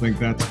 because I don't think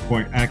that's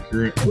quite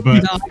accurate.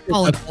 But I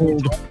call it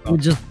old. We're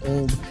just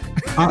old.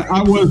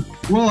 I was,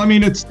 well, I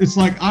mean, it's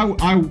like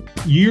I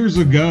years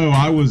ago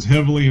I was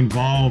heavily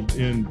involved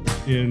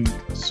in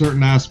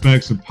certain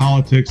aspects of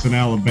politics in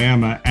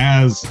Alabama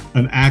as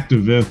an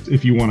activist,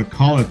 if you want to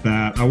call it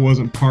that. I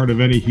wasn't part of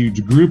any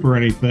huge group or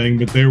anything,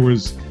 but there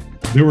was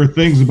there were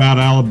things about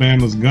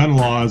Alabama's gun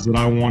laws that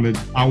I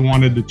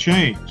wanted to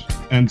change.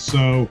 And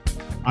so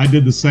I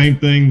did the same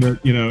thing that,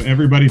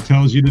 everybody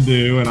tells you to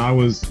do. And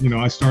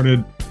I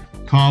started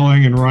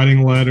calling and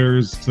writing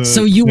letters to.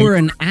 So you were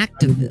an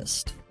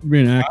activist.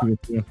 Being an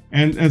activist, yeah.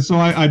 And so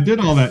I did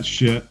all that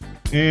shit,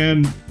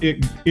 and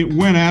it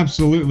went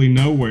absolutely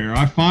nowhere.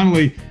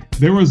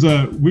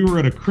 We were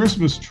at a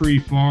Christmas tree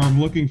farm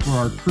looking for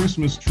our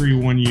Christmas tree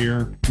one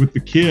year with the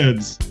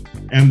kids,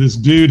 and this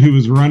dude who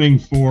was running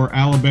for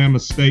Alabama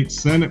State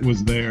Senate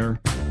was there.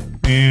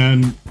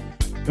 And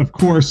of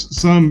course,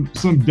 some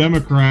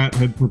Democrat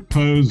had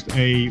proposed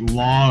a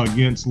law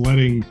against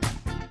letting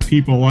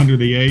people under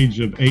the age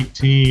of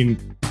 18,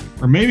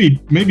 or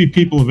maybe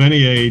people of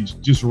any age,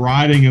 just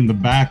riding in the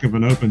back of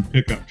an open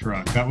pickup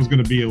truck. That was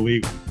going to be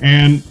illegal.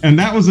 And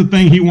that was the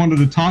thing he wanted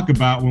to talk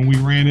about when we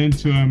ran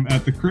into him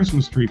at the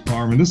Christmas tree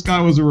farm. And this guy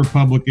was a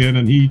Republican,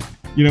 and he,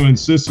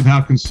 insisted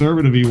how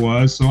conservative he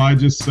was. So I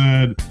just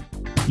said,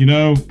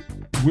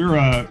 we're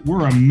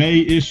a May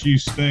issue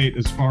state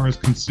as far as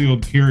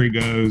concealed carry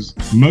goes.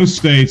 Most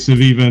states have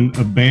even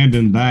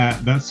abandoned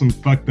that. That's some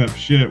fucked up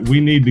shit.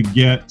 We need to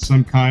get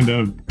some kind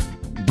of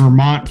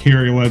Vermont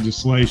carry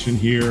legislation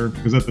here,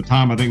 because at the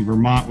time I think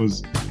Vermont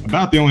was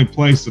about the only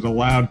place that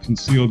allowed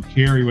concealed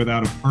carry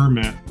without a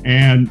permit.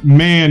 And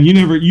man,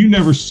 you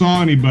never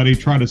saw anybody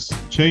try to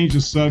change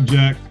the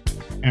subject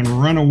and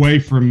run away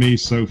from me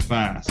so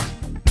fast.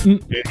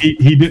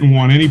 He didn't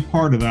want any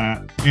part of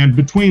that. And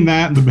between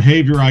that and the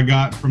behavior I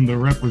got from the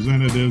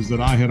representatives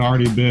that I had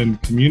already been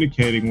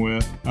communicating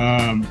with,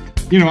 I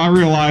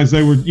realized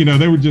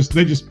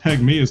they just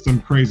pegged me as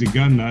some crazy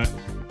gun nut.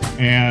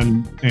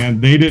 And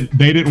they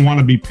didn't want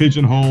to be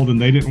pigeonholed, and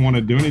they didn't want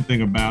to do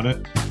anything about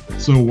it.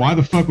 So why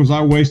the fuck was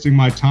I wasting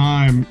my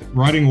time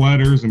writing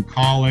letters and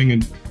calling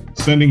and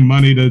sending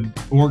money to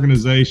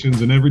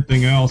organizations and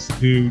everything else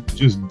who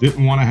just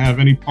didn't want to have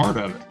any part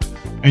of it?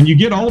 And you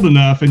get old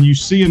enough and you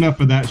see enough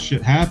of that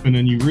shit happen,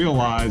 and you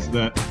realize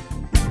that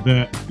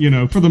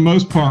for the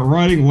most part,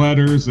 writing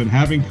letters and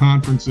having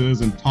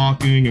conferences and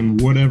talking and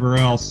whatever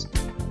else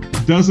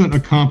doesn't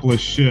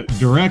accomplish shit.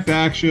 Direct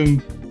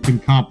action can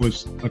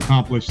accomplish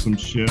some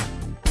shit,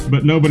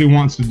 but nobody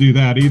wants to do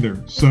that either.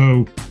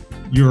 So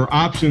your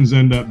options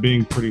end up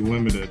being pretty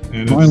limited.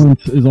 And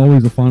violence is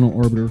always the final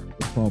arbiter of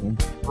the problem.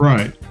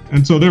 Right.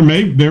 And so there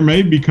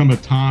may become a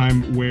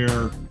time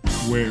where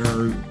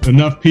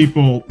enough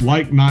people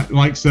like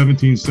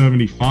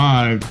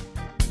 1775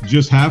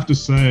 just have to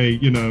say,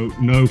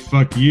 no,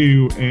 fuck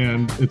you,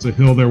 and it's a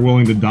hill they're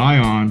willing to die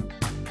on.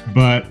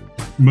 But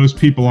most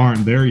people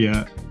aren't there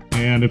yet.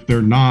 And if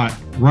they're not,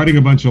 writing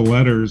a bunch of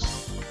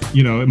letters,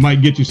 it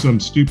might get you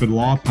some stupid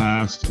law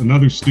passed,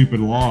 another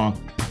stupid law,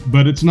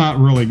 but it's not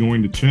really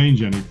going to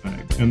change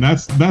anything. And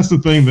that's the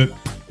thing, that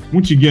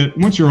once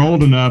you're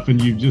old enough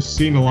and you've just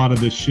seen a lot of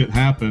this shit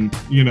happen,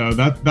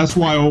 that's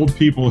why old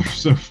people are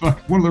so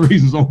one of the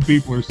reasons old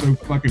people are so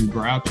fucking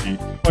grouchy.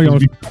 Oh,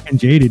 you're fucking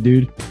jaded,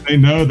 dude. They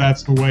know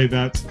that's the way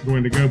that's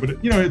going to go. But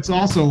it's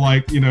also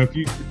like, if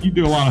you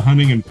do a lot of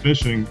hunting and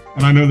fishing,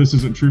 and I know this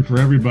isn't true for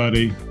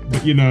everybody,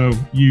 but you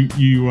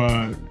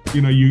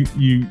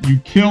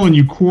kill and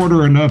you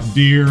quarter enough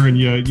deer, and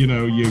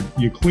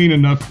you clean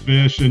enough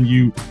fish, and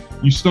you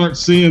start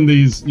seeing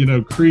these,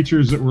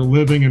 creatures that were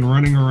living and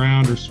running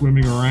around or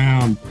swimming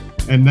around.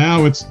 And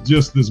now it's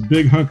just this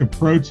big hunk of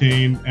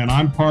protein, and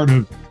I'm part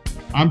of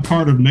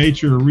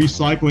nature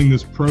recycling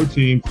this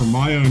protein for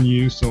my own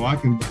use so I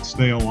can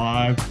stay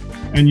alive.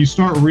 And you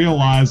start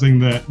realizing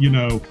that,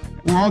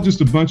 we're all just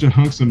a bunch of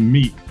hunks of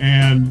meat.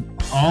 And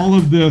all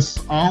of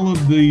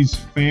these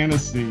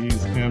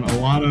fantasies, and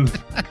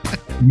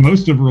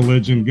most of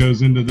religion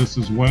goes into this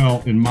as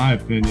well, in my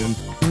opinion.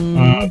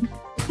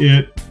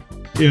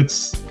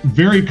 It's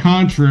very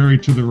contrary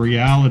to the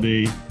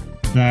reality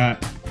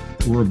that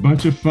we're a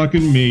bunch of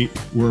fucking meat,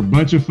 we're a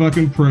bunch of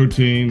fucking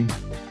protein.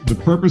 The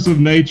purpose of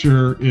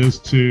nature is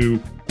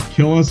to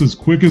kill us as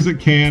quick as it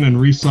can and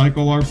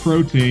recycle our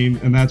protein,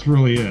 and that's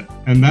really it.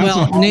 And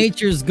that's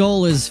nature's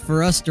goal is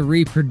for us to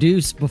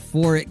reproduce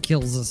before it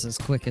kills us as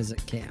quick as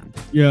it can.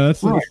 Yeah,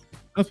 that's right.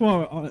 That's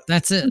why.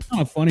 That's it. It's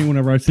kind of funny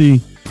whenever I see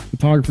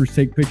photographers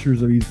take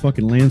pictures of these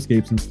fucking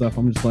landscapes and stuff.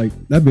 I'm just like,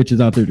 that bitch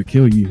is out there to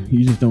kill you.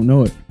 You just don't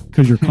know it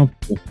because you're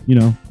comfortable.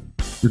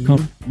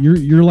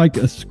 You're like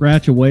a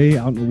scratch away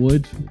out in the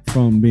woods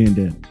from being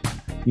dead.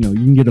 You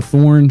can get a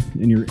thorn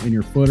in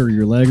your foot or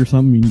your leg or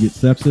something. You can get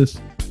sepsis.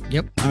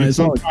 Yep.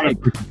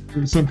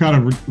 It's some kind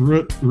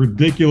of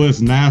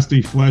ridiculous,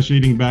 nasty,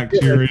 flesh-eating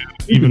bacteria.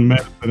 Yeah, even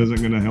medicine isn't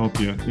going to help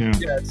you. Yeah.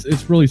 Yeah,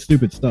 it's really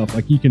stupid stuff.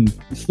 Like, you can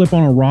slip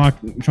on a rock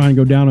trying to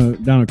go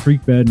down a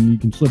creek bed, and you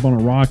can slip on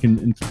a rock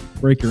and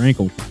break your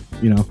ankle.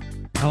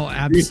 Oh,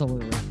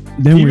 absolutely.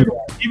 Then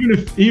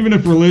even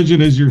if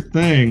religion is your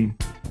thing,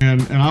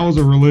 and I was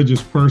a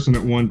religious person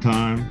at one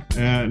time,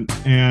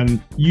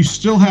 and you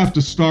still have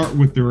to start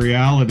with the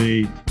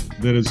reality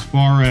that as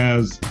far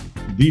as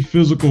the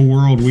physical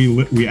world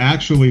we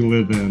actually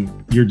live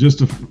in, you're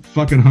just a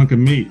fucking hunk of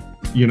meat.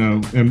 you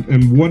know,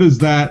 and what does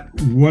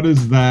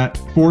that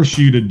force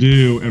you to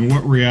do, and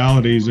what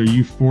realities are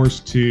you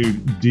forced to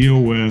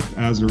deal with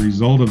as a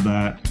result of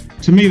that?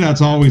 To me,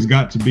 that's always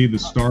got to be the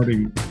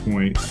starting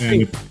point.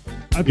 And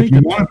if you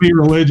want to be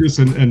religious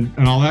and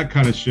all that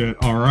kind of shit,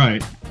 all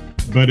right.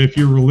 But if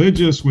you're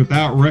religious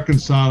without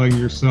reconciling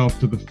yourself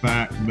to the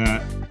fact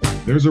that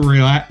there's a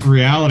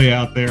reality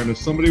out there, and if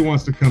somebody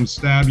wants to come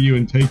stab you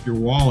and take your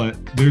wallet,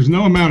 there's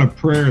no amount of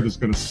prayer that's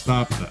going to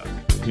stop that.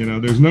 You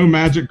know, there's no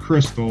magic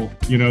crystal.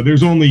 You know,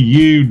 there's only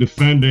you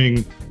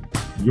defending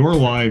your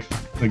life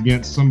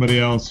against somebody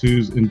else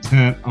who's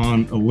intent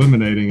on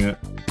eliminating it.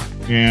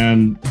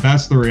 And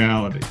that's the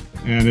reality.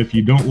 And if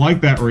you don't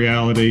like that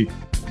reality,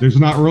 there's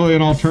not really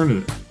an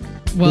alternative.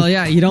 Well,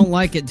 yeah, you don't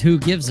like it. Who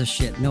gives a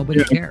shit?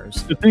 Nobody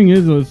cares. The thing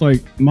is, it's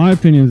like, my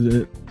opinion is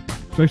that,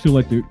 especially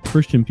like the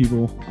Christian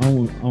people, I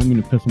don't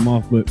mean to piss them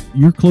off, but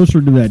you're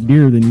closer to that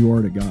deer than you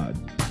are to God,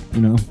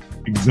 you know?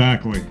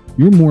 Exactly.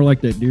 You're more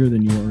like that deer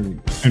than you are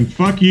to... And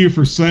fuck you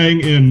for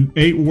saying in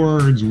 8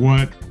 words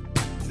what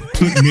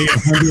took me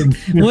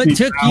 150,000 what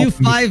took you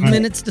 5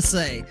 minutes to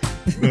say.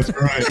 That's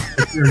right.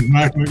 You're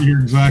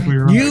exactly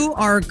right. You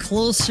are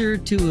closer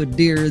to a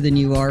deer than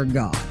you are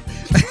God.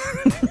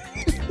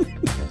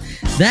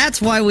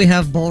 That's why we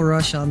have Bull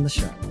Rush on the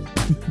show.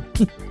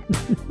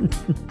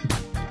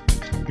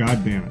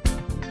 God damn it.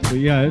 But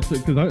yeah, it's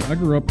because I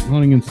grew up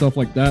hunting and stuff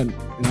like that,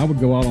 and I would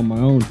go out on my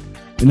own,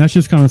 and that's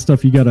just kind of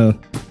stuff you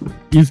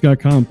just gotta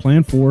kind of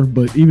plan for.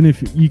 But even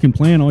if you can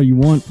plan all you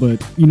want,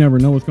 but you never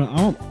know what's going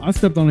on. I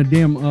stepped on a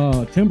damn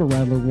timber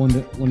rattler one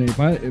day.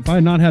 If I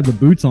had not had the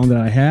boots on that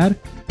I had,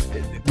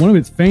 one of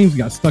its fangs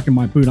got stuck in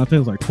my boot. I think I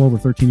was like 12 or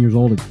 13 years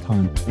old at the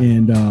time,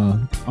 and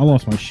I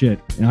lost my shit.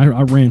 And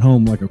I ran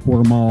home like a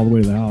quarter mile all the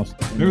way to the house.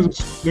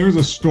 There's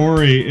a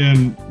story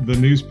in the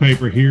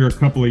newspaper here a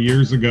couple of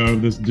years ago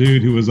of this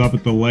dude who was up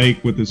at the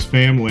lake with his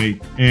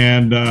family,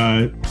 and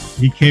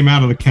he came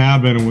out of the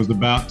cabin and was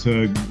about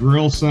to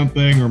grill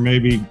something or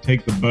maybe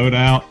take the boat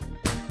out,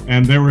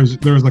 and there was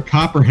a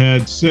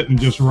copperhead sitting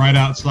just right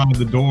outside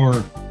the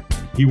door.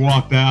 He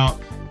walked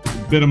out,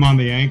 bit him on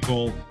the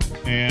ankle,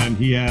 and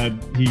he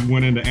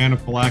went into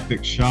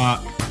anaphylactic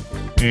shock,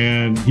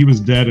 and he was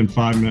dead in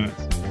 5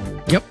 minutes.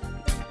 Yep.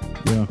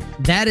 Yeah.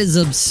 That is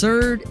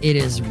absurd. It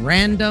is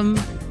random.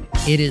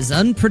 It is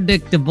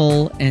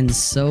unpredictable, and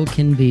so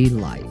can be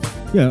life.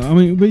 Yeah, I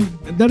mean, but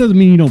that doesn't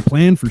mean you don't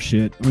plan for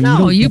shit. I mean,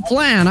 no, you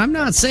plan. I'm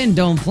not saying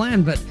don't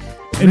plan, but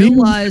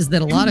realize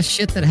that a lot of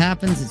shit that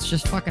happens, it's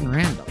just fucking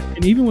random.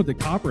 And even with the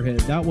copperhead,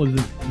 that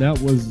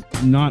was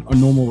not a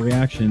normal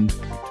reaction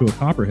to a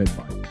copperhead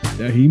bite.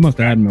 He must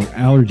have had an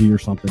allergy or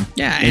something.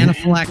 Yeah,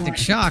 anaphylactic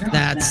shock.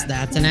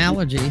 That's an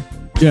allergy.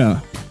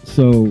 Yeah,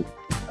 so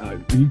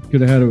he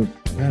could have had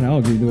an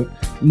allergy to it.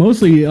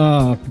 Mostly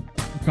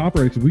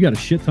copperheads, we got a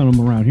shit ton of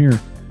them around here,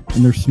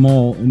 and they're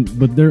small,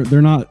 but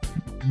they're not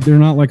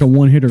like a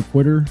one-hitter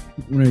quitter.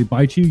 When they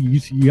bite you,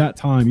 you got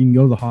time. You can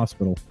go to the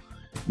hospital.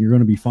 You're going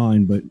to be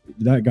fine. But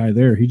that guy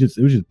there, it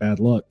was just bad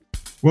luck.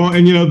 Well,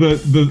 and you know,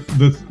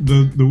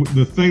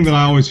 the thing that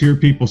I always hear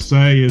people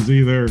say is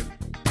either,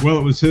 well,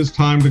 it was his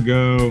time to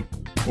go,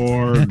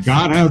 or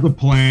God has a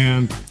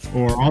plan,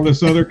 or all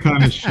this other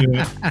kind of shit.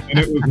 And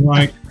it was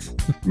like,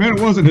 man,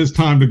 it wasn't his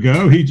time to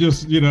go. He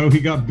just, he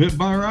got bit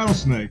by a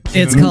rattlesnake.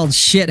 It's called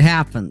shit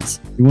happens.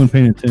 He wasn't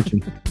paying attention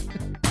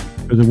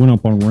because it went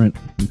up on rent.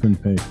 He couldn't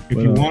pay. If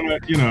you want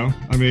to,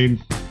 I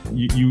mean,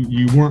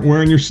 you weren't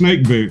wearing your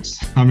snake boots.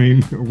 I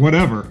mean,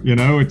 whatever,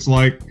 it's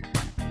like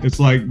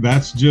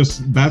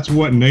that's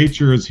what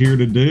nature is here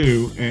to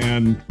do,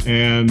 and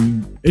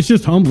it's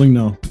just humbling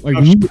though. Like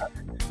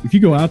if you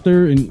go out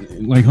there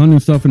and like hunting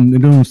stuff and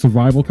doing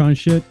survival kind of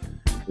shit,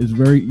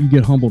 you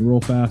get humbled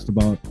real fast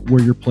about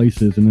where your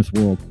place is in this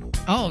world.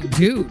 Oh,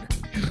 dude,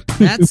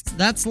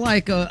 that's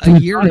like a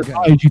year ago.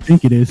 How did you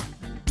think it is?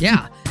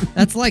 Yeah,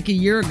 that's like a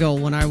year ago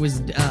when I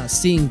was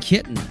seeing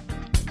Kitten,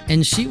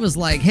 and she was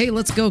like, "Hey,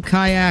 let's go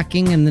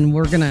kayaking, and then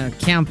we're gonna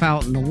camp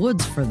out in the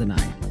woods for the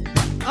night."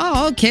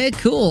 Oh, okay,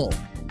 cool.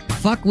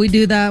 Fuck, we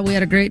do that. We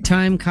had a great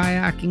time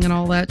kayaking and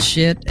all that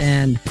shit.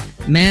 And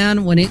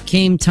man, when it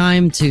came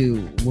time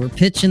we're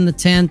pitching the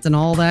tent and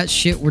all that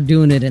shit, we're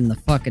doing it in the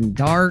fucking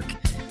dark,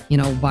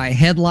 by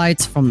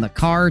headlights from the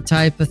car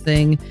type of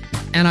thing.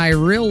 And I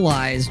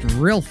realized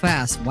real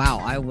fast, wow,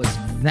 I was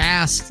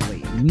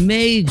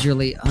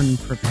majorly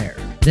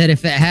unprepared. That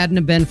if it hadn't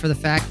have been for the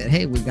fact that,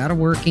 hey, we got a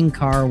working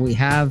car, we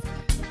have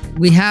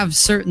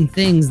certain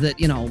things that,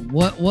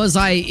 what was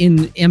I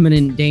in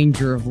imminent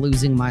danger of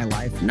losing my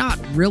life? Not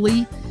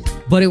really,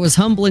 but it was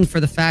humbling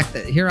for the fact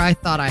that here I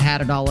thought I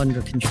had it all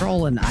under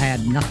control and I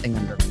had nothing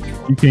under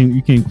control.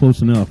 You came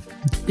close enough.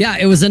 Yeah,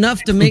 it was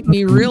enough to make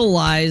me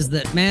realize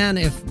that, man,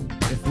 if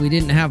we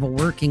didn't have a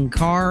working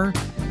car,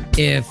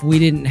 if we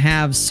didn't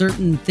have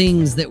certain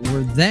things that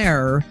were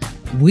there,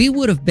 we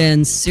would have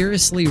been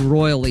seriously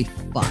royally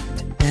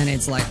fucked. And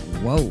it's like,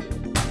 whoa,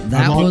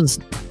 that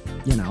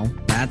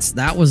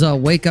was a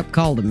wake-up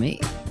call to me.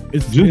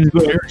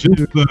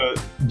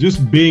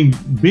 just being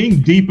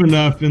deep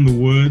enough in the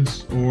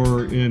woods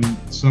or in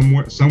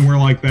somewhere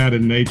like that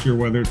in nature,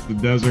 whether it's the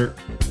desert.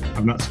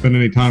 I've not spent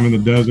any time in the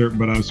desert,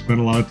 but I've spent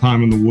a lot of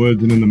time in the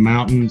woods and in the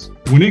mountains.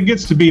 When it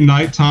gets to be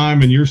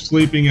nighttime and you're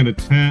sleeping in a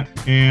tent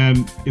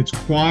and it's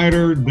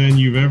quieter than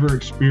you've ever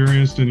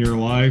experienced in your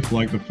life,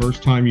 like the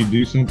first time you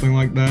do something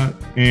like that,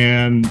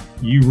 and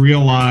you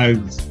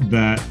realize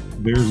that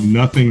there's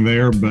nothing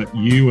there but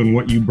you and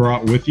what you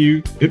brought with you,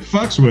 it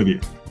fucks with you.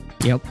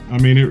 Yep. I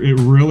mean, it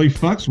really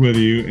fucks with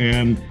you,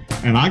 and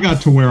I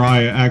got to where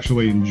I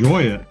actually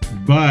enjoy it,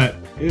 but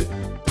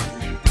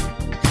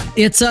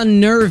it's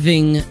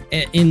unnerving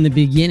in the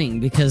beginning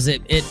because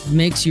it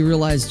makes you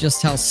realize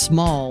just how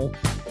small,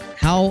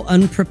 how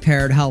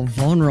unprepared, how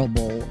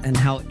vulnerable, and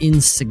how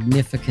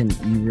insignificant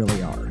you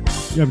really are.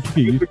 Yeah, but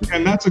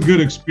and that's a good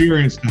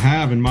experience to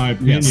have, in my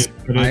opinion. Yes,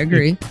 but I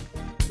agree.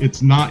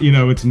 It's not,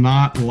 it's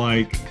not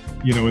like,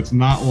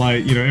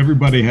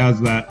 everybody has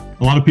that.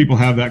 A lot of people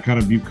have that kind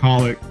of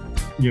bucolic,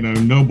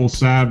 noble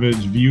savage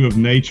view of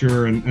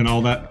nature and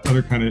all that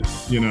other kind of,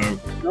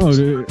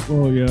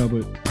 well, yeah,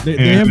 but they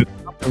haven't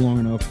been up there long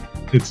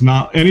enough. It's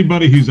not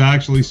anybody who's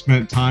actually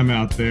spent time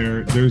out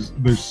there. There's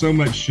so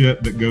much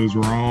shit that goes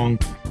wrong.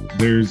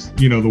 There's,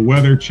 the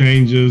weather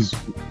changes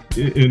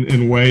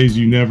in ways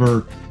you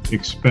never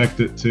expect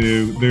it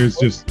to. There's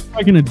just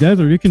like in a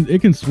desert,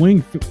 it can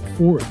swing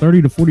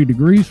 30 to 40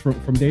 degrees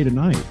from day to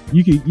night.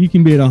 You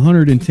can be at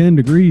 110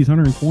 degrees,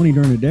 120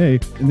 during the day,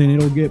 and then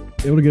it'll get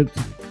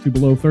to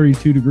below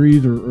 32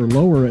 degrees or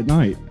lower at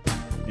night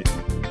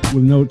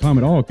with no time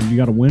at all because you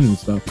got a wind and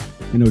stuff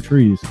and no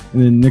trees.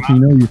 And then next thing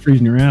you know, you're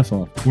freezing your ass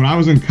off. When I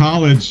was in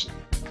college,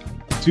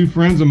 two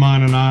friends of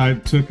mine and I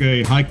took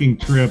a hiking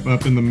trip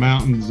up in the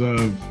mountains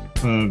of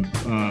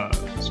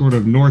sort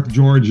of North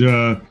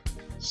Georgia,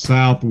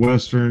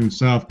 southwestern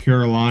South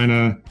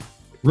Carolina,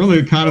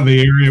 really kind of the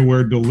area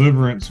where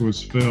Deliverance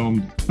was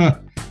filmed.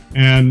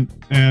 and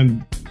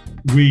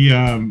we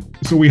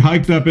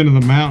hiked up into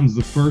the mountains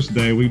the first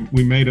day. We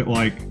only made it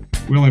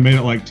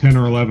like 10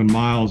 or 11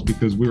 miles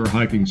because we were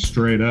hiking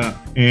straight up.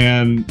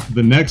 And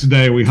the next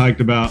day we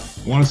hiked about,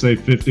 I want to say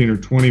 15 or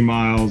 20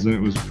 miles, and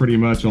it was pretty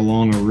much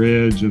along a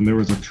ridge, and there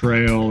was a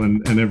trail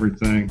and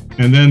everything.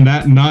 And then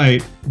that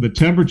night the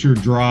temperature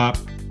dropped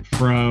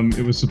from,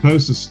 it was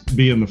supposed to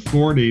be in the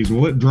 40s.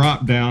 Well, it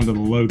dropped down to the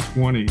low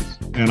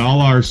 20s, and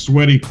all our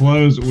sweaty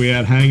clothes that we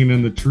had hanging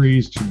in the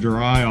trees to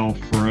dry all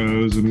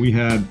froze, and we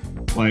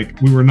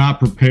were not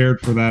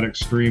prepared for that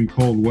extreme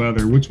cold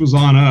weather, which was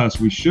on us.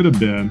 We should have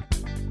been.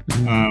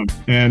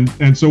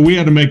 And so we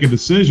had to make a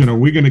decision. Are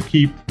we going to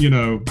keep,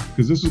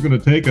 because this was going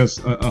to take us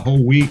a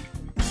whole week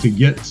to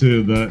get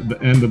to the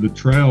end of the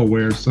trail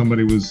where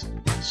somebody was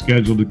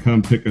scheduled to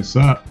come pick us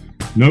up.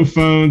 No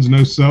phones,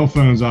 no cell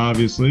phones,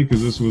 obviously,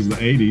 because this was the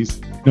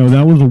 80s. No,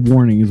 that was a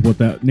warning, is what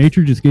that.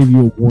 Nature just gave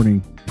you a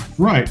warning.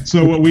 Right.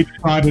 So what we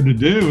decided to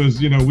do is,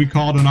 we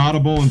called an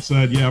audible and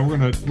said, yeah, we're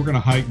gonna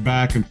hike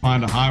back and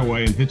find a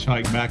highway and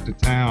hitchhike back to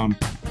town,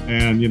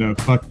 and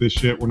fuck this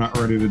shit. We're not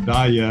ready to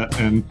die yet.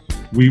 And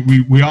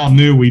we all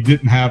knew we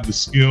didn't have the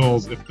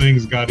skills if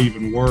things got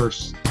even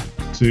worse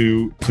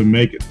to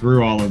make it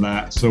through all of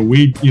that. So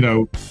we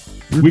called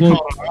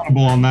an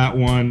audible on that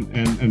one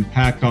and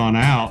packed on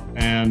out.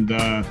 And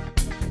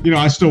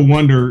I still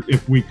wonder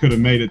if we could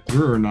have made it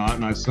through or not.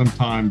 And I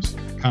sometimes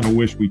kind of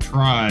wish we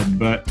tried,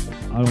 but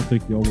I don't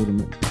think y'all would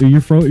have. Dude,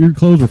 your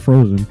clothes are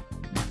frozen.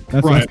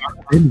 That's right.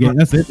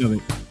 That's it of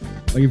it.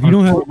 Like if you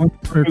don't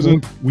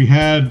have, we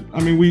had.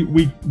 I mean,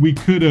 we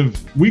could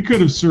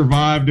have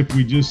survived if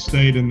we just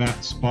stayed in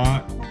that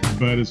spot.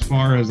 But as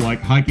far as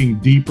like hiking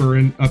deeper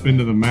up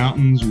into the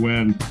mountains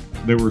when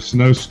there were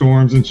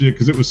snowstorms and shit,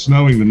 because it was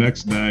snowing the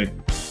next day,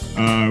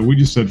 we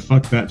just said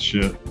fuck that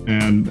shit.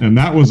 And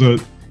that was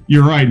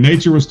you're right.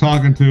 Nature was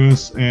talking to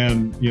us,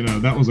 and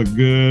that was a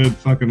good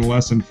fucking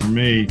lesson for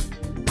me,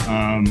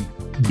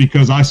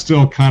 because I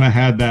still kind of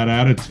had that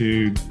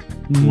attitude,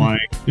 like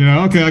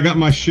okay, I got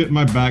my shit in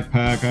my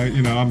backpack.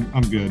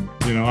 I'm good.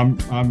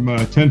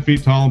 I'm 10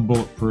 feet tall and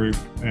bulletproof,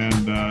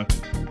 and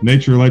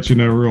nature lets you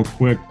know real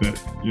quick that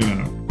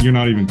you're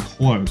not even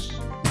close.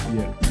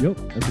 Yeah.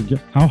 Yep.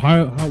 How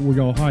high? How were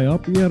y'all high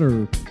up yet,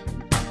 or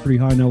pretty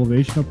high in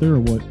elevation up there, or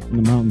what,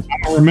 in the mountains?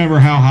 I don't remember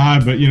how high,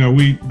 but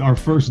our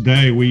first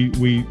day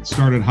we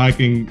started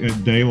hiking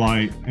at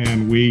daylight,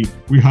 and we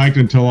hiked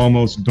until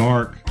almost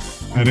dark,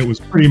 and it was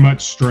pretty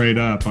much straight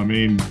up. I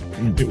mean,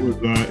 it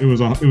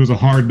was a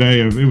hard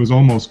day it was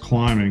almost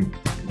climbing.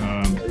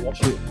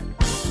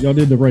 Y'all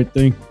did the right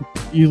thing.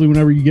 Usually,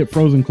 whenever you get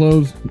frozen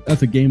clothes,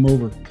 that's a game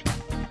over.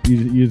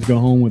 You just go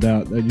home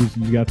without.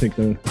 You got to take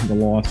the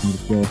loss and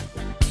just go.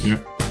 Yeah.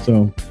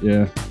 So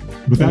yeah.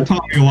 But that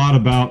taught me a lot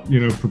about,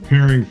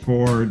 preparing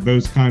for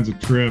those kinds of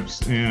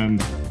trips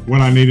and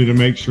what I needed to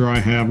make sure I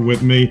have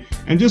with me.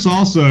 And just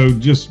also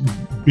just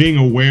being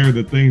aware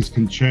that things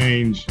can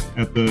change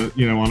at the,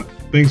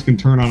 things can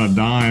turn on a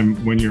dime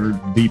when you're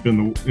deep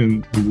in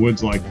the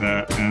woods like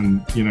that,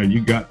 and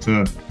you got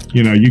to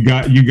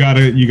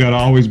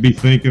always be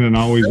thinking and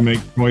always make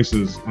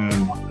choices,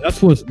 and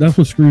that's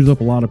what screws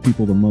up a lot of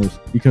people the most.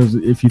 Because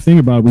if you think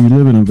about it, we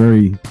live in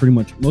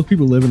most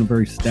people live in a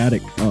very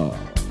static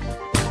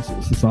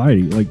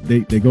society. Like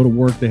they go to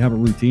work, they have a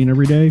routine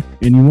every day,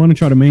 and you want to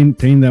try to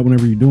maintain that when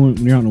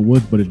you're out in the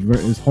woods, but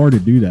it's hard to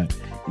do that.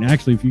 And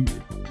actually, if you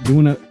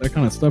doing that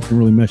kind of stuff can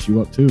really mess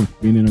you up too.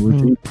 Being in a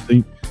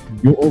routine,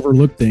 you'll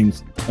overlook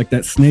things like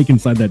that snake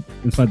inside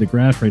the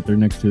grass right there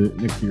next to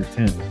your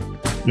tent.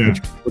 Yeah, what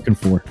you're looking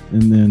for,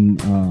 and then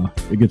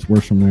it gets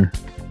worse from there.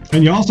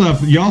 And you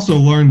also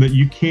learn that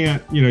you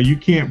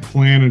can't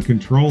plan and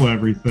control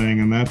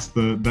everything, and that's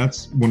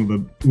one of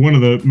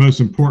the most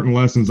important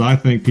lessons I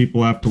think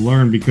people have to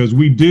learn, because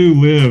we do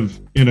live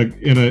in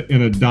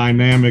a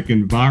dynamic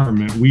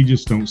environment. We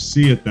just don't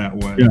see it that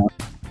way. Yeah.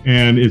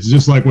 And it's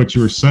just like what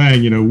you were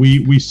saying,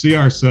 we see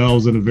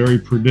ourselves in a very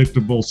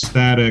predictable,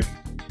 static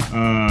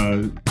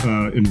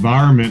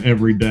environment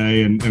every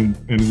day, and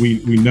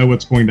we know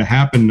what's going to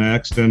happen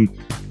next. And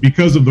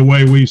because of the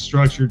way we've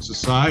structured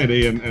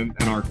society and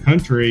our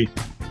country,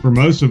 for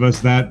most of us,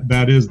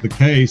 that is the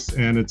case,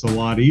 and it's a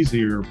lot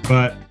easier.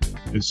 But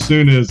as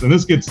soon as, and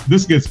this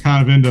gets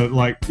kind of into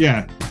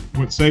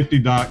what Safety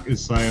Doc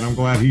is saying, I'm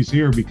glad he's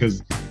here,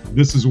 because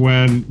this is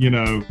when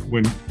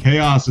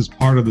chaos is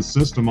part of the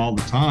system all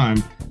the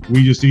time,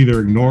 we just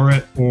either ignore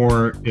it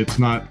or it's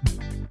not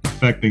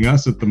affecting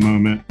us at the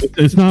moment.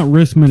 It's not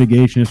risk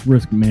mitigation, it's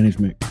risk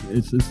management.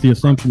 It's the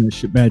assumption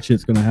that bad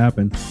shit's going to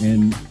happen,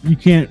 and you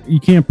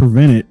can't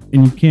prevent it,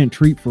 and you can't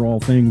treat for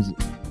all things,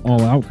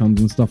 all outcomes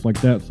and stuff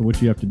like that. So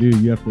what you have to do,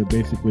 you have to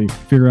basically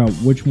figure out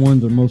which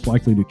ones are most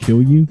likely to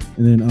kill you,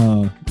 and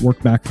then work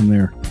back from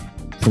there.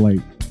 So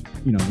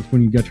it's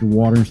when you get your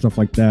water and stuff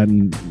like that,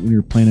 and when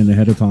you're planning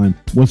ahead of time,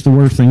 what's the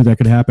worst things that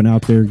could happen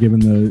out there given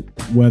the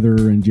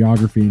weather and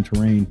geography and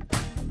terrain,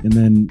 and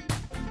then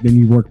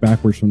you work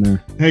backwards from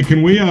there. Hey,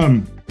 can we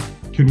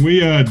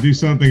do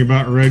something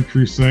about Red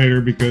Crusader,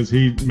 because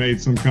he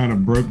made some kind of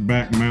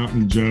Brokeback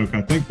Mountain joke?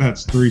 I think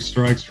that's 3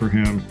 strikes for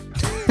him.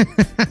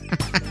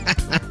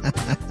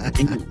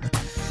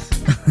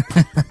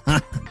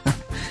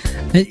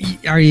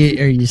 Are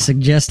you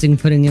suggesting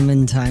putting him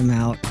in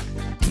timeout?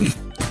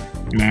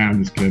 Nah,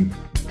 I'm just kidding.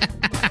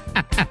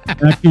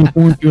 Back to the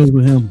cornfields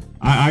with him.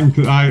 I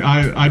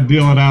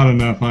deal it out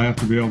enough. I have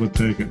to be able to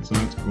take it, so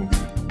that's cool.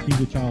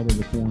 He's a child of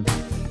the corn.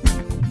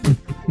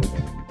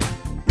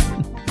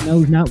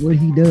 Knows not what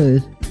he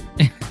does.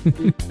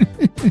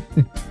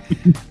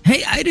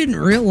 Hey, I didn't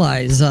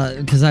realize,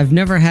 because I've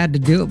never had to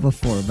do it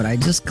before, but I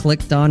just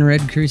clicked on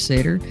Red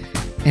Crusader,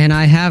 and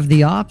I have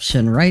the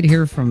option right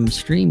here from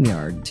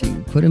StreamYard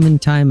to put him in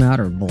timeout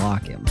or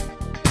block him.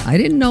 I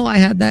didn't know I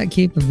had that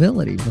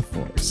capability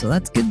before, so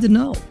that's good to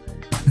know.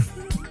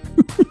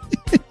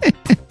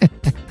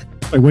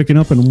 Like waking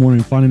up in the morning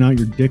and finding out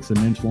your dick's an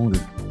inch longer.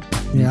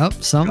 Yep,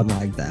 something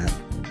like that.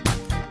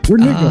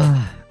 Where'd Nick go?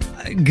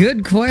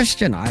 Good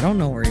question. I don't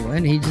know where he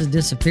went. He just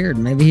disappeared.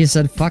 Maybe he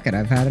said, fuck it,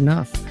 I've had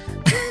enough.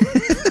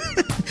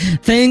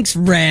 Thanks,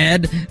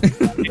 Red.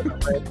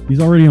 He's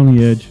already on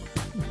the edge.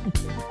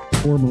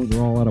 Hormones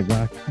are all out of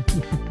whack.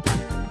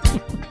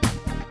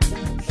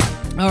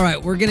 All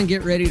right, we're going to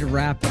get ready to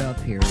wrap it up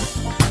here.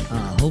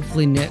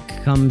 Hopefully Nick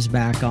comes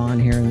back on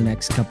here in the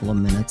next couple of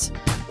minutes.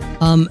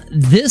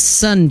 This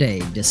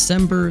Sunday,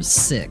 December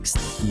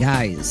 6th,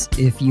 guys,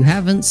 if you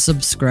haven't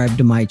subscribed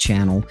to my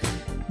channel,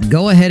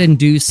 go ahead and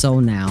do so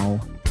now.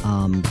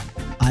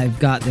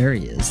 There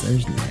he is.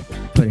 There's Nick.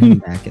 Put him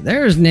back in.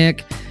 There's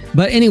Nick.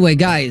 But anyway,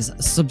 guys,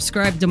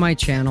 subscribe to my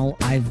channel.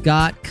 I've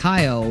got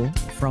Kyo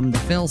from the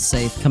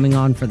Failsafe coming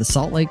on for the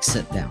Salt Lake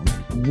Sit Down.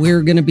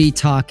 We're going to be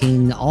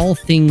talking all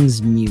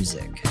things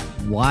music,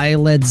 why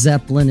Led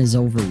Zeppelin is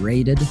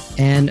overrated,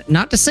 and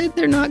not to say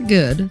they're not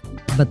good,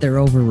 but they're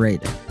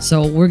overrated.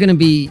 So we're going to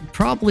be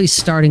probably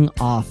starting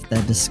off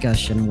that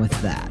discussion with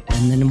that,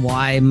 and then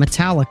why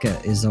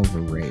Metallica is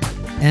overrated,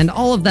 and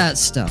all of that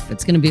stuff.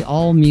 It's going to be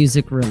all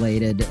music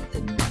related,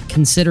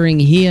 considering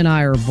he and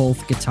I are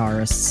both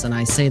guitarists, and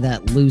I say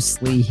that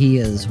loosely. He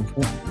is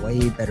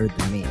way better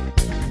than me.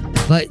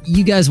 But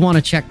you guys want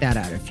to check that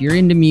out. If you're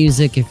into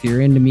music, if you're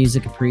into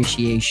music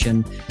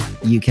appreciation,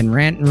 you can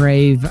rant and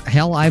rave.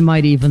 Hell, I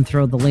might even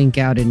throw the link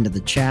out into the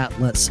chat,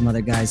 let some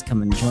other guys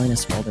come and join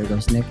us. Well, there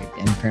goes Nick.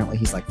 And apparently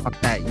he's like, fuck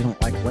that. You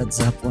don't like Led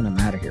Zeppelin? I'm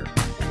out of here.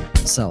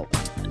 So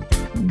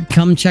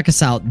come check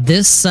us out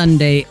this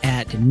Sunday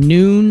at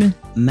noon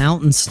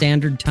Mountain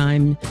Standard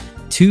Time,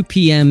 2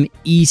 p.m.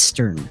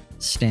 Eastern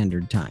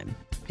Standard Time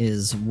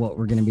is what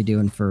we're going to be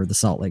doing for the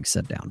Salt Lake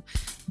Sit Down.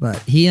 But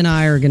he and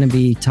I are going to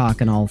be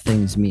talking all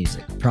things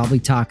music, probably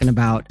talking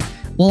about,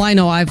 well, I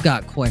know I've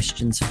got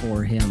questions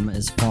for him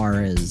as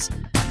far as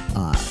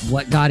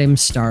what got him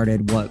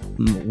started,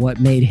 what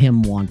made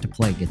him want to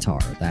play guitar,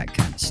 that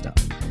kind of stuff.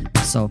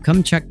 So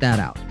come check that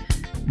out.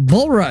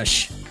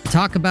 Bullrush,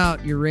 talk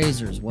about your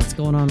razors. What's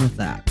going on with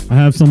that? I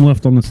have some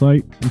left on the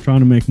site. I'm trying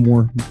to make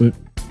more, but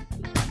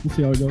we'll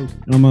see how it goes.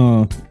 And I'm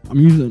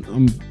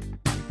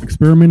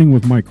experimenting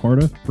with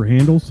micarta for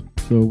handles.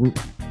 So we'll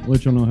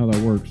let y'all know how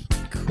that works.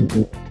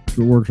 Cool. If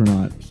it works or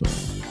not. So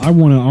I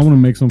wanna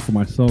make some for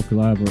myself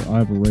because I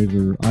have a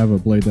razor. I have a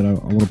blade that I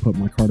want to put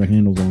micarta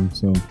handles on.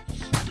 So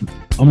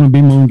I'm gonna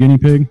be my own guinea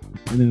pig,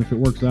 and then if it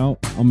works out,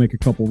 I'll make a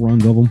couple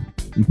runs of them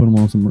and put them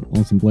on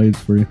some blades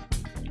for you.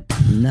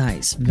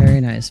 Nice, very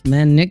nice,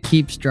 man. Nick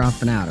keeps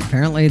dropping out.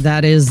 Apparently,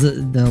 that is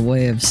the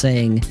way of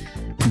saying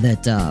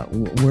that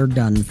we're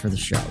done for the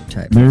show.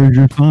 Type. There's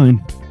your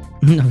sign.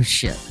 No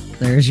shit.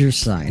 There's your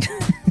sign.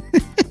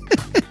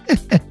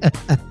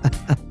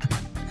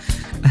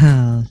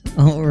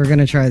 We're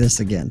gonna try this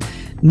again.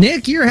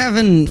 Nick, you're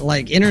having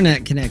like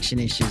internet connection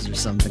issues or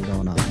something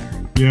going on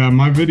there. Yeah,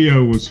 my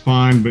video was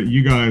fine, but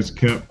you guys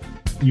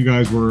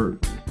were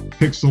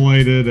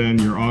pixelated and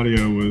your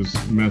audio was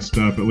messed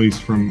up, at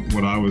least from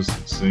what I was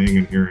seeing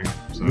and hearing.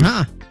 So.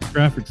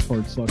 Graphics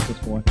card sucks.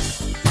 That's why.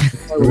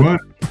 What?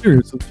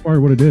 Serious. That's probably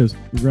what it is.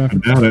 I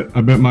doubt it.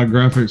 I bet my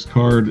graphics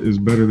card is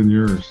better than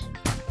yours.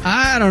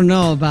 I don't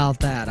know about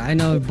that. I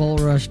know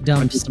Bullrush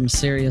dumped some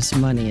serious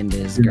money into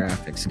his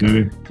graphics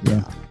card.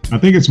 Yeah. I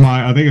think it's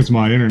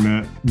my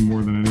internet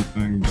more than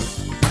anything,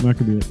 but that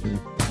could be it too.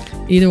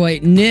 Either way,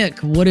 Nick,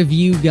 what have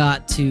you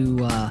got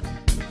to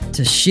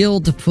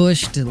shield, to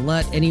push, to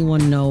let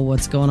anyone know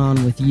what's going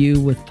on with you,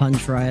 with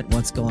Punch Riot?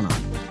 What's going on?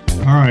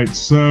 All right,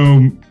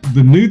 so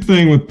the new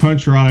thing with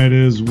Punch Riot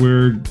is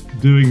we're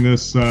doing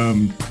this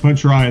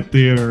Punch Riot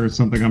Theater,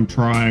 something I'm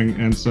trying,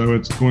 and so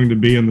it's going to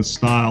be in the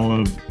style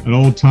of an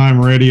old-time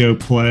radio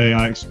play.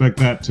 I expect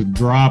that to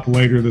drop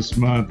later this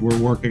month. We're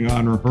working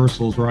on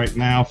rehearsals right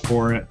now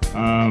for it,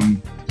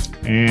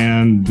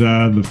 and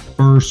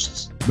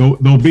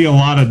there'll be a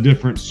lot of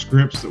different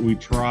scripts that we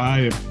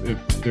try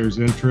if there's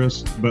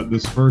interest, but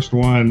this first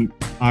one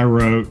I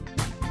wrote,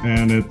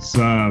 and it's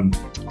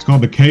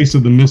called The Case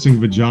of the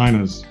Missing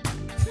Vaginas.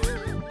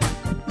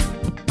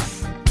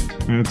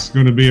 And it's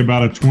going to be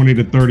about a 20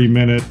 to 30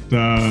 minute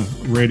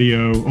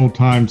old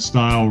time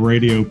style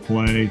radio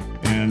play,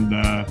 and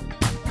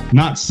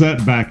not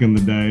set back in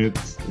the day.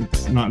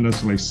 It's not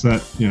necessarily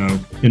set,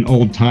 in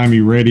old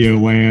timey radio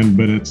land,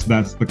 but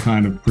that's the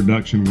kind of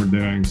production we're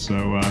doing.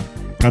 So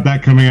got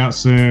that coming out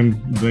soon.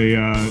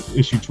 The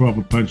issue 12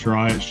 of Punch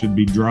Riot should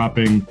be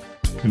dropping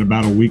in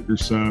about a week or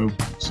so.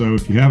 So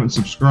if you haven't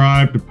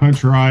subscribed to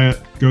Punch Riot,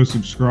 go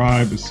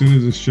subscribe as soon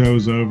as the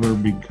show's over,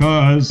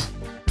 because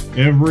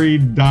every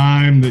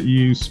dime that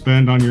you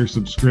spend on your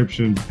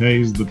subscription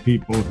pays the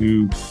people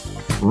who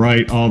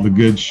write all the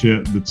good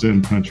shit that's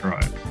in Punch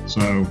Riot.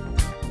 So,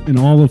 and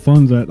all the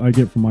funds that I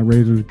get from my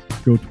razors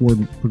go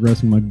toward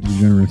progressing my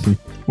degeneracy.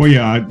 Well,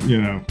 yeah,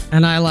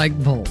 And I like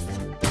both.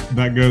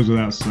 That goes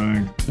without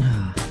saying.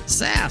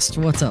 Sast,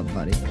 what's up,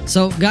 buddy?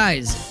 So,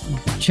 guys,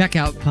 check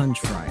out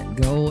Punch Riot.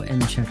 Go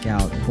and check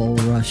out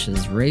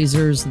Bullrush's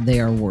razors.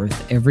 They are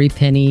worth every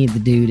penny. The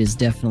dude is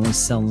definitely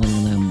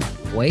selling them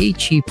way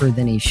cheaper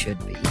than he should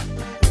be.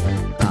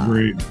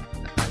 Agreed.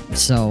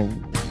 So,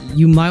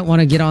 you might want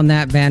to get on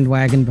that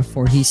bandwagon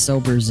before he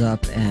sobers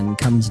up and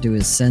comes to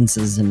his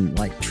senses and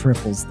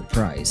triples the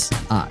price.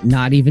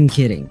 Not even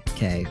kidding.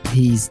 Okay,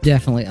 he's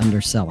definitely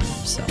underselling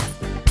himself.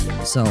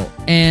 So,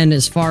 and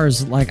as far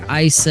as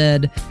I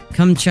said,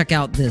 come check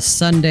out this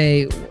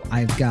Sunday.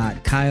 I've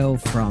got Kyle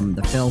from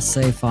the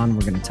Failsafe on.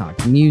 We're going to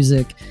talk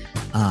music.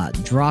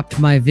 Dropped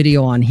my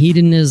video on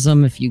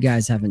hedonism. If you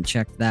guys haven't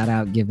checked that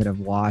out, give it a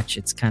watch.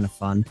 It's kind of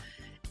fun.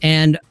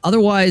 And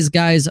otherwise,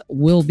 guys,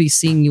 we'll be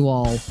seeing you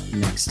all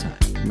next time.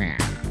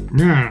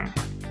 Yeah.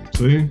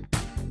 See?